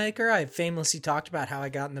of Wind Waker. I famously talked about how I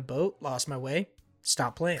got in the boat, lost my way,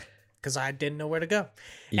 stopped playing because I didn't know where to go,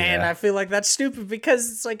 and I feel like that's stupid because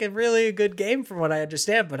it's like a really good game from what I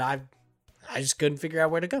understand, but I just couldn't figure out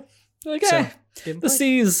where to go. Like, the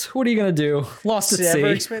seas. What are you gonna do? Lost at sea.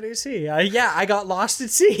 Never expected to see. I got lost at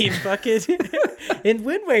sea in fucking in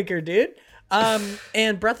Wind Waker, dude.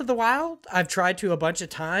 And Breath of the Wild, I've tried to a bunch of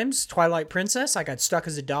times. Twilight Princess, I got stuck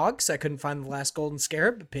as a dog because I couldn't find the last golden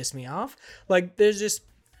scarab. It pissed me off. Like, there's just,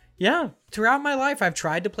 throughout my life, I've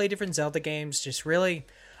tried to play different Zelda games. Just really,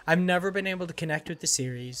 I've never been able to connect with the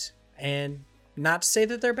series. And not to say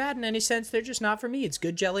that they're bad in any sense, they're just not for me. It's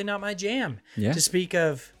good jelly, not my jam. Yeah. To speak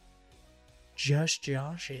of Just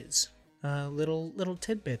Josh's little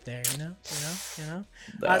tidbit there, you know.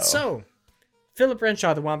 No. So Philip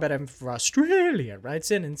Renshaw, the Wombat M from Australia,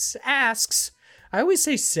 writes in and asks. I always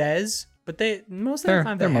say says, but most of the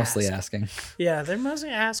time they're mostly asking. Yeah, they're mostly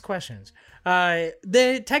ask questions.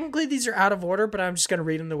 Technically these are out of order, but I'm just gonna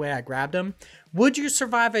read them the way I grabbed them. Would you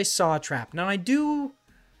survive a saw trap? Now Do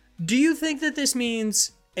you think that this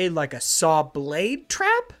means a saw blade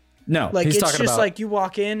trap? No, like he's it's talking just about, like you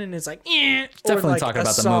walk in and it's like, definitely talking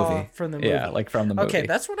about the movie. From the movie. Yeah, like from the movie. Okay,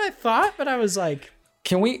 that's what I thought, but I was like,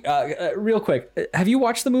 can we real quick? Have you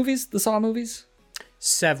watched the movies, the Saw movies?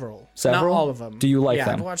 Several, not all of them. Do you like them?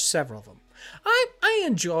 I've watched several of them. I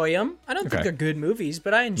enjoy them. I don't think they're good movies,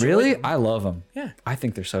 but I enjoy them. Really? I love them. Yeah, I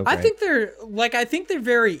think they're so great. I think they're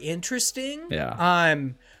very interesting. Yeah.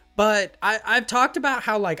 But I've talked about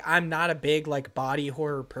how I'm not a big body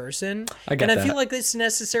horror person. I feel like this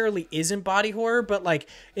necessarily isn't body horror, but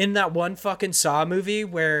in that one fucking Saw movie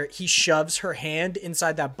where he shoves her hand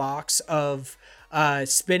inside that box of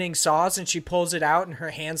spinning saws and she pulls it out and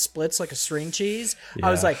her hand splits like a string cheese. Yeah.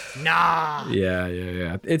 I was like, nah.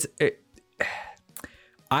 Yeah.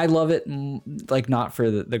 I love it, not for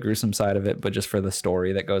the gruesome side of it, but just for the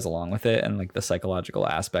story that goes along with it and the psychological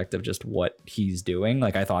aspect of just what he's doing.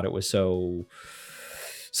 I thought it was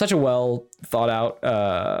such a well thought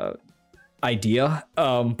out idea.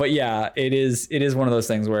 But yeah, it is one of those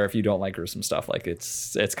things where if you don't like gruesome stuff,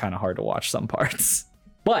 it's kind of hard to watch some parts.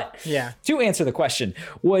 But to answer the question,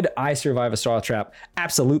 would I survive a saw trap?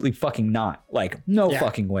 Absolutely fucking not. No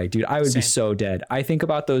fucking way, dude. I would be so dead. I think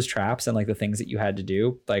about those traps and the things that you had to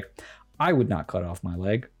do. I would not cut off my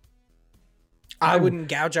leg. I wouldn't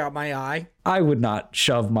gouge out my eye. I would not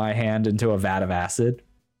shove my hand into a vat of acid.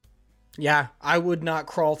 Yeah, I would not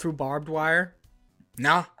crawl through barbed wire.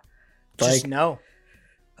 No. Just no.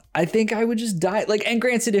 I think I would just die. And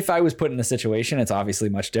granted, if I was put in a situation, it's obviously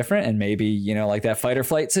much different. And maybe, that fight or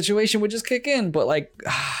flight situation would just kick in. But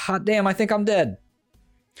hot damn, I think I'm dead.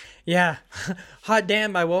 Yeah. Hot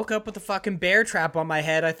damn, I woke up with a fucking bear trap on my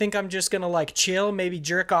head. I think I'm just going to chill, maybe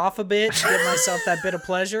jerk off a bit, give myself that bit of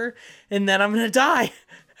pleasure. And then I'm going to die.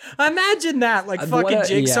 Imagine that. Fucking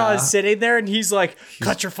Jigsaw is sitting there and he's like,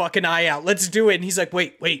 cut your fucking eye out. Let's do it. And he's like,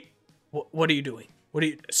 wait. What are you doing?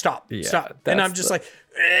 Stop. And I'm just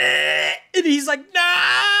and he's like,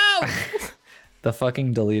 no. The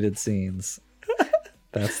fucking deleted scenes.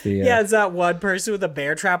 That's the it's that one person with a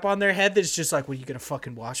bear trap on their head that's just like, well, you gonna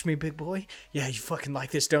fucking watch me, big boy? Yeah, you fucking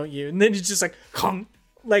like this, don't you? And then he's just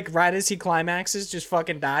right as he climaxes, just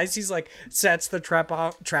fucking dies. He's sets the trap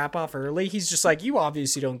off early. He's just like, you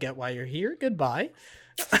obviously don't get why you're here. Goodbye.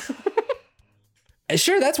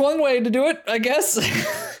 Sure, that's one way to do it, I guess.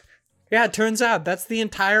 Yeah, it turns out that's the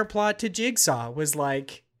entire plot to Jigsaw was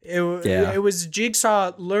it was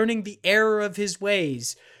Jigsaw learning the error of his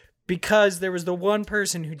ways because there was the one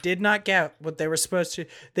person who did not get what they were supposed to.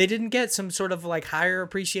 They didn't get some sort of like higher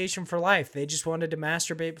appreciation for life. They just wanted to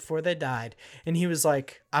masturbate before they died. And he was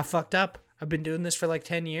like, I fucked up. I've been doing this for like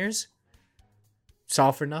 10 years. It's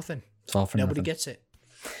all for nothing. Nobody gets it.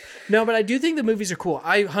 No, but I do think the movies are cool.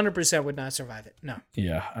 I 100% would not survive it. No.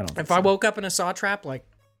 Yeah, I don't think If I woke up in a saw trap, like,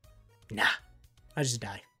 nah, I just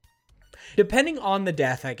die. Depending on the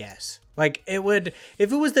death, I guess. Like, it would,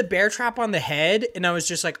 if it was the bear trap on the head and I was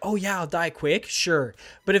just like, oh yeah, I'll die quick, sure.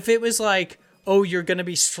 But if it was like, oh, you're going to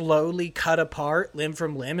be slowly cut apart limb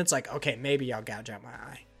from limb, it's like, okay, maybe I'll gouge out my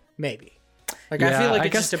eye. Maybe. Like, I feel like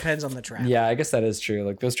it just depends on the trap. Yeah, I guess that is true.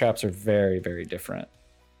 Like, those traps are very, very different.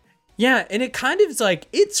 Yeah, and it kind of is like,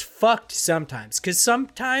 it's fucked sometimes. Because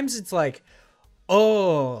sometimes it's like,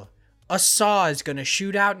 oh, a saw is going to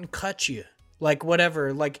shoot out and cut you. Like,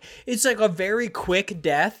 whatever. Like, it's like a very quick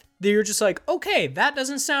death that you're just like, okay, that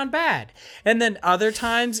doesn't sound bad. And then other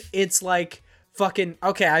times, it's like, fucking,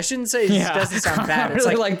 okay, I shouldn't say it doesn't sound bad. It's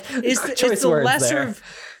really it's the lesser of...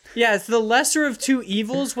 Yeah, it's the lesser of two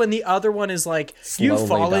evils when the other one is like, slowly you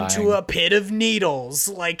fall into a pit of needles.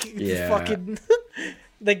 Like, fucking...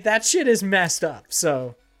 like, that shit is messed up.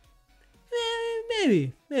 So,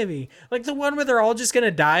 maybe. Like, the one where they're all just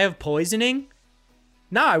gonna die of poisoning?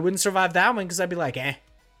 No, I wouldn't survive that one because I'd be like,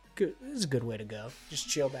 good. This is a good way to go. Just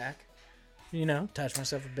chill back. You know, touch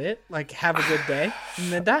myself a bit. Like, have a good day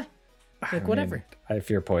and then die. Like, whatever. I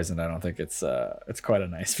fear poison. I don't think it's quite a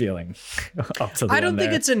nice feeling. Up to the I don't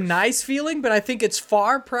think it's a nice feeling, but I think it's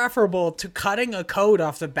far preferable to cutting a coat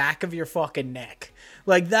off the back of your fucking neck.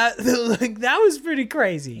 Like that. Like that was pretty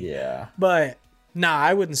crazy. Yeah. But nah,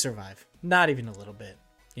 I wouldn't survive. Not even a little bit.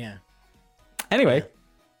 Yeah. Anyway.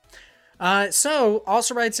 So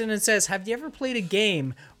also writes in and says, have you ever played a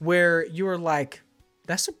game where you were like,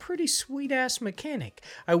 that's a pretty sweet ass mechanic.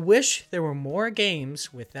 I wish there were more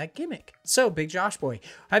games with that gimmick. So, Big Josh Boy,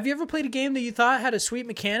 have you ever played a game that you thought had a sweet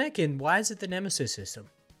mechanic, and why is it the Nemesis system?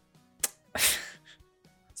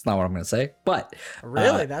 It's not what I'm going to say, but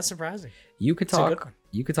really, that's surprising. You could talk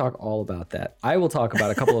all about that. I will talk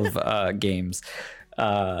about a couple of games.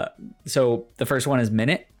 So the first one is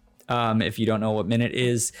Minute. If you don't know what Minute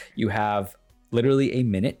is, you have literally a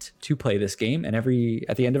minute to play this game, and at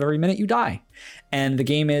the end of every minute you die. And the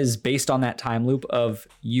game is based on that time loop of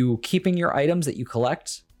you keeping your items that you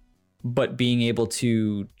collect, but being able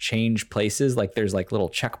to change places. Like there's like little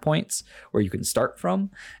checkpoints where you can start from.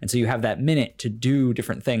 And so you have that minute to do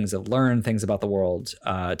different things, to learn things about the world,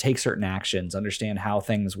 take certain actions, understand how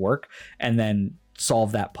things work, and then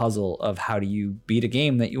solve that puzzle of how do you beat a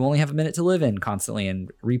game that you only have a minute to live in constantly,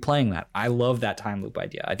 and replaying that. I love that time loop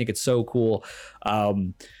idea. I think it's so cool.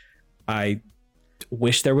 I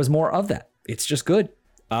wish there was more of that. It's just good.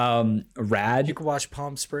 Rad. You can watch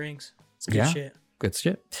Palm Springs. It's good shit. Good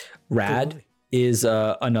shit. Rad is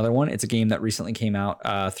another one. It's a game that recently came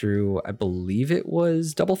out through, I believe it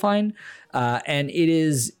was Double Fine. And it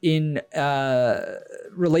is in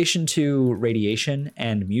relation to radiation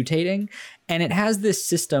and mutating. And it has this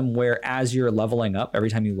system where as you're leveling up, every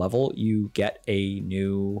time you level, you get a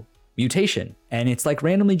new mutation. And it's like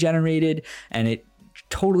randomly generated, and it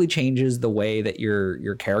totally changes the way that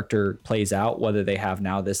your character plays out, whether they have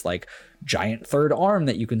now this like giant third arm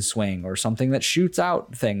that you can swing or something that shoots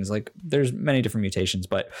out things. Like there's many different mutations,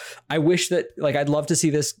 but I wish that, like, I'd love to see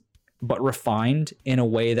this but refined in a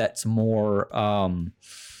way that's more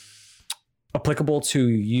applicable to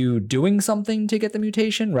you doing something to get the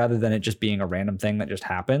mutation rather than it just being a random thing that just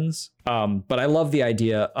happens. But I love the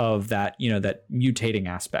idea of that, you know, that mutating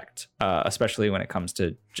aspect, especially when it comes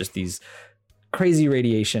to just these crazy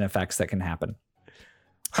radiation effects that can happen.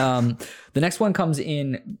 The next one comes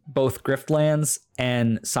in both Griftlands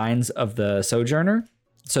and Signs of the Sojourner.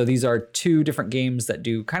 So these are two different games that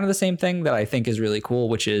do kind of the same thing that I think is really cool,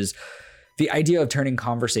 which is the idea of turning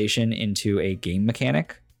conversation into a game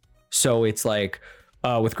mechanic. So it's like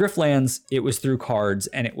with Griftlands, it was through cards,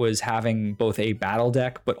 and it was having both a battle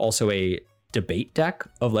deck, but also a debate deck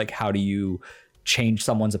of like, how do you change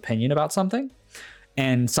someone's opinion about something?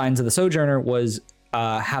 And Signs of the Sojourner was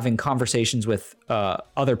having conversations with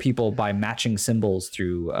other people by matching symbols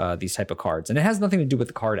through these type of cards. And it has nothing to do with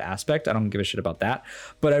the card aspect. I don't give a shit about that.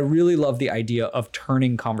 But I really love the idea of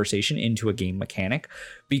turning conversation into a game mechanic,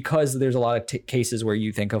 because there's a lot of cases where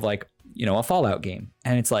you think of like, you know, a Fallout game,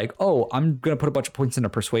 and it's like, oh, I'm going to put a bunch of points into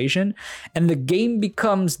persuasion, and the game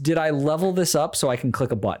becomes, did I level this up so I can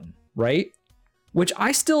click a button, right? Which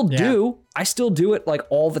I still do. I still do it like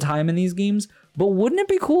all the time in these games. But wouldn't it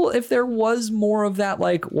be cool if there was more of that,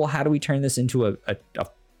 like, well, how do we turn this into a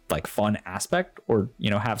like fun aspect, or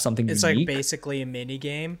have something it's unique. like basically a mini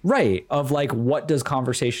game, right? Of like, what does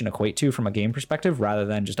conversation equate to from a game perspective, rather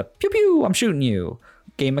than just a pew pew, I'm shooting you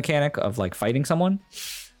game mechanic of like fighting someone,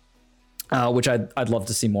 which I'd love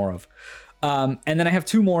to see more of. And then I have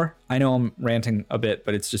two more. I know I'm ranting a bit,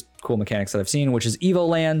 but it's just cool mechanics that I've seen, which is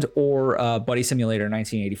Evoland or Buddy Simulator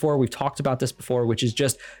 1984. We've talked about this before, which is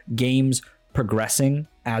just games progressing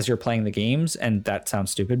as you're playing the games. And that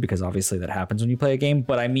sounds stupid because obviously that happens when you play a game,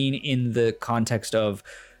 but I mean in the context of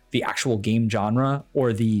the actual game genre,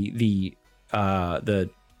 or the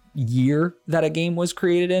year that a game was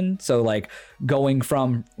created in. So like going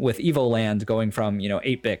from, with Evoland, going from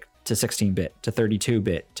 8-bit to 16-bit to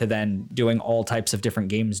 32-bit to then doing all types of different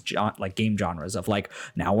games, like game genres of like,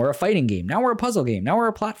 now we're a fighting game, now we're a puzzle game, now we're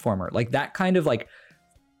a platformer. Like that kind of like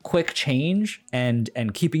quick change and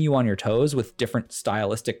keeping you on your toes with different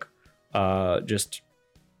stylistic just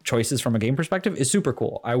choices from a game perspective is super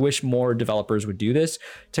cool. I wish more developers would do this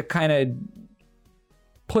to kind of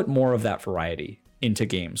put more of that variety into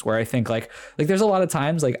games, where I think like there's a lot of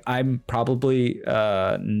times like I'm probably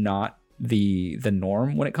not the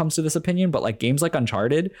norm when it comes to this opinion, but like games like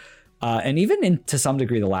Uncharted and even to some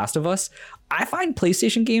degree The Last of Us, I find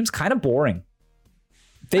PlayStation games kind of boring.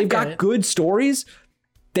 They've got good stories,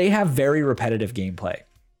 they have very repetitive gameplay,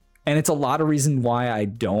 and it's a lot of reason why I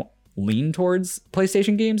don't lean towards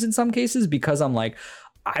PlayStation games in some cases, because I'm like,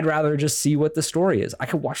 I'd rather just see what the story is. I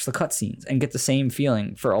could watch the cutscenes and get the same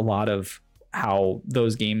feeling for a lot of how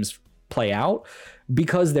those games play out,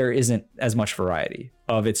 because there isn't as much variety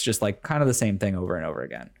of, it's just like kind of the same thing over and over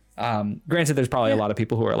again. Granted, there's probably a lot of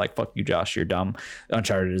people who are like, fuck you, Josh, you're dumb.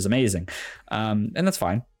 Uncharted is amazing. And that's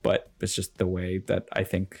fine, but it's just the way that I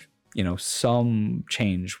think, some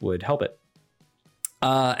change would help it.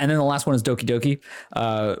 And then the last one is Doki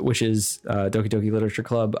Doki, which is Doki Doki Literature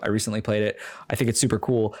Club. I recently played it. I think it's super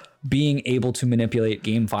cool being able to manipulate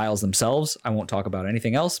game files themselves. I won't talk about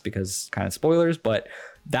anything else because kind of spoilers, but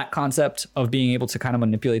that concept of being able to kind of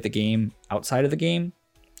manipulate the game outside of the game,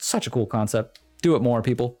 such a cool concept. Do it more,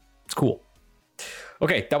 people. It's cool.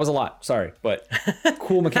 Okay, that was a lot. Sorry, but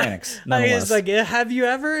cool mechanics. It's like, have you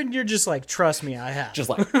ever? And you're just like, trust me, I have. Just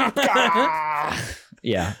like,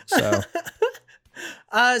 yeah. So.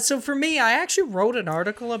 So for me, I actually wrote an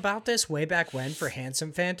article about this way back when for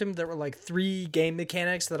Handsome Phantom. There were like 3 game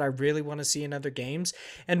mechanics that I really want to see in other games.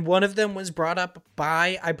 And one of them was brought up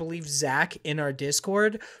by, I believe, Zach in our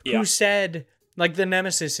Discord, who said, like, the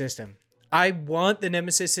Nemesis system. I want the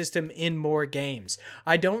Nemesis system in more games.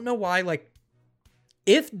 I don't know why, like,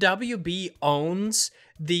 if WB owns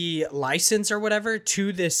the license or whatever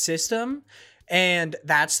to this system, and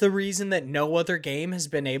that's the reason that no other game has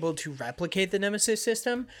been able to replicate the Nemesis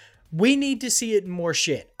system, we need to see it in more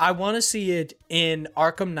shit. I want to see it in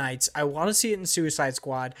Arkham Knights. I want to see it in Suicide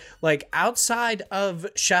Squad. Like, outside of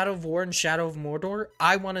Shadow of War and Shadow of Mordor,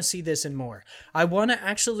 I want to see this in more. I want to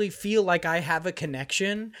actually feel like I have a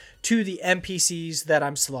connection to the NPCs that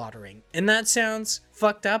I'm slaughtering. And that sounds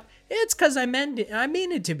fucked up. It's because I mean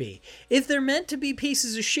it to be. If they're meant to be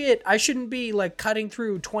pieces of shit, I shouldn't be like cutting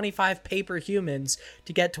through 25 paper humans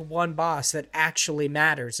to get to one boss that actually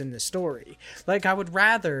matters in the story. Like, I would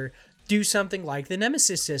rather do something like the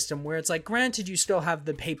Nemesis system, where it's like, granted, you still have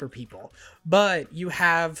the paper people, but you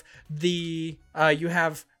have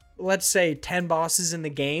let's say 10 bosses in the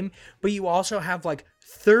game, but you also have like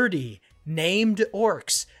 30 named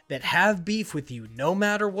orcs that have beef with you no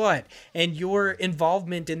matter what, and your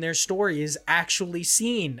involvement in their story is actually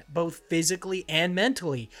seen both physically and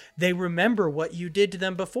mentally. They remember what you did to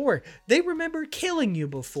them before. They remember killing you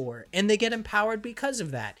before, and they get empowered because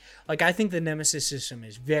of that. Like, I think the Nemesis system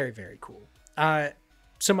is very, very cool.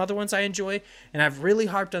 Some other ones I enjoy, and I've really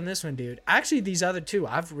harped on this one, dude. Actually, these other 2,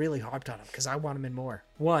 I've really harped on them because I want them in more.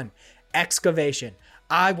 1, excavation.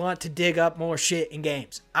 I want to dig up more shit in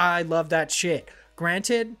games. I love that shit.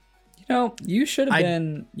 Granted, you should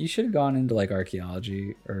have gone into like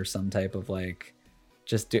archaeology or some type of like,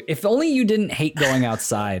 if only you didn't hate going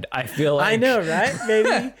outside. I feel like, I know, right?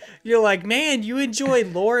 Maybe you're like, man, you enjoy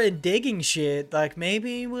lore and digging shit. Like,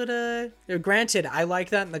 maybe you would, granted, I like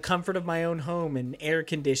that in the comfort of my own home and air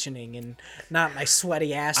conditioning and not my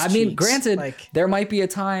sweaty ass cheeks. I mean, granted, like, there might be a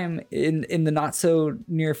time in the not so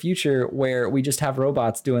near future where we just have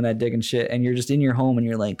robots doing that digging shit, and you're just in your home and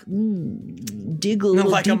you're like, dig a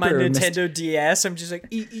little like deeper. On my Nintendo DS, I'm just like,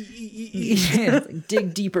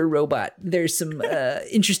 dig deeper, robot. There's some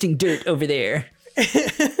interesting dirt over there.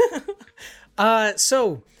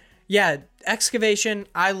 So yeah, Excavation,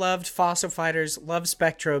 I loved Fossil Fighters, loved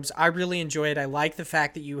Spectrobes. I really enjoy it. I like the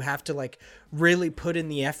fact that you have to like really put in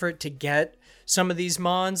the effort to get some of these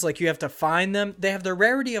mons. Like you have to find them. They have the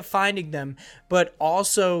rarity of finding them, but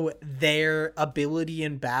also their ability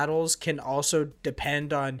in battles can also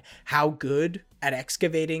depend on how good at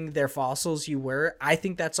excavating their fossils you were. I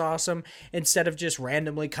think that's awesome. Instead of just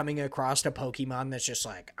randomly coming across a Pokemon that's just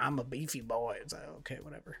like, I'm a beefy boy. It's like, okay,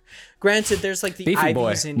 whatever. Granted, there's like the Beefy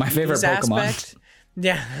boy, IVs and my favorite EVs Pokemon. aspect.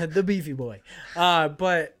 Yeah, the beefy boy.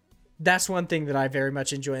 But that's one thing that I very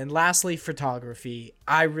much enjoy. And lastly, photography.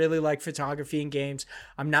 I really like photography in games.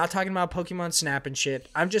 I'm not talking about Pokemon Snap and shit.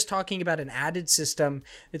 I'm just talking about an added system.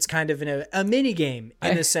 It's kind of a mini game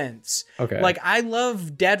in a sense. Okay. Like I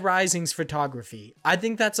love Dead Rising's photography. I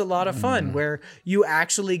think that's a lot of fun where you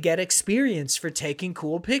actually get experience for taking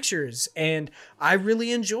cool pictures. And I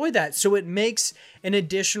really enjoy that. So it makes an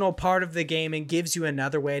additional part of the game and gives you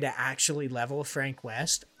another way to actually level Frank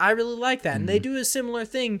West. I really like that. And they do a similar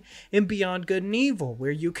thing in Beyond Good and Evil,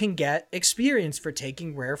 where you can get experience for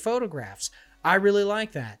taking rare photographs. I really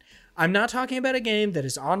like that. I'm not talking about a game that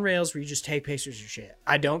is on rails where you just take pictures of shit.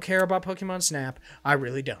 I don't care about Pokemon Snap. I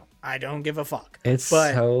really don't. I don't give a fuck. It's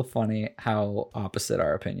so funny how opposite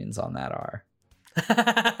our opinions on that are.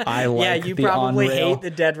 I like yeah, you the probably on-rail. hate the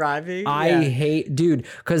Dead Rising. I hate, dude,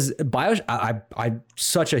 because I'm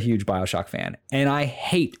such a huge BioShock fan, and I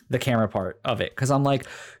hate the camera part of it because I'm like,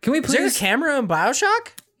 can we please? Is there a camera in BioShock?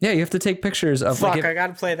 Yeah, you have to take pictures of. Fuck, like, I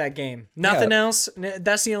gotta play that game. Nothing else.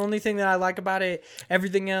 That's the only thing that I like about it.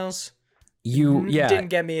 Everything else, didn't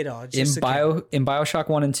get me at all. It's just in BioShock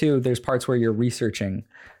 1 and 2, there's parts where you're researching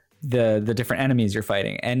the different enemies you're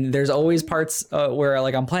fighting, and there's always parts where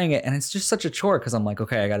like I'm playing it and it's just such a chore because I'm like,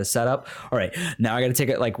 okay, I gotta set up, all right, now I gotta take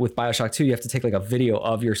it. Like with BioShock 2, you have to take like a video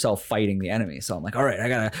of yourself fighting the enemy, so I'm like, all right, I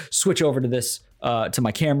gotta switch over to this to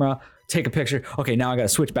my camera, take a picture, okay, now I gotta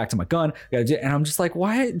switch back to my gun, and I'm just like,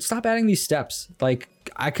 why stop adding these steps? Like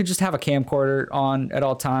I could just have a camcorder on at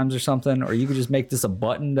all times or something, or you could just make this a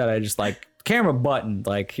button that I just like, camera button,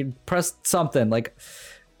 like press something, like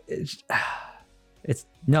it's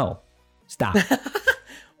no, stop. Well,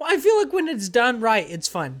 I feel like when it's done right, it's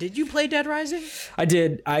fun. Did you play Dead Rising? I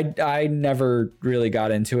did. I never really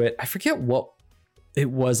got into it. I forget what it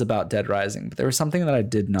was about Dead Rising, but there was something that I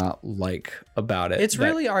did not like about it. It's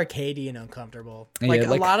really arcadey and uncomfortable. Like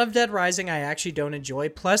a lot of Dead Rising I actually don't enjoy.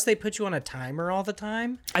 Plus they put you on a timer all the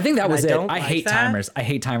time. I think that was it. I hate timers. I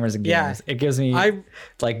hate timers in games. Yeah. It gives me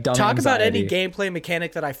like dumb talk anxiety. about any gameplay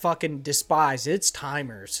mechanic that I fucking despise. It's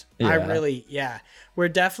timers. Yeah. We're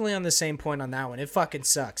definitely on the same point on that one. It fucking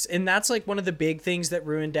sucks. And that's like one of the big things that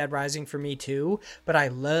ruined Dead Rising for me too. But I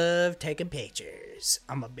love taking pictures.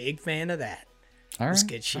 I'm a big fan of that. It's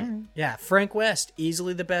good shit. Right. Yeah, Frank West,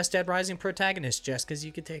 easily the best Dead Rising protagonist just because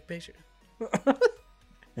you could take pictures.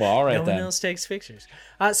 Well, all right, no one else takes pictures.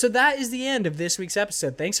 So that is the end of this week's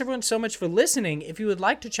episode. Thanks everyone so much for listening. If you would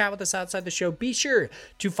like to chat with us outside the show, be sure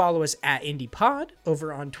to follow us at IndiePod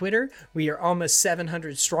over on Twitter. We are almost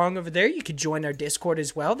 700 strong over there. You can join our Discord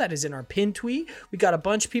as well. That is in our pin tweet. We got a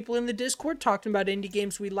bunch of people in the Discord talking about indie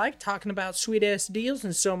games we like, talking about sweet ass deals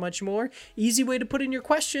and so much more. Easy way to put in your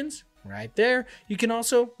questions. Right there. You can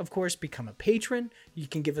also, of course, become a patron. You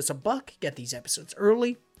can give us $1, get these episodes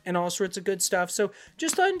early, and all sorts of good stuff. So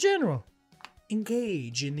just in general,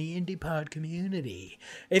 engage in the IndiePod community.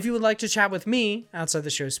 If you would like to chat with me outside the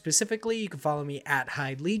show specifically, you can follow me at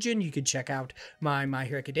Hyde Legion. You can check out my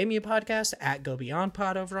Hero Academia podcast at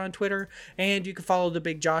GoBeyondPod over on Twitter. And you can follow the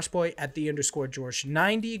big Josh boy at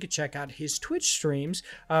 _George90. You can check out his Twitch streams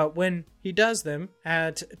when he does them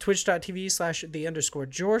at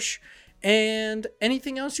twitch.tv/the_George. And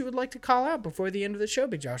anything else you would like to call out before the end of the show,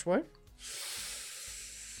 big Josh boy?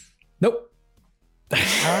 Nope. All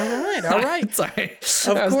right. Sorry.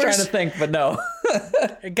 I was trying to think, but no.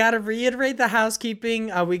 I gotta reiterate the housekeeping.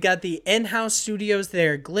 We got the in-house studios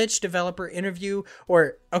there. Glitch developer interview.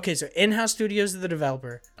 So in-house studios is the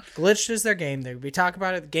developer. Glitched is their game. We talk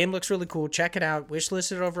about it. The game looks really cool. Check it out.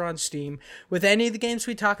 Wishlist it over on Steam. With any of the games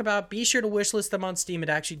we talk about, be sure to wishlist them on Steam. It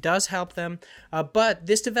actually does help them. But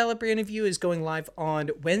this developer interview is going live on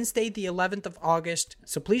Wednesday, the 11th of August.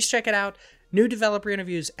 So please check it out. New developer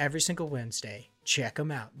interviews every single Wednesday. Check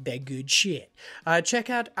them out. They're good shit. Check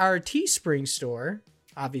out our Teespring store.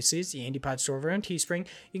 Obviously, it's the IndiePod store over on Teespring.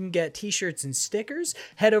 You can get t-shirts and stickers.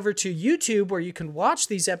 Head over to YouTube where you can watch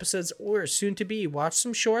these episodes or soon to be watch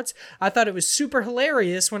some shorts. I thought it was super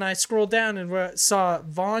hilarious when I scrolled down and saw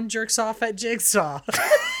Vaughn jerks off at Jigsaw.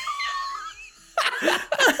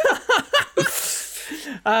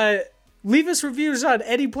 Leave us reviews on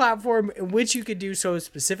any platform in which you could do so,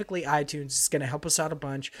 specifically iTunes. It's going to help us out a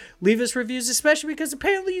bunch. Leave us reviews, especially because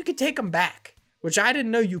apparently you can take them back, which I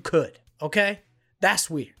didn't know you could, okay? That's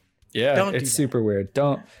weird. Yeah, it's super weird.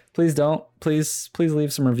 Please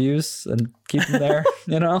leave some reviews and keep them there,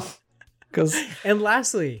 And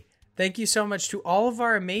lastly, thank you so much to all of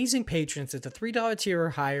our amazing patrons at the $3 tier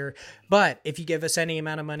or higher. But if you give us any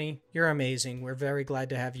amount of money, you're amazing. We're very glad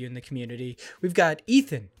to have you in the community. We've got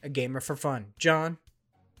Ethan, a gamer for fun. John.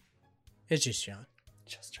 It's just John.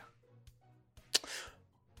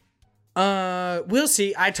 We'll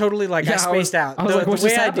see. I totally I spaced out. The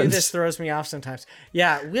way I do this throws me off sometimes.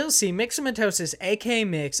 Yeah, we'll see. Mixamatosis, AK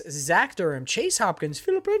Mix, Zach Durham, Chase Hopkins,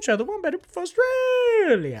 Philip Renshaw, the one better from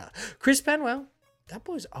Australia, Chris Penwell. That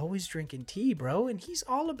boy's always drinking tea, bro, and he's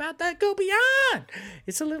all about that go beyond.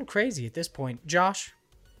 It's a little crazy at this point. Josh.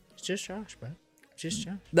 It's just Josh, bro. Just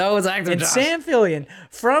Josh. That was actor Josh. And Sam Fillion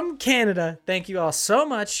from Canada. Thank you all so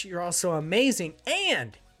much. You're all so amazing.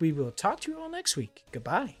 And we will talk to you all next week.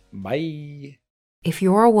 Goodbye. Bye. If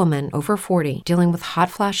you're a woman over 40 dealing with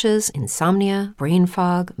hot flashes, insomnia, brain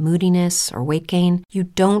fog, moodiness, or weight gain, you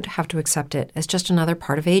don't have to accept it as just another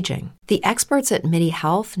part of aging. The experts at MIDI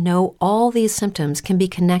Health know all these symptoms can be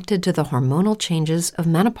connected to the hormonal changes of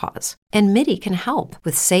menopause. And MIDI can help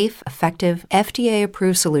with safe, effective,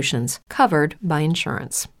 FDA-approved solutions covered by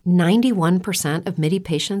insurance. 91% of MIDI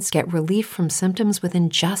patients get relief from symptoms within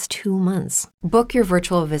just 2 months. Book your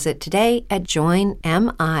virtual visit today at joinmidi.com.